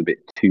 but it's a bit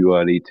too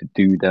early to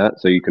do that.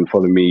 So you can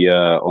follow me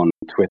on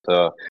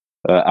Twitter,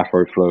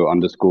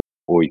 AfroFlow_,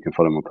 or you can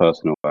follow my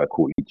personal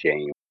Courtney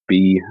James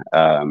B.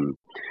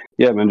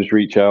 Yeah, man, just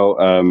reach out.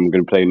 I'm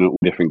going to play in all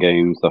different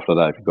games, stuff like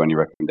that. If you've got any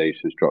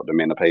recommendations, drop them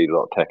in. I played a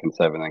lot of Tekken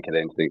 7 and Kid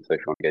Instinct, so if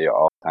you want to get your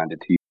arse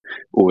handed to you,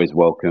 always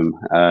welcome.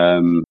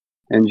 And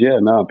yeah,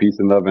 no, peace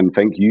and love, and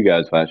thank you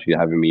guys for actually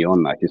having me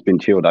on. Like, it's been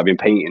chilled. I've been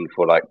painting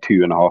for like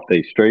 2.5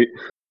 days straight,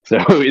 so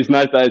it's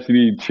nice to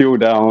actually chill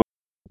down,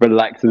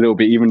 relax a little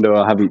bit, even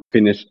though I haven't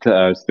finished.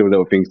 Still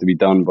little things to be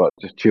done, but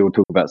just chill,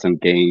 talk about some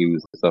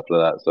games and stuff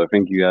like that. So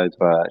thank you guys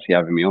for actually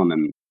having me on,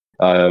 and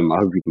I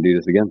hope we can do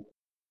this again.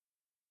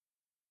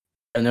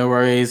 No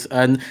worries.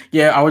 And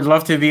yeah, I would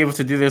love to be able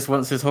to do this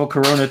once this whole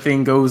Corona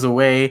thing goes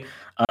away.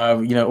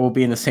 All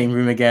be in the same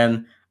room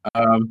again.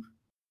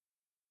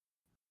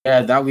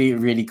 Yeah, that'd be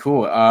really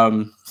cool.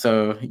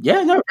 So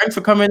yeah, no, thanks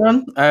for coming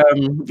on.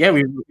 Yeah,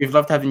 we've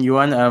loved having you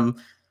on.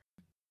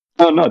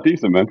 Oh no,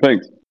 decent, man.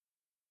 Thanks.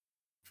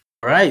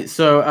 All right.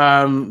 So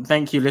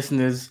thank you,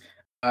 listeners,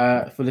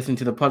 for listening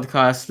to the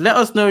podcast. Let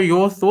us know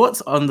your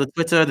thoughts on the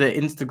Twitter, the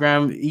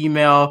Instagram,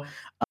 email.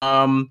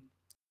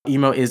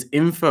 Email is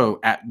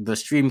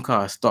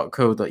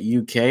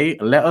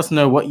info@thestreamcast.co.uk. Let us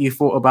know what you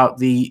thought about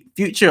the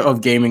future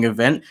of gaming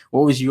event.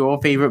 What was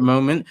your favorite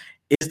moment?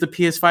 Is the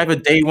PS5 a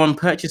day one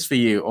purchase for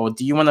you, or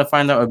do you want to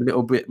find out a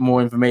little bit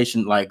more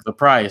information like the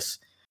price?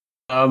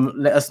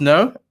 Let us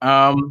know.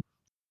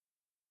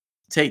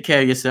 Take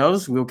care of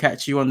yourselves. We'll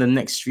catch you on the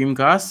next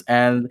Streamcast,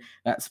 and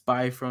that's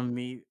bye from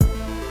me.